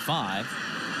 44.5.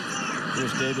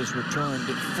 Chris Davis returned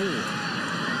at 4.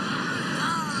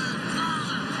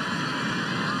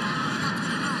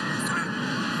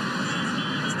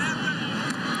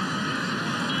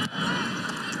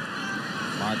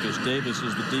 Marcus Davis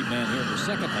is the deep man here in the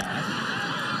second half.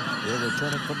 He'll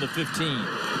return it from the 15.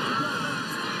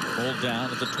 Pulled down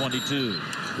at the 22.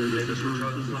 Davis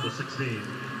returns from the 16.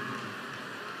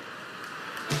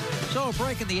 So a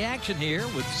break in the action here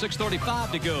with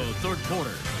 6:35 to go, third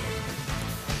quarter.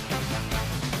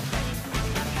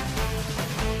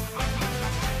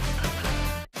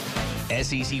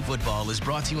 SEC football is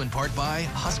brought to you in part by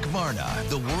Husqvarna,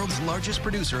 the world's largest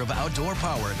producer of outdoor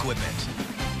power equipment.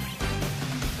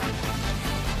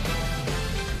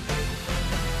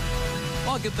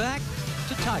 Welcome back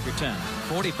to Tiger Town.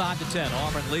 45-10.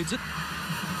 Auburn leads it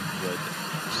with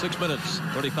 6 minutes,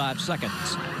 35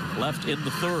 seconds left in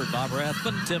the third. Bob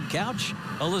Rathman, Tim Couch,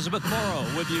 Elizabeth Morrow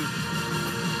with you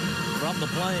from the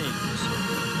Plains.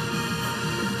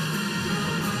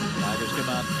 Tigers come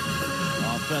out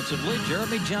offensively.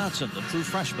 Jeremy Johnson, the true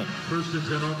freshman. First and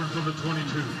 10 Auburn from the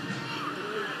 22.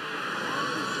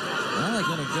 Well, they're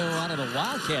going to go out of the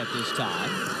Wildcat this time.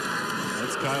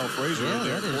 That's Kyle Frazier.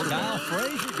 Yeah, that is Kyle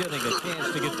Frazier getting a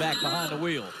chance to get back behind the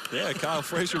wheel. Yeah, Kyle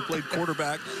Frazier played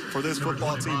quarterback for this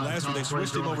football team last year. They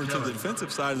switched him over to the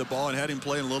defensive side of the ball and had him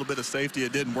playing a little bit of safety.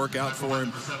 It didn't work out for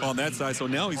him on that side. So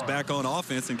now he's back on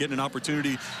offense and getting an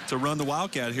opportunity to run the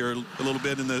Wildcat here a little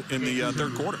bit in the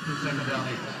third quarter.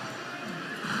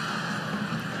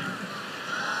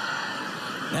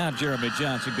 Now Jeremy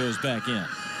Johnson goes back in.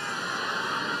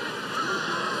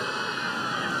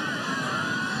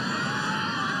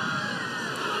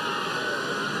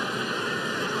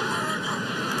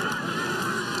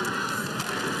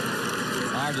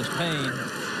 Payne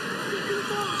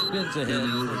spins ahead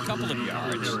for a couple of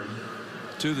yards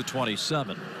to the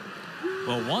 27.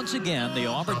 Well, once again, the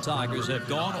Auburn Tigers have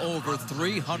gone over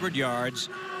 300 yards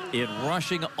in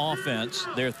rushing offense.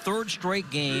 Their third straight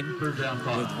game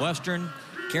with Western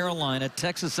Carolina,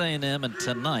 Texas A&M, and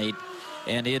tonight.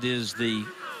 And it is the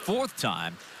fourth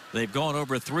time they've gone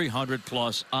over 300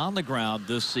 plus on the ground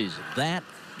this season. That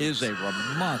is a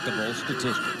remarkable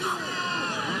statistic.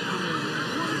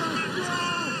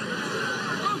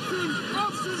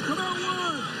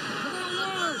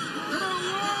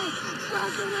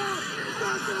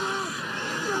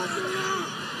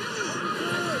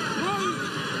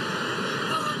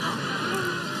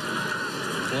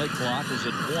 Play clock is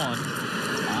at 1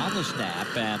 on the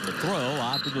snap, and the throw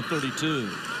out to the 32.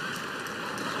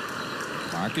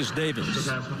 Marcus Davis.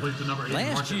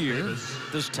 Last year,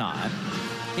 this time,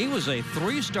 he was a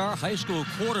 3-star high school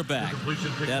quarterback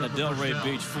down at Delray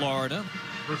Beach, Florida.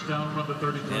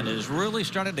 And is really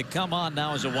starting to come on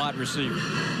now as a wide receiver.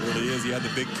 Really is. He had the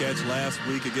big catch last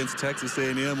week against Texas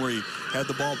A&M where he had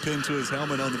the ball pinned to his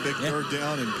helmet on the big third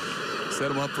down and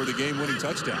set him up for the game-winning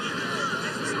touchdown.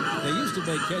 They used to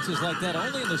make catches like that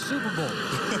only in the Super Bowl.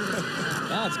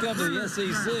 Now it's come to the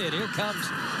SEC, and here comes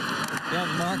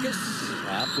young Marcus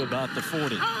out to about the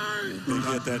 40. They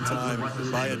hit that time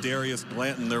by Darius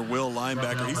Blanton, their will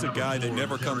linebacker. He's a guy that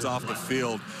never comes off the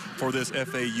field for this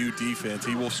FAU defense.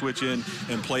 He will switch in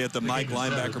and play at the Mike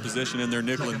linebacker position in their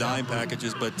nickel and dime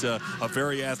packages, but a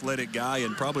very athletic guy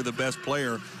and probably the best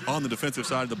player on the defensive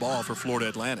side of the ball for Florida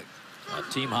Atlantic. A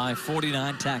team-high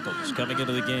 49 tackles coming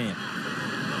into the game.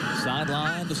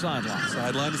 Sideline to sideline.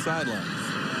 Sideline to sideline.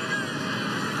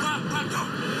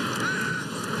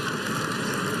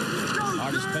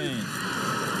 Artis Payne.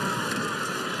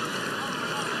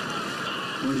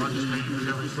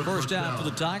 First down for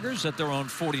the Tigers at their own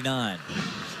 49.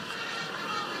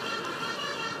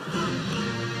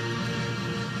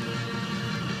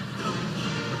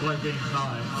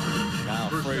 Kyle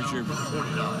Frazier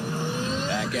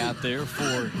back out there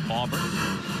for Auburn.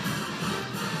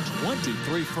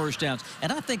 23 first downs.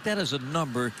 And I think that is a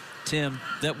number, Tim,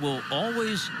 that will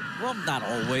always, well, not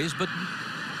always, but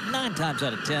 9 times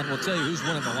out of 10 will tell you who's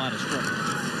winning the line of scrimmage.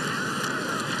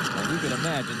 And you can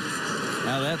imagine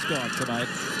how that's gone tonight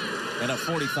in a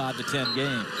 45-10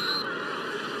 game.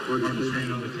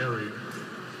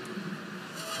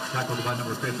 Tackled by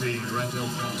number 15,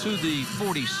 to the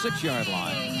 46-yard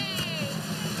line.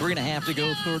 3.5 to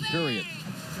go, third period.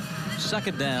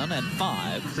 Second down and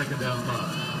 5. Second down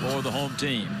 5. For the home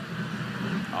team.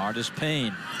 Artis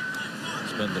Payne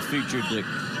has been the featured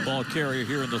ball carrier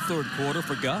here in the third quarter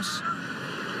for Gus.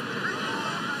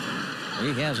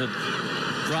 He hasn't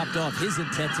dropped off his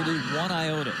intensity one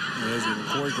iota. As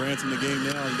Corey Grant's in the game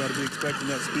now, you got to be expecting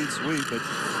that speed sweep, but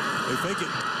they fake it.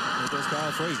 There goes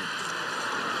Kyle Frazier.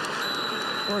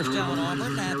 First down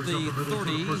Auburn at the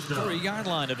 33-yard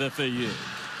line of FAU.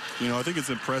 You know, I think it's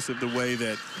impressive the way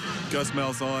that Gus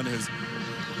Malzahn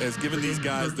has given these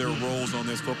guys their roles on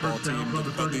this football team,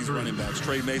 these running backs.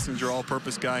 Trey Mason's your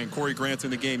all-purpose guy, and Corey Grant's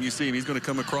in the game. You see him. He's going to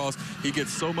come across. He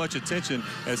gets so much attention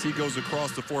as he goes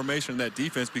across the formation of that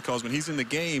defense because when he's in the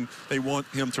game, they want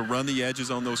him to run the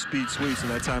edges on those speed sweeps, and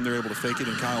that time they're able to fake it,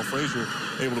 and Kyle Frazier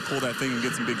able to pull that thing and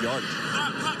get some big yardage.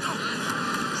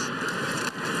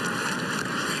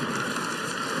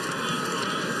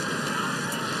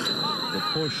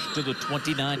 Push to the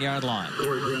 29-yard line.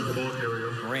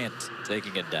 Grant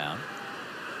taking it down.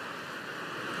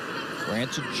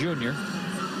 Grant's a junior.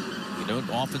 You don't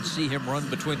often see him run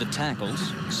between the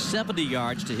tackles. 70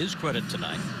 yards to his credit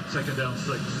tonight. Second down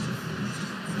 6.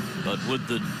 But with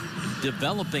the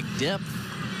developing depth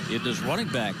in this running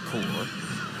back core,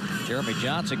 Jeremy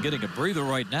Johnson getting a breather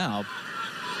right now.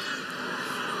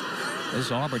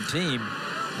 This Auburn team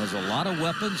has a lot of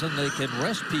weapons, and they can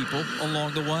rest people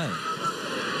along the way.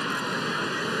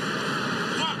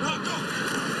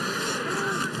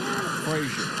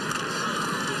 Frazier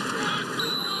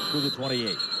to the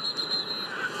 28.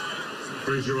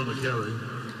 Frazier on the carry.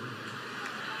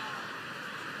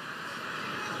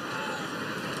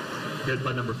 Hit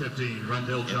by number 15,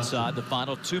 Rondell Johnson. Inside the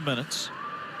final 2 minutes.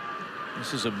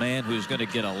 This is a man who's going to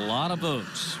get a lot of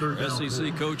votes for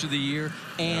SEC Coach of the Year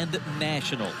and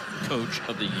National Coach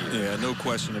of the Year. Yeah, no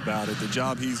question about it. The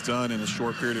job he's done in a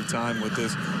short period of time with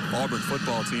this Auburn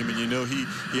football team, and you know he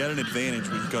had an advantage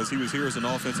because he was here as an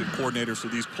offensive coordinator, so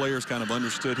these players kind of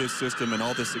understood his system and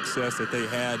all the success that they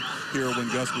had here when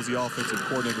Gus was the offensive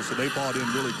coordinator. So they bought in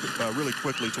really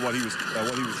quickly to what he was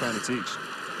trying to teach.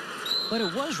 But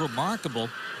it was remarkable.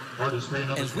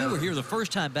 As we were here the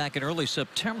first time back in early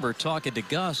September talking to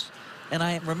Gus, and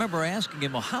I remember asking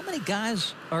him, well, how many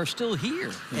guys are still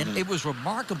here? And it was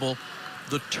remarkable,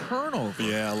 the turnover.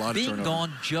 Yeah, a lot of being turnover.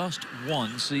 Gone just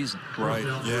one season. Right.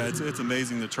 Yeah, it's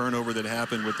amazing the turnover that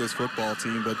happened with this football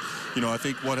team. But, you know, I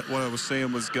think what I was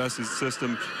saying was Gus's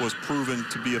system was proven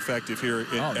to be effective here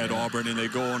at Auburn, and they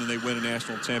go on and they win a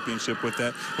national championship with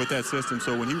that system.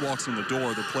 So when he walks in the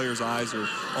door, the players' eyes are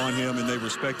on him, and they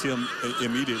respect him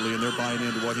immediately, and they're buying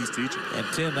into what he's teaching. And,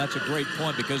 Tim, that's a great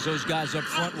point because those guys up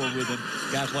front were with him,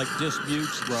 guys like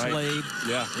Dismukes, Slade.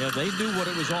 Yeah, they knew what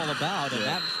it was all about, and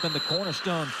that's been the cornerstone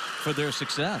for their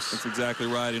success. That's exactly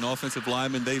right. And offensive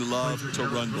linemen, they love to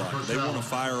run block. They want to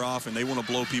fire off, and they want to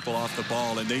blow people off the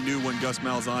ball. And they knew when Gus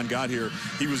Malzahn got here,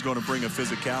 he was going to bring a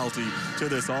physicality to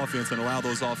this offense and allow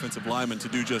those offensive linemen to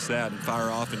do just that and fire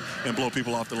off and blow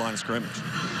people off the line of scrimmage.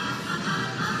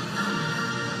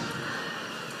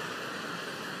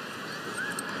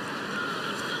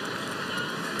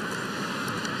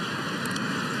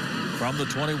 From the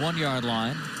 21-yard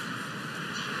line,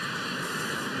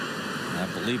 I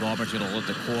believe Auburn's going to let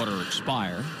the quarter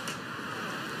expire.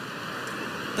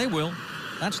 They will.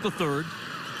 That's the third.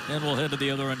 And we'll head to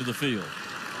the other end of the field.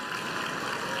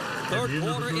 Third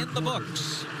quarter in the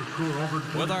books.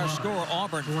 With our score,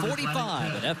 Auburn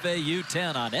 45 and FAU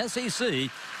 10 on SEC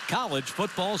College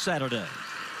Football Saturday.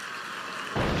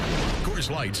 Coors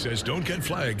Light says don't get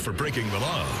flagged for breaking the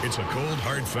law. It's a cold,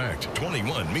 hard fact.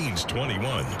 21 means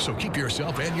 21. So keep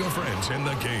yourself and your friends in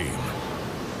the game.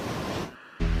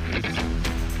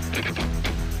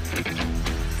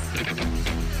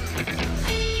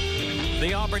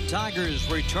 The Auburn Tigers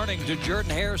returning to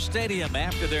Jordan-Hare Stadium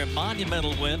after their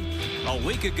monumental win a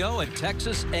week ago at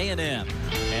Texas A&M.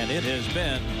 And it has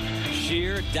been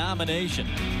sheer domination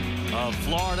of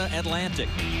Florida Atlantic.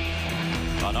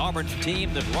 An Auburn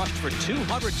team that rushed for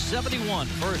 271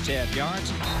 first-half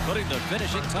yards, putting the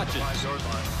finishing touches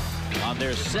on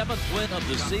their 7th win of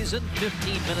the season,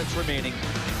 15 minutes remaining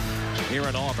here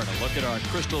in Auburn. A look at our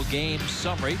Crystal game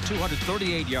summary.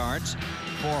 238 yards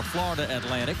for Florida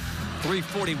Atlantic.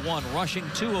 341 rushing,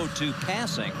 202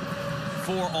 passing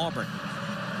for Auburn.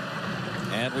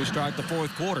 And we start the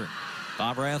fourth quarter.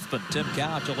 Bob Rathman, Tim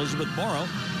Couch, Elizabeth Morrow,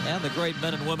 and the great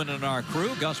men and women in our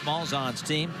crew. Gus Malzahn's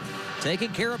team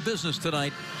taking care of business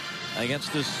tonight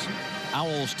against this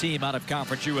Owls team out of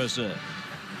Conference USA.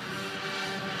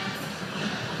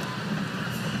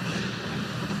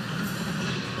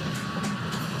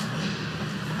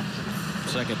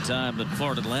 Second time that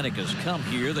Florida Atlantic has come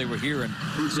here. They were here in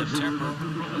September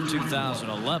of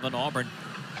 2011. Auburn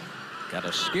got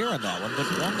a scare in that one, but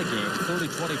won the game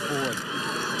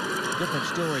 30-24. Different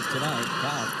story tonight.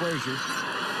 Kyle Frazier.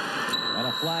 And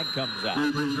a flag comes out.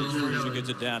 Frazier gets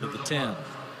it down to the 10.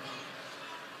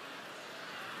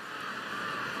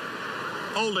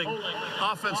 Holding.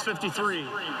 Offense 53.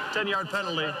 10-yard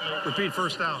penalty. Repeat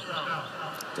first down.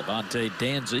 Devontae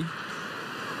Danzy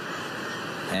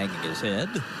hanging his head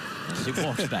as he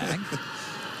walks back.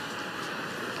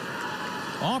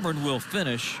 Auburn will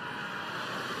finish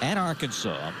at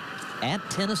Arkansas, at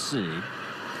Tennessee,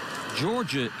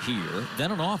 Georgia here,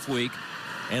 then an off week,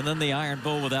 and then the Iron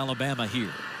Bowl with Alabama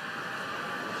here.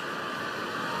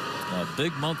 A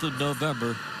big month of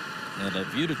November. And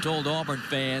if you'd have told Auburn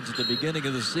fans at the beginning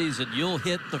of the season, you'll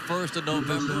hit the 1st of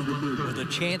November with a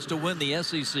chance to win the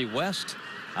SEC West,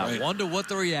 I wonder what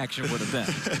the reaction would have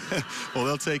been. Well,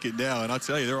 they'll take it now. And I'll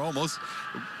tell you, they're almost,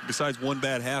 besides one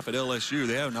bad half at LSU,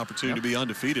 they have an opportunity to be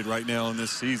undefeated right now in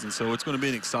this season. So it's going to be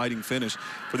an exciting finish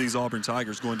for these Auburn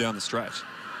Tigers going down the stretch.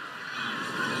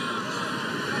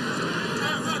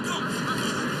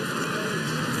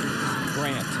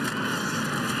 Grant.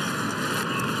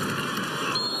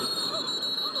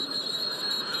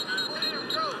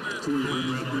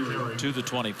 To the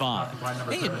 25.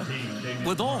 Hey,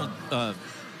 with all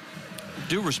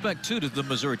due respect, too, to the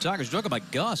Missouri Tigers. Talk about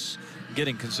Gus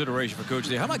getting consideration for coach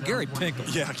there. How about Gary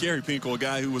Pinkel? Yeah, Gary Pinkel, a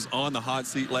guy who was on the hot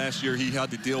seat last year. He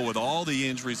had to deal with all the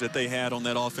injuries that they had on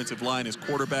that offensive line. His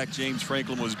quarterback, James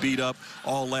Franklin, was beat up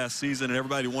all last season, and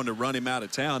everybody wanted to run him out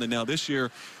of town. And now this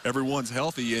year, everyone's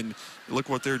healthy, and look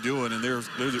what they're doing. And they're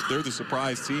the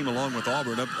surprise team, along with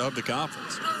Auburn, of the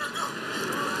conference.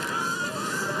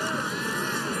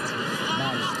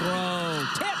 Nice throw.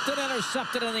 Tipped and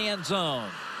intercepted in the end zone.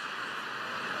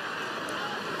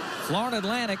 Florida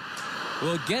Atlantic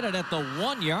will get it at the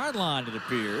 1-yard line, it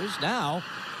appears. Now,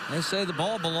 they say the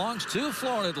ball belongs to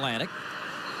Florida Atlantic.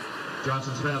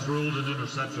 Johnson's pass ruled an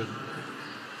interception.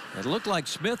 It looked like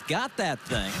Smith got that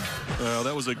thing. Well,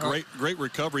 that was a great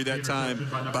recovery that time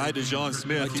by DeJon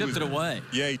Smith. He tipped it away.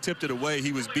 Yeah, he tipped it away.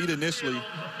 He was beat initially.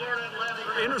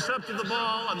 Intercepted the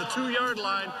ball on the 2-yard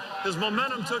line. His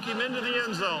momentum took him into the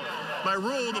end zone. By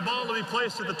rule, the ball to be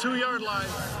placed at the 2-yard line.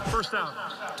 First down.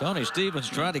 Tony Stevens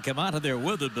tried to come out of there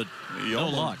with it, but no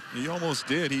luck. He almost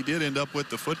did. He did end up with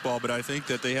the football, but I think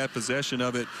that they had possession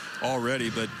of it already.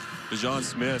 But DeJon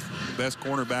Smith, the best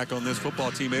cornerback on this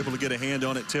football team, able to get a hand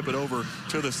on it, tip it over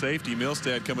to the safety.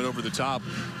 Milstead coming over the top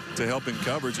to help in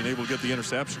coverage and able to get the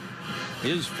interception.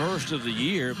 His first of the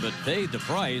year, but paid the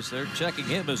price. They're checking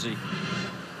him as he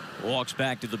walks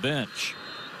back to the bench.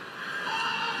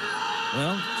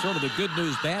 Well, sort of the good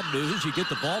news, bad news. You get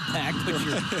the ball back, but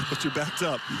you're backed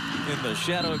up in the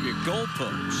shadow of your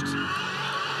goalpost.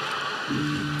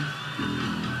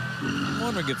 I'm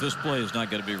wondering if this play is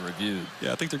not going to be reviewed.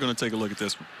 Yeah, I think they're going to take a look at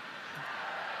this one.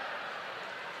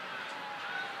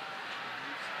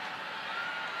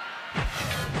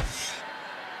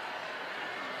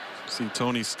 See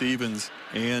Tony Stevens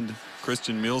and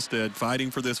Christian Milstead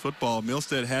fighting for this football.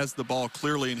 Milstead has the ball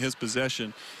clearly in his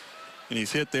possession, and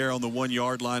he's hit there on the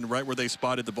 1-yard line right where they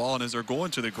spotted the ball. And as they're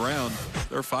going to the ground,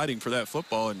 they're fighting for that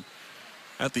football. And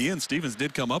at the end, Stevens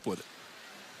did come up with it.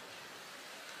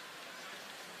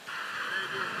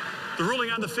 The ruling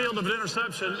on the field of an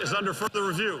interception is under further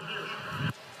review.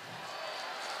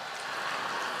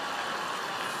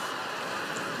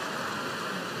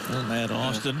 Well, Matt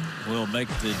Austin will make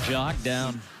the jog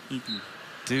down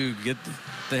to get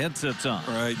the headsets on.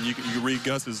 Right, and you read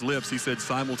Gus's lips. He said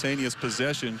simultaneous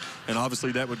possession, and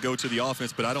obviously that would go to the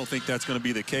offense, but I don't think that's going to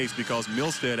be the case because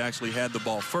Milstead actually had the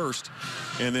ball first,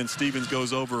 and then Stevens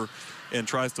goes over and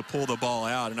tries to pull the ball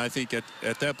out. And I think at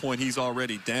that point he's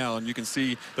already down. You can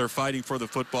see they're fighting for the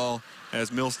football as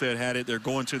Milstead had it. They're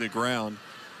going to the ground,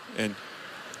 and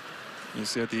you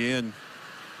see at the end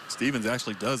Stevens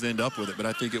actually does end up with it, but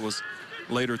I think it was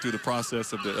later through the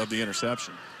process of the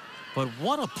interception. But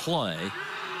what a play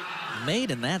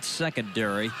made in that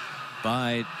secondary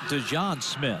by DeJon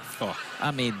Smith. Oh.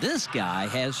 I mean, this guy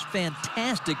has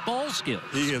fantastic ball skills.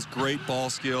 He has great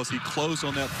ball skills. He closed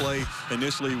on that play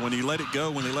initially. When he let it go,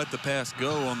 when they let the pass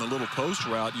go on the little post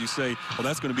route, you say, well,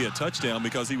 that's going to be a touchdown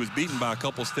because he was beaten by a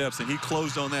couple steps, and he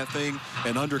closed on that thing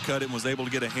and undercut it and was able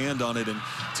to get a hand on it and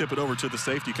tip it over to the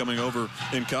safety coming over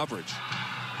in coverage.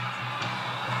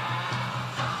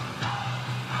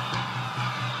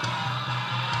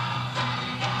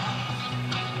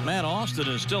 Matt Austin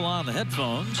is still on the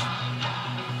headphones.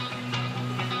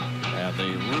 And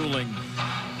the ruling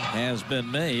has been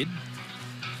made.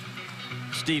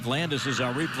 Steve Landis is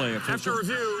our replay official. After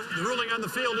review, the ruling on the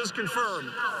field is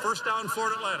confirmed. First down,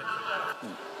 Florida Atlantic.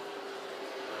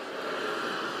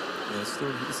 Yeah,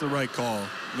 it's the right call.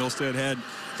 Milstead had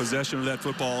possession of that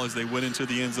football as they went into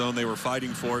the end zone. They were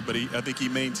fighting for it, but I think he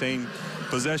maintained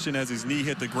possession as his knee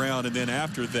hit the ground, and then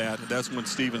after that, that's when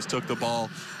Stevens took the ball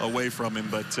away from him.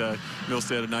 But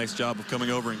Milstead did a nice job of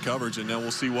coming over in coverage, and now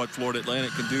we'll see what Florida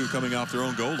Atlantic can do coming off their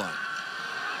own goal line.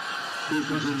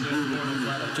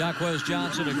 Jacquez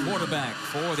Johnson at quarterback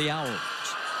for the Owls.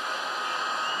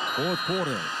 Fourth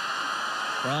quarter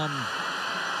from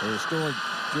the historic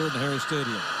Jordan-Hare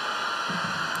Stadium.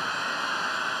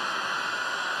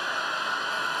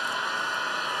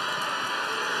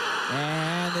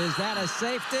 And is that a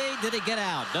safety? Did he get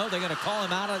out? No, they're going to call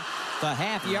him out at the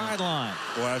half-yard line.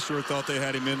 Well, I sure thought they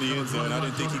had him in the end zone. I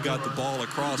didn't think he got the ball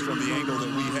across from the angle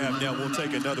that we have now. We'll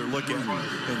take another look at him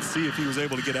and see if he was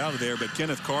able to get out of there. But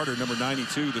Kenneth Carter, number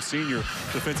 92, the senior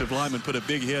defensive lineman, put a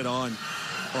big hit on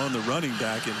the running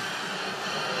back. And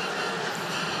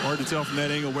hard to tell from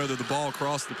that angle whether the ball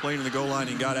crossed the plane in the goal line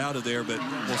and got out of there, but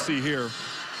we'll see here.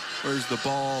 Where's the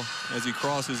ball as he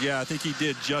crosses? Yeah, I think he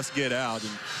did just get out,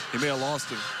 and he may have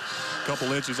lost a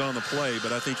couple inches on the play,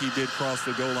 but I think he did cross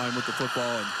the goal line with the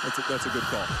football, and that's a good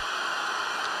call.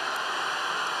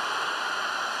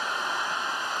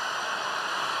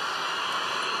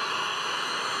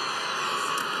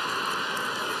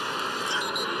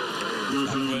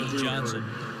 With Johnson.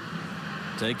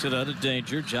 Takes it out of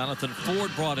danger. Jonathan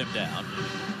Ford brought him down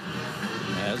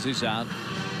as he's out.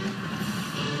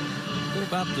 At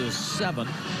about the 7.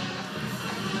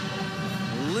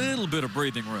 A little bit of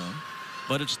breathing room,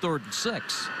 but it's 3rd and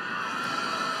 6.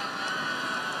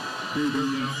 The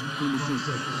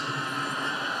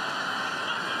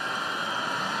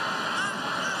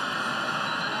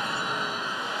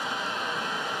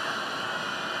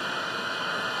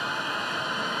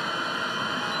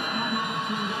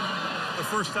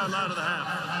first time out of the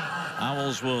half.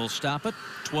 Owls will stop it.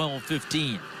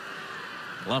 12:15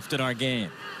 left in our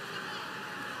game.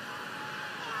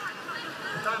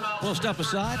 We'll step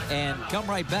aside and come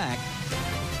right back.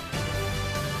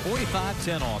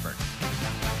 45-10 Auburn.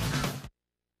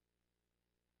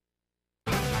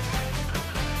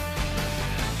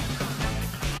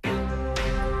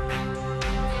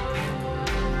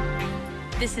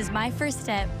 This is my first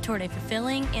step toward a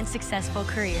fulfilling and successful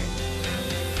career.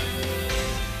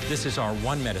 This is our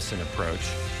one medicine approach,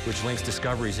 which links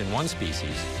discoveries in one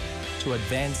species to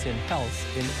advance in health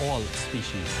in all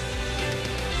species.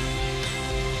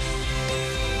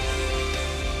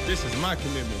 This is my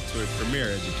commitment to a premier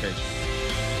education.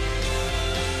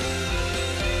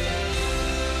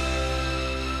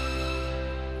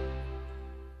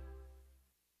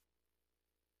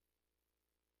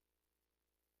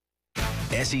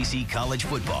 SEC College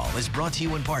Football is brought to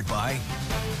you in part by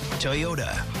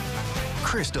Toyota,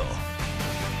 Crystal,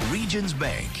 Regions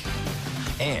Bank,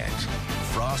 and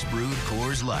Frost Brewed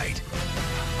Coors Light.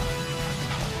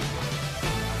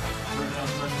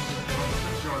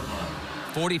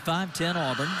 .45-10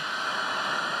 Auburn.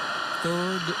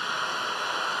 3rd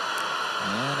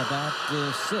and about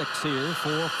 6 here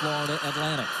for Florida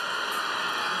Atlantic.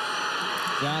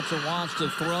 Johnson wants to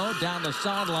throw down the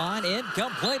sideline.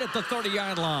 Incomplete at the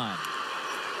 30-yard line.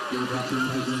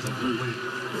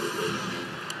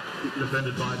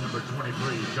 Defended by number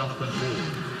 23, Jonathan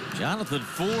Ford. Jonathan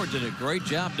Ford did a great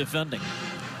job defending.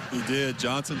 He did.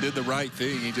 Johnson did the right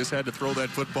thing. He just had to throw that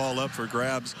football up for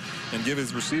grabs and give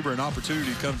his receiver an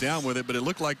opportunity to come down with it, but it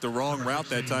looked like the wrong route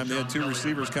that time. They had 2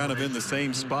 receivers kind of in the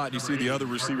same spot. You see the other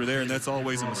receiver there, and that's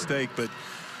always a mistake, but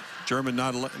German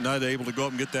not able to go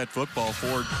up and get that football.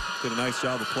 Ford did a nice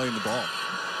job of playing the ball.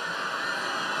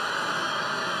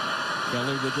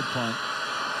 Kelly with the punt.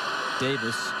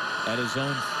 Davis at his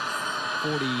own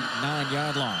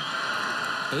 49-yard line.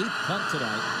 8th punt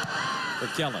tonight for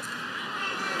Kelly.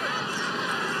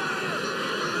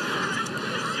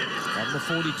 Number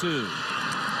 42.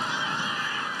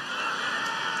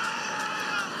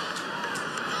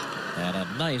 And a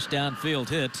nice downfield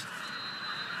hit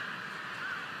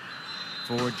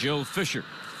for Joe Fisher.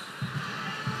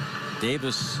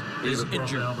 Davis is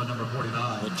injured.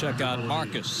 We'll check out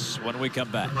Marcus when we come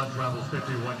back.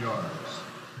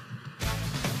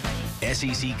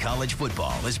 SEC College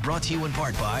Football is brought to you in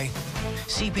part by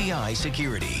CPI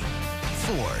Security,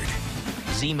 Ford,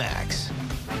 Z-Max,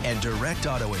 and Direct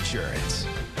Auto Insurance.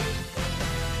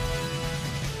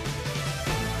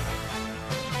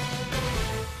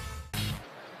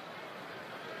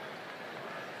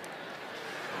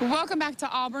 Welcome back to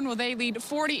Auburn. Well, they lead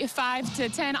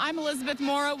 45-10. I'm Elizabeth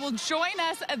Mora. Will join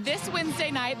us this Wednesday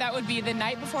night. That would be the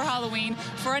night before Halloween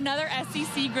for another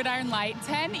SEC Gridiron Light,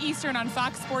 10 Eastern on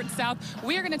Fox Sports South.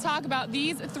 We are going to talk about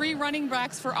these 3 running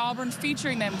backs for Auburn,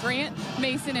 featuring them, Grant,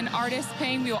 Mason, and Artis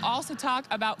Payne. We will also talk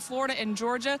about Florida and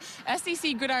Georgia.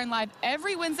 SEC Gridiron Live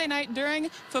every Wednesday night during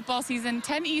football season,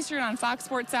 10 Eastern on Fox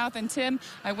Sports South. And Tim,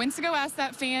 I went to go ask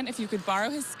that fan if you could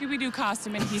borrow his Scooby-Doo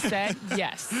costume, and he said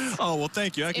yes. Oh, well,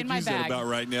 thank you. I could in my use bag. that about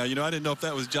right now. You know, I didn't know if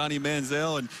that was Johnny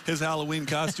Manziel and his Halloween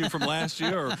costume from last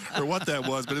year or what that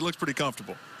was, but it looks pretty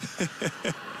comfortable.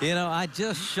 You know, I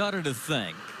just shudder to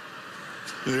think.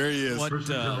 There he is. What,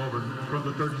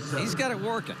 he's got it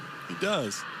working. He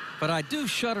does. But I do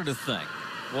shudder to think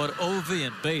what Ovie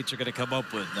and Bates are going to come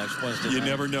up with next Wednesday night. You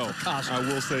never know. I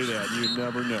will say that. You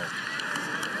never know.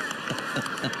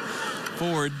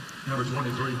 Ford. Number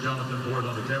 23, Jonathan Ford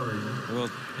on the carry. We'll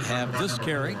have this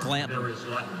carry. Clanton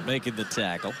making the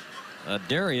tackle.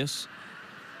 Darius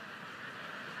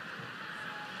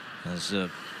has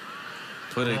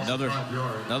put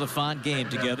another fine game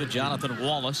together. Jonathan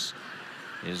Wallace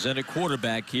is in at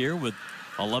quarterback here with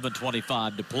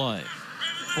 11:25 to play.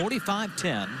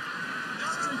 45-10.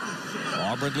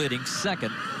 Auburn leading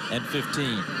 2nd and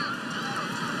 15.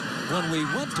 When we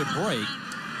went to break,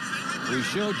 we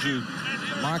showed you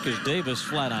Marcus Davis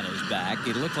flat on his back.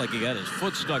 He looked like he got his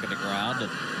foot stuck in the ground.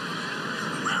 And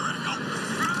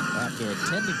after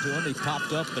attending to him, he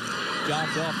popped up and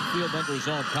jogged off the field under his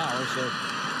own power, so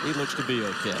he looks to be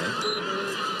okay.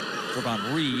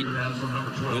 Trevon Reed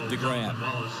with the grab.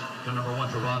 The number 1,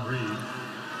 Trevon Reed.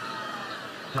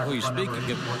 Well,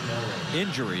 speaking of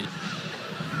injury,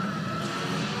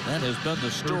 that has been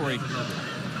the story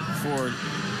for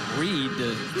Reed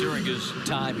during his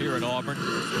time here at Auburn.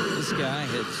 This guy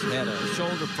has had a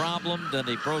shoulder problem, then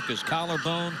he broke his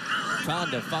collarbone,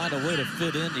 trying to find a way to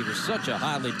fit in. He was such a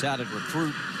highly touted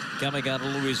recruit coming out of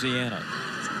Louisiana.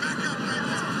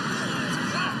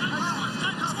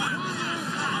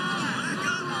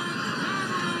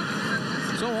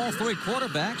 So all three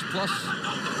quarterbacks plus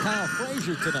Kyle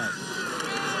Frazier tonight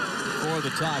for the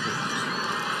Tigers.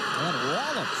 And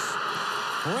Wallace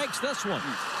breaks this one.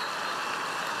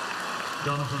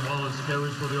 Jonathan Wallace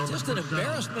carries for the Auburn. Just an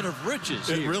embarrassment of riches.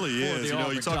 It really is. You know,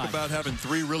 you talk Tigers. about having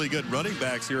 3 really good running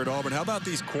backs here at Auburn. How about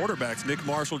these quarterbacks? Nick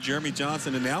Marshall, Jeremy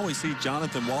Johnson, and now we see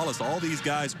Jonathan Wallace. All these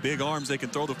guys, big arms, they can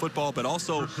throw the football, but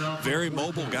also very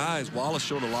mobile guys. Wallace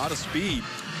showed a lot of speed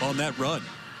on that run.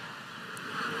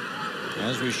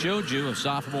 As we showed you, a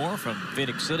sophomore from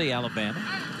Phoenix City, Alabama.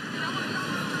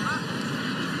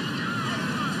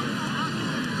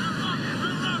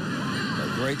 A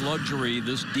great luxury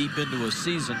this deep into a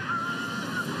season.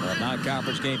 A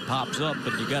non-conference game pops up,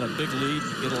 and you got a big lead.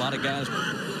 You get a lot of guys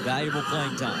valuable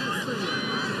playing time.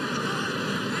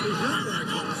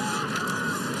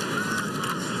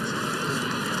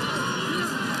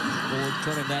 Ford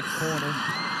turning that corner.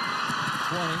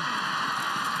 20.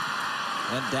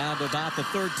 And down to about the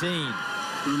 13.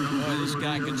 Boy, this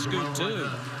guy can scoot too.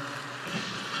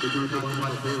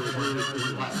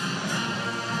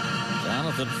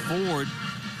 Jonathan Ford,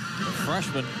 a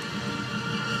freshman.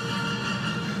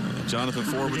 Jonathan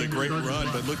Ford with a great run,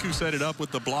 but look who set it up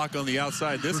with the block on the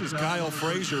outside. This is Kyle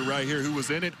Frazier right here, who was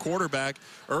in at quarterback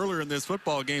earlier in this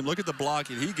football game. Look at the block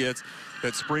that he gets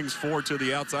that springs forward to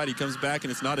the outside. He comes back,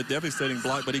 and it's not a devastating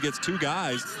block, but he gets 2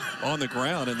 guys on the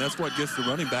ground, and that's what gets the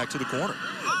running back to the corner.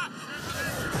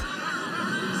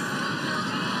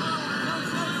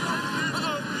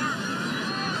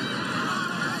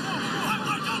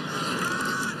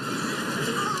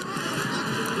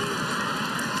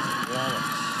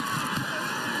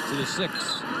 To the 6.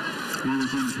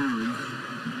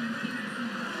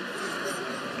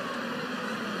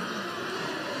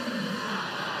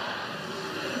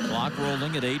 Clock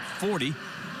rolling at 8:40,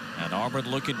 and Auburn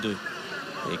looking to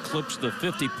eclipse the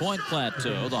 50-point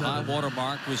plateau. The high water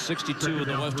mark was 62 in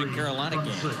the Western Carolina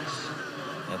game.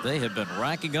 And they have been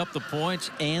racking up the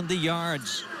points and the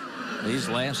yards these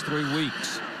last 3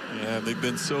 weeks. Yeah, they've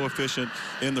been so efficient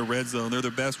in the red zone. They're the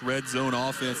best red zone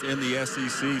offense in the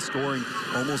SEC, scoring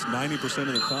almost 90%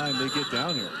 of the time they get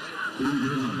down here.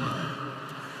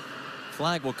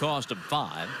 Flag will cost them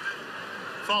 5.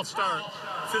 False start,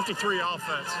 53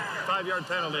 offense, 5-yard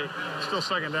penalty, still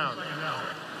 2nd down.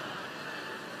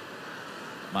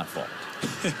 My fault.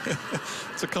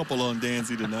 It's a couple on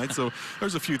Danzy tonight, so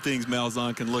there's a few things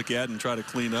Malzahn can look at and try to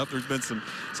clean up. There's been some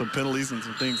penalties and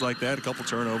some things like that, a couple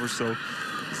turnovers, so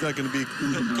it's not going to be,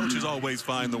 coaches always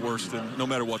find the worst, and no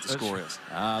matter what the score is.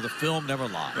 The film never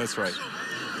lies. That's right.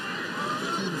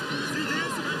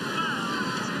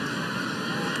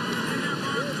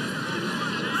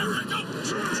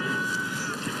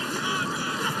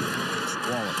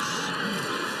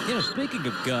 Wallace. You know, speaking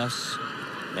of Gus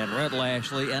and Red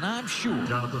Lashley, and I'm sure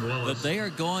that they are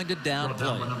going to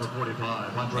downplay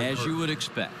it, as you would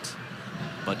expect.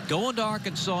 But going to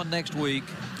Arkansas next week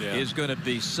is going to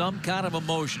be some kind of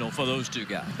emotional for those 2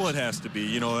 guys. Well, it has to be,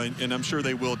 you know, and I'm sure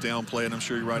they will downplay it. I'm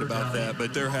sure you're right about that.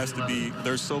 But there has to be,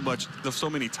 there's so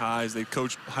many ties. They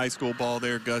coached high school ball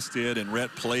there, Gus did, and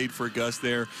Rhett played for Gus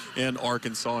there in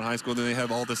Arkansas in high school. Then they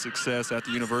have all the success at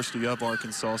the University of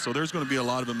Arkansas. So there's going to be a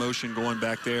lot of emotion going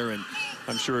back there, and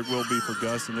I'm sure it will be for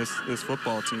Gus and this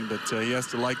football team. But he has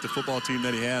to like the football team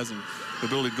that he has and the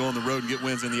ability to go on the road and get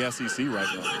wins in the SEC right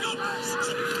now.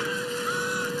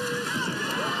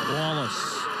 Wallace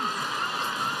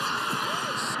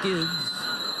skids.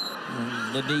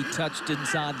 The knee touched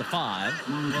inside the 5.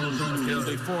 It'll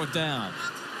be 4th down.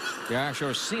 Josh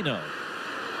Orsino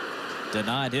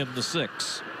denied him the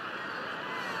 6.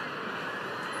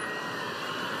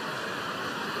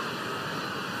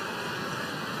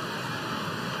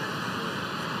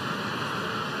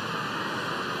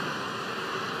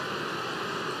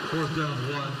 Fourth down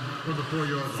 1 from the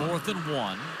 4-yard line. 4th and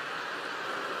 1.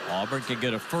 Auburn can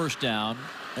get a 1st down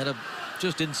at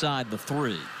just inside the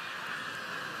 3.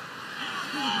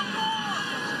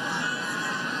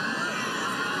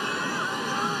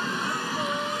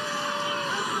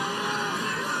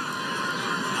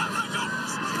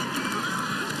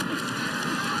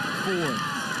 Ford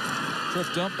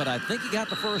tripped up, but I think he got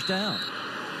the 1st down.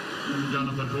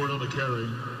 Jonathan Ford on the carry.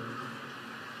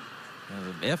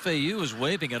 FAU is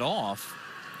waving it off.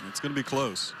 It's going to be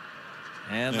close.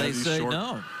 And they say short.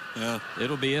 no. Yeah.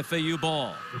 It'll be FAU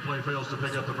ball. The play fails to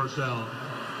pick up the first down.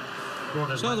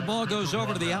 So the ball goes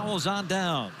over to the Owls on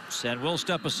downs, and we'll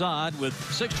step aside with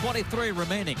 6:23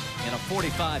 remaining in a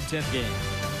 45-10 game.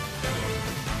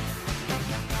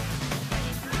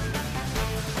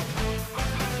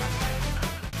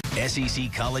 SEC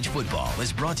College Football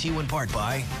is brought to you in part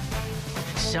by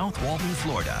South Walton,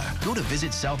 Florida. Go to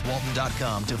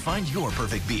visitsouthwalton.com to find your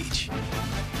perfect beach.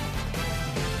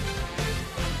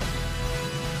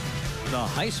 The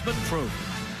Heisman Trophy.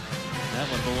 That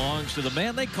one belongs to the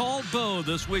man they call Bo,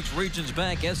 this week's Regions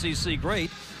Bank SEC great,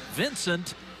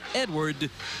 Vincent Edward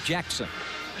Jackson.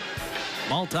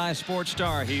 Multi-sport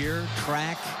star here,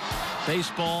 track,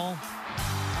 baseball,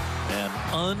 and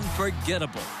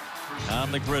unforgettable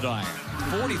on the gridiron.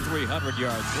 4,300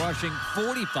 yards rushing,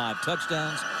 45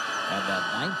 touchdowns, and the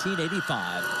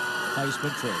 1985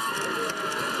 Heisman Trophy.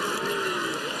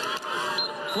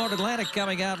 Florida Atlantic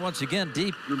coming out once again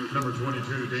deep. Number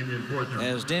 22, Damian Fortner.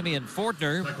 As Damian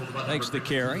Fortner takes the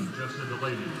carry.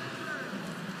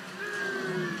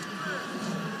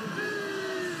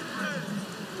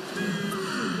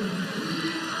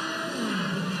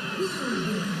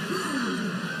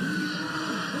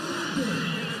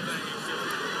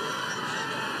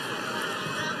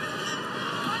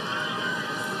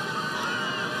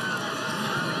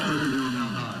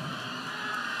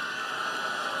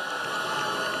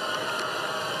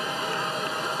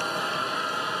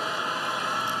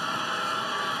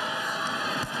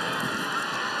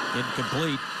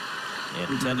 Incomplete.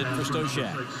 Intended for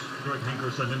Stoshak. Greg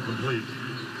Hankerson incomplete.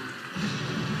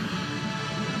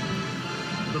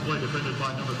 The play defended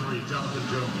by number 3, Jonathan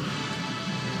Jones.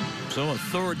 So a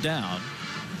third down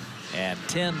and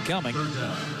 10 coming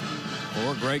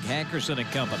for Greg Hankerson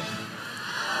and company.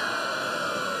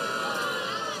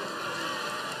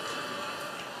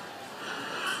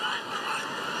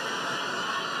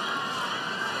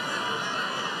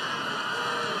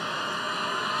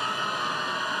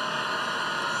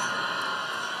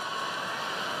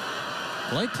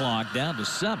 Play clock down to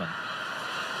 7.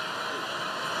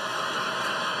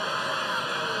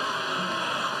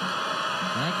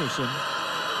 Hankerson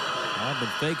has been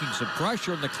faking some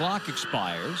pressure, and the clock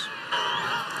expires.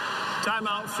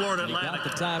 Timeout, Florida Atlantic. Got the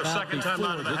timeout second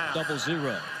timeout of the half.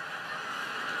 0-0.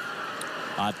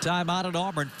 A timeout at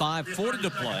Auburn. 5:40 to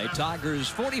play. Tigers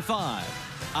 45.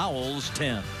 Owls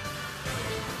 10.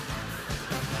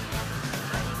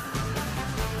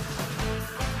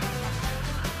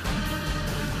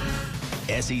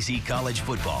 SEC College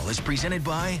Football is presented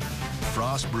by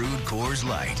Frost Brewed Coors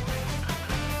Light.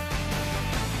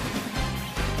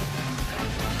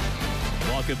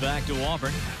 Welcome back to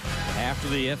Auburn after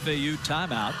the FAU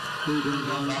timeout.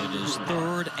 It is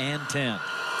 3rd and 10.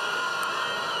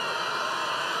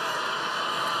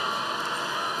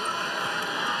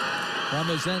 From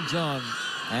his end zone,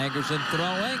 Hankerson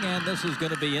throwing, and this is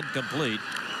going to be incomplete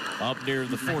up near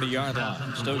the 40-yard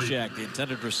line. Stoshak, the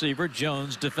intended receiver,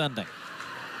 Jones defending.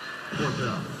 So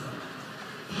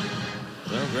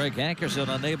Greg Hankerson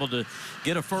unable to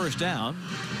get a first down,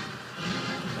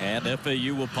 and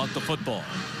FAU will punt the football.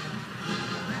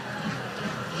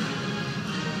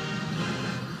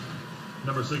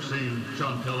 Number 16,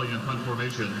 Sean Kelly in punt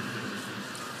formation.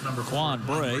 Number Quan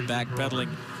Bray backpedaling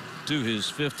to his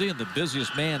 50, and the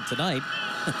busiest man tonight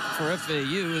for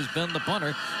FAU has been the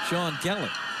punter, Sean Kelly.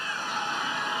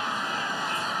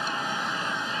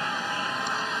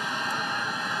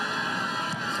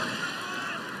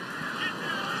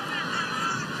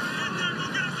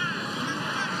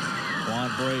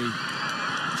 Quan Bray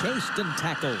chased and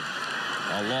tackled.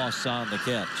 A loss on the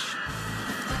catch.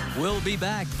 We'll be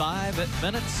back. 5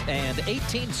 minutes and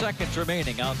 18 seconds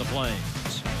remaining on the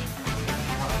Plains.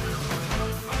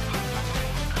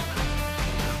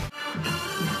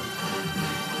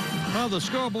 Well, the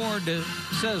scoreboard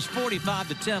says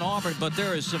 45-10 Auburn, but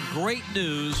there is some great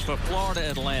news for Florida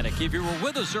Atlantic. If you were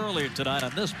with us earlier tonight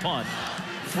on this punt,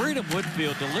 Freedom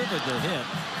Woodfield delivered the hit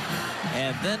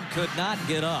and then could not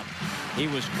get up. He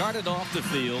was carted off the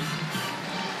field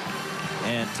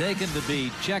and taken to be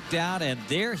checked out, and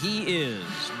there he is,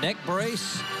 neck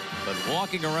brace, but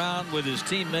walking around with his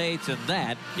teammates, and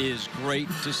that is great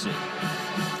to see.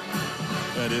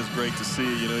 That is great to see.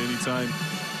 You know, anytime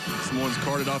someone's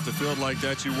carted off the field like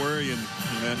that, you worry, and you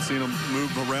haven't seen him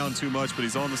move around too much, but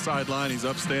he's on the sideline, he's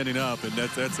up, standing up, and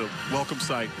that's a welcome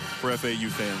sight for FAU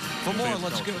fans. For more,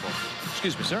 let's go.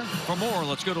 Excuse me, sir. For more,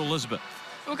 let's go to Elizabeth.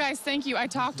 Well, guys, thank you. I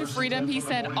talked to Freedom. He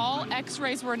said all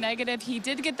x-rays were negative. He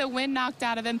did get the wind knocked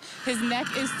out of him. His neck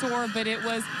is sore, but it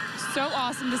was so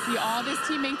awesome to see all of his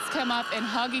teammates come up and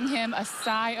hugging him, a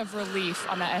sigh of relief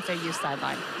on the FAU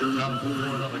sideline.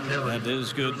 That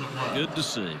is good to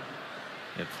see.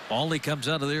 If all he comes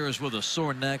out of there is with a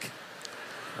sore neck,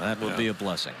 that would be a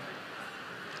blessing.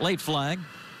 Late flag.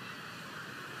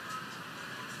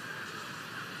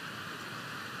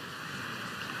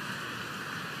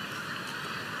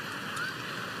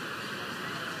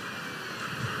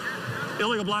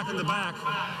 Illegal block in the back.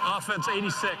 Offense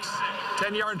 86.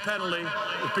 10-yard penalty.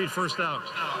 Repeat first down.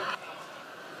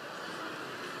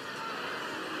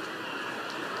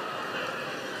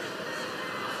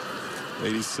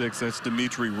 '86. That's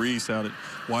Dimitri Reese out at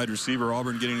wide receiver.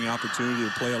 Auburn getting the opportunity to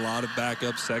play a lot of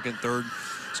backup, second, third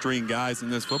string guys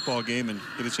in this football game and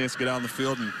get a chance to get out on the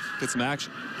field and get some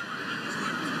action.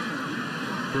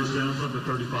 First down, number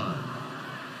 35.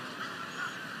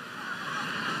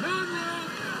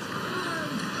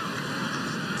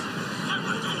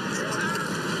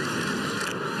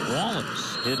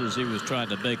 Wallace hit as he was trying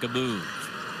to make a move.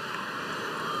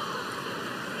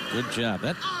 Good job.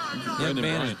 That young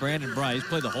man is Brandon Bryce.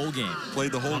 Played the whole game.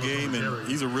 Played the whole game, and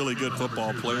he's a really good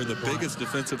football player. The biggest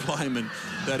defensive lineman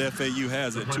that FAU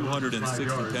has at 260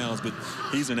 pounds, but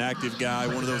he's an active guy,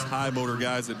 one of those high motor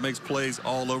guys that makes plays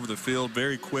all over the field,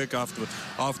 very quick off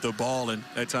the ball, and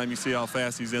that time you see how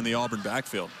fast he's in the Auburn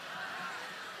backfield.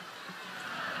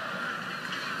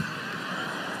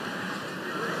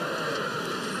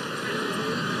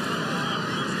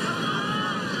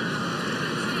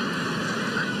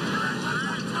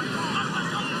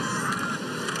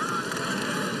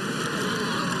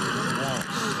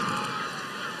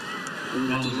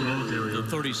 The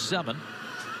 37.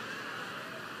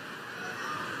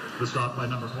 The stop by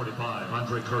number 45,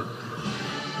 Andre Kirk.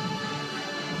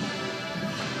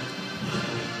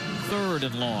 Third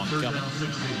and long. Third coming. down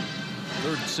 16.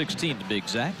 Third and 16 to be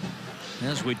exact.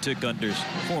 As we tick under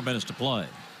 4 minutes to play.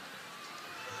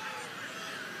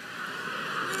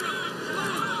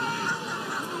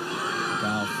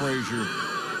 Kyle Frazier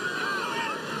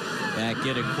back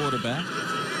in at quarterback.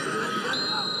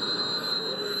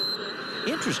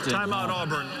 Interesting. Timeout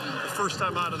Auburn. First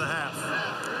time out of the half.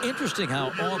 Interesting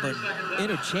how Auburn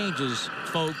interchanges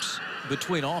folks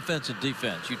between offense and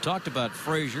defense. You talked about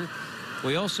Frazier.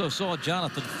 We also saw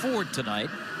Jonathan Ford tonight.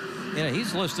 You know,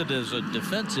 he's listed as a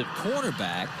defensive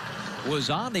cornerback.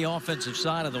 Was on the offensive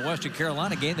side of the Western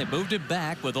Carolina game. They moved him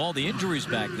back with all the injuries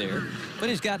back there, but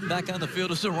he's gotten back on the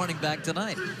field as a running back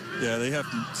tonight. Yeah, they have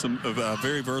some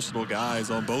very versatile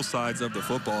guys on both sides of the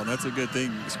football, and that's a good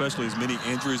thing, especially as many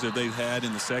injuries that they've had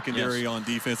in the secondary on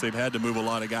defense. They've had to move a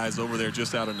lot of guys over there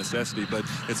just out of necessity, but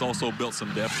it's also built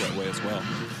some depth that way as well.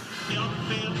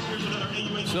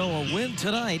 So a win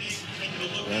tonight,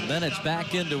 and then it's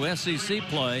back into SEC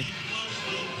play.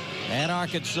 At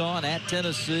Arkansas and at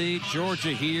Tennessee, Georgia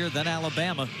here, then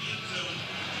Alabama.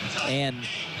 And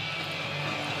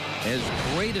as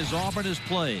great as Auburn has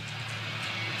played,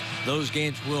 those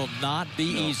games will not be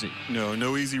easy.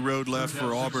 No easy road left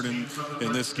for Auburn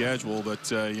in this schedule, but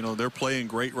you know, they're playing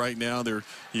great right now.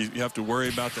 You have to worry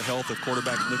about the health of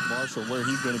quarterback Nick Marshall, where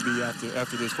he's going to be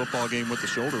after this football game with the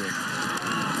shoulder injury.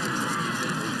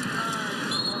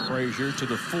 Frazier to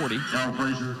the 40. Now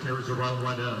Frazier carries around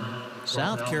right end.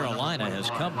 South Carolina has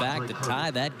come back to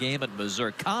tie that game at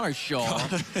Missouri. Connor Shaw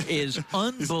is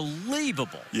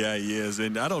unbelievable. Yeah, he is.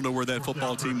 And I don't know where that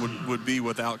football team would be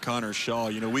without Connor Shaw.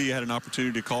 You know, we had an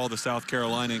opportunity to call the South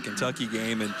Carolina and Kentucky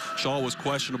game, and Shaw was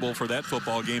questionable for that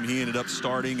football game. He ended up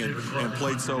starting and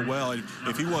played so well. And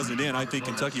if he wasn't in, I think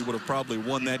Kentucky would have probably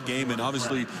won that game. And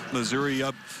obviously, Missouri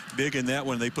up big in that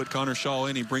one. They put Connor Shaw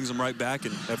in. He brings them right back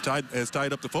and has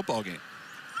tied up the football game.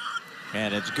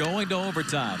 And it's going to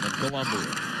overtime in Columbia.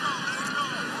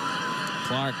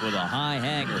 Clark with a high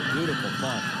hanger. Beautiful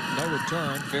punt. No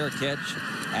return. Fair catch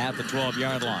at the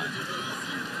 12-yard line.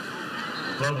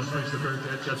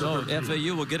 So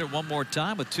FAU will get it one more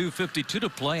time with 2:52 to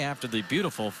play after the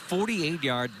beautiful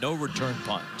 48-yard no return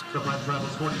punt. The punt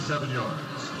travels 47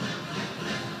 yards.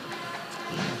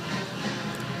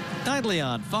 Nightly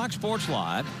on Fox Sports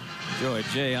Live. Joey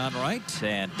J. Onright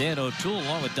and Dan O'Toole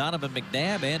along with Donovan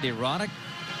McNabb, Andy Roddick,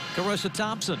 Carissa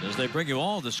Thompson as they bring you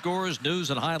all the scores, news,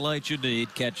 and highlights you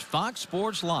need. Catch Fox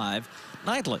Sports Live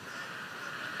nightly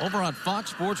over on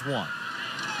Fox Sports 1.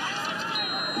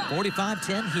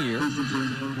 45-10 here.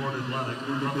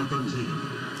 Number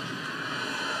 13.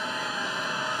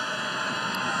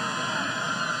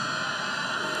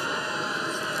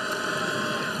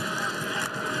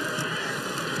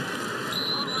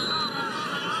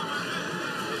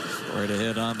 Straight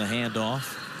ahead on the handoff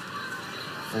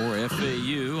for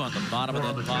FAU. On the bottom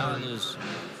of that pile is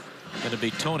going to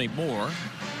be Tony Moore.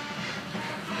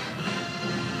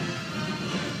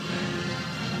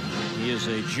 He is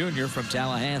a junior from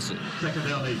Tallahassee. Second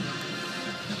down 8.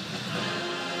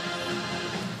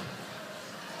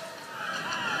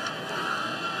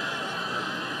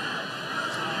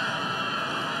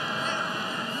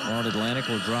 Florida Atlantic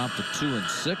will drop to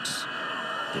 2-6.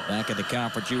 Get back into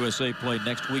Conference USA play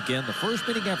next weekend. The first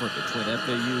meeting ever between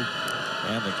FAU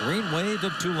and the Green Wave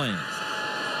of Tulane.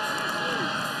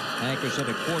 Hankerson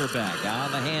at quarterback on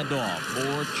the handoff.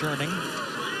 Moore churning.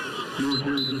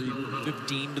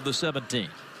 15 to the 17.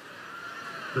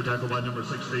 The tackle by number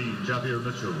 16, Javier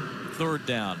Mitchell. Third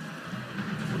down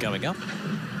coming up.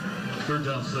 Third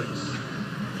down 6.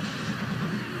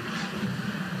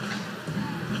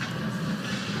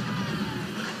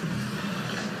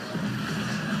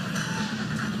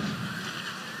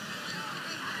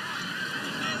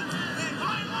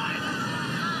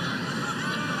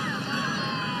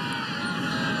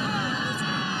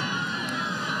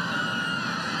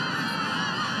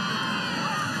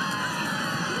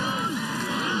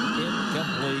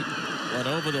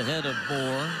 Over the head of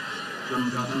Moore.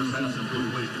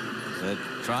 That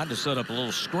tried to set up a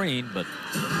little screen, but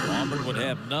Auburn would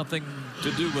have nothing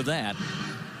to do with that.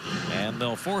 And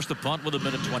they'll force the punt with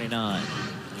 1:29.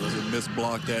 It was a missed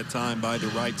block that time by the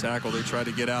right tackle. They tried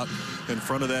to get out in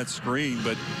front of that screen,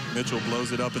 but Mitchell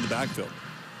blows it up in the backfield.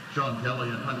 Sean Kelly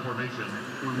in punt formation.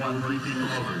 Juan Bray from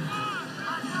Auburn.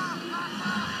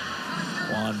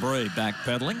 Juan Bray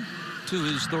backpedaling to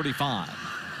his 35.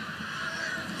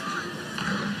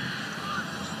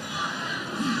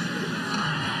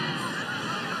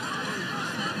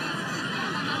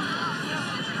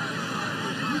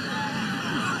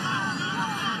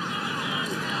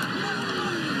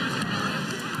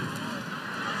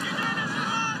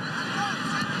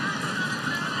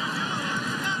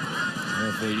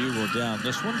 FAU will down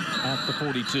this one at the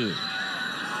 42.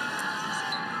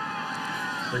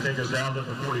 They take us down to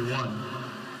the 41.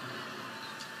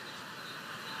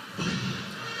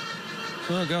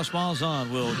 So Gus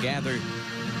Malzahn will gather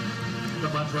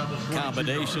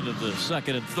combination of the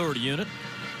second and third unit.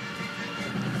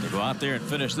 They go out there and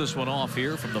finish this one off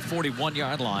here from the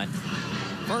 41-yard line.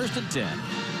 First and 10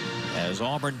 as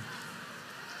Auburn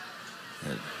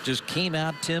just came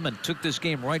out, Tim, and took this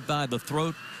game right by the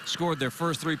throat. Scored their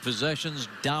first 3 possessions,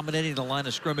 dominating the line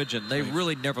of scrimmage, and they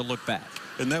really never looked back.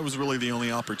 And that was really the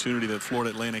only opportunity that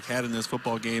Florida Atlantic had in this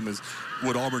football game, is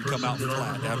would Auburn come out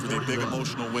flat after the big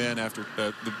emotional win, after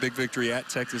the big victory at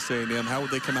Texas A&M. How would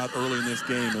they come out early in this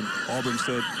game? And Auburn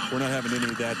said, we're not having any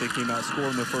of that. They came out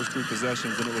scoring their first 3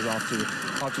 possessions, and it was off to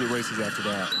the races after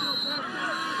that.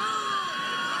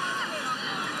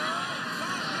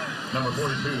 Number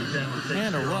 42, Chandler.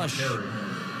 And a rush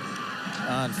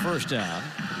on first down.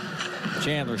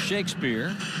 Chandler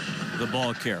Shakespeare, the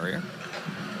ball carrier.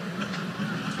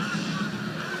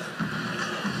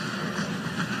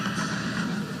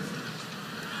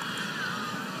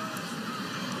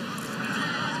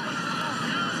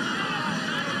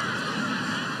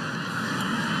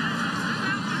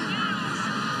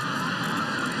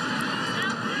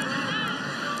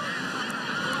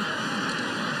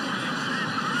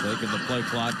 Taking the play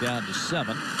clock down to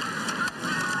 7.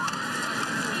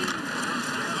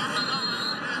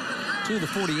 To the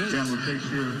 48.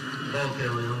 Shakespeare, ball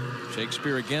carrier.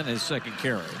 Shakespeare again, his second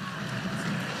carry.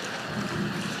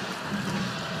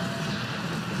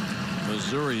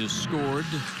 Missouri has scored.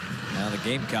 Now the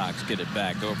Gamecocks get it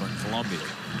back over in Columbia.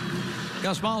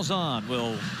 Gus Malzahn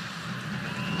will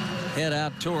head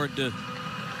out toward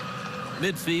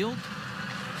midfield.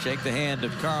 Shake the hand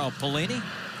of Carl Pelini.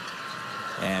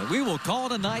 And we will call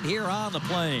it a night here on the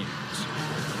Plains.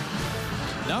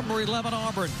 Number 11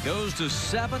 Auburn goes to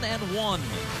 7-1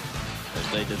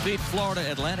 as they defeat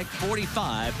Florida Atlantic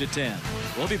 45-10.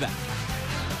 We'll be back.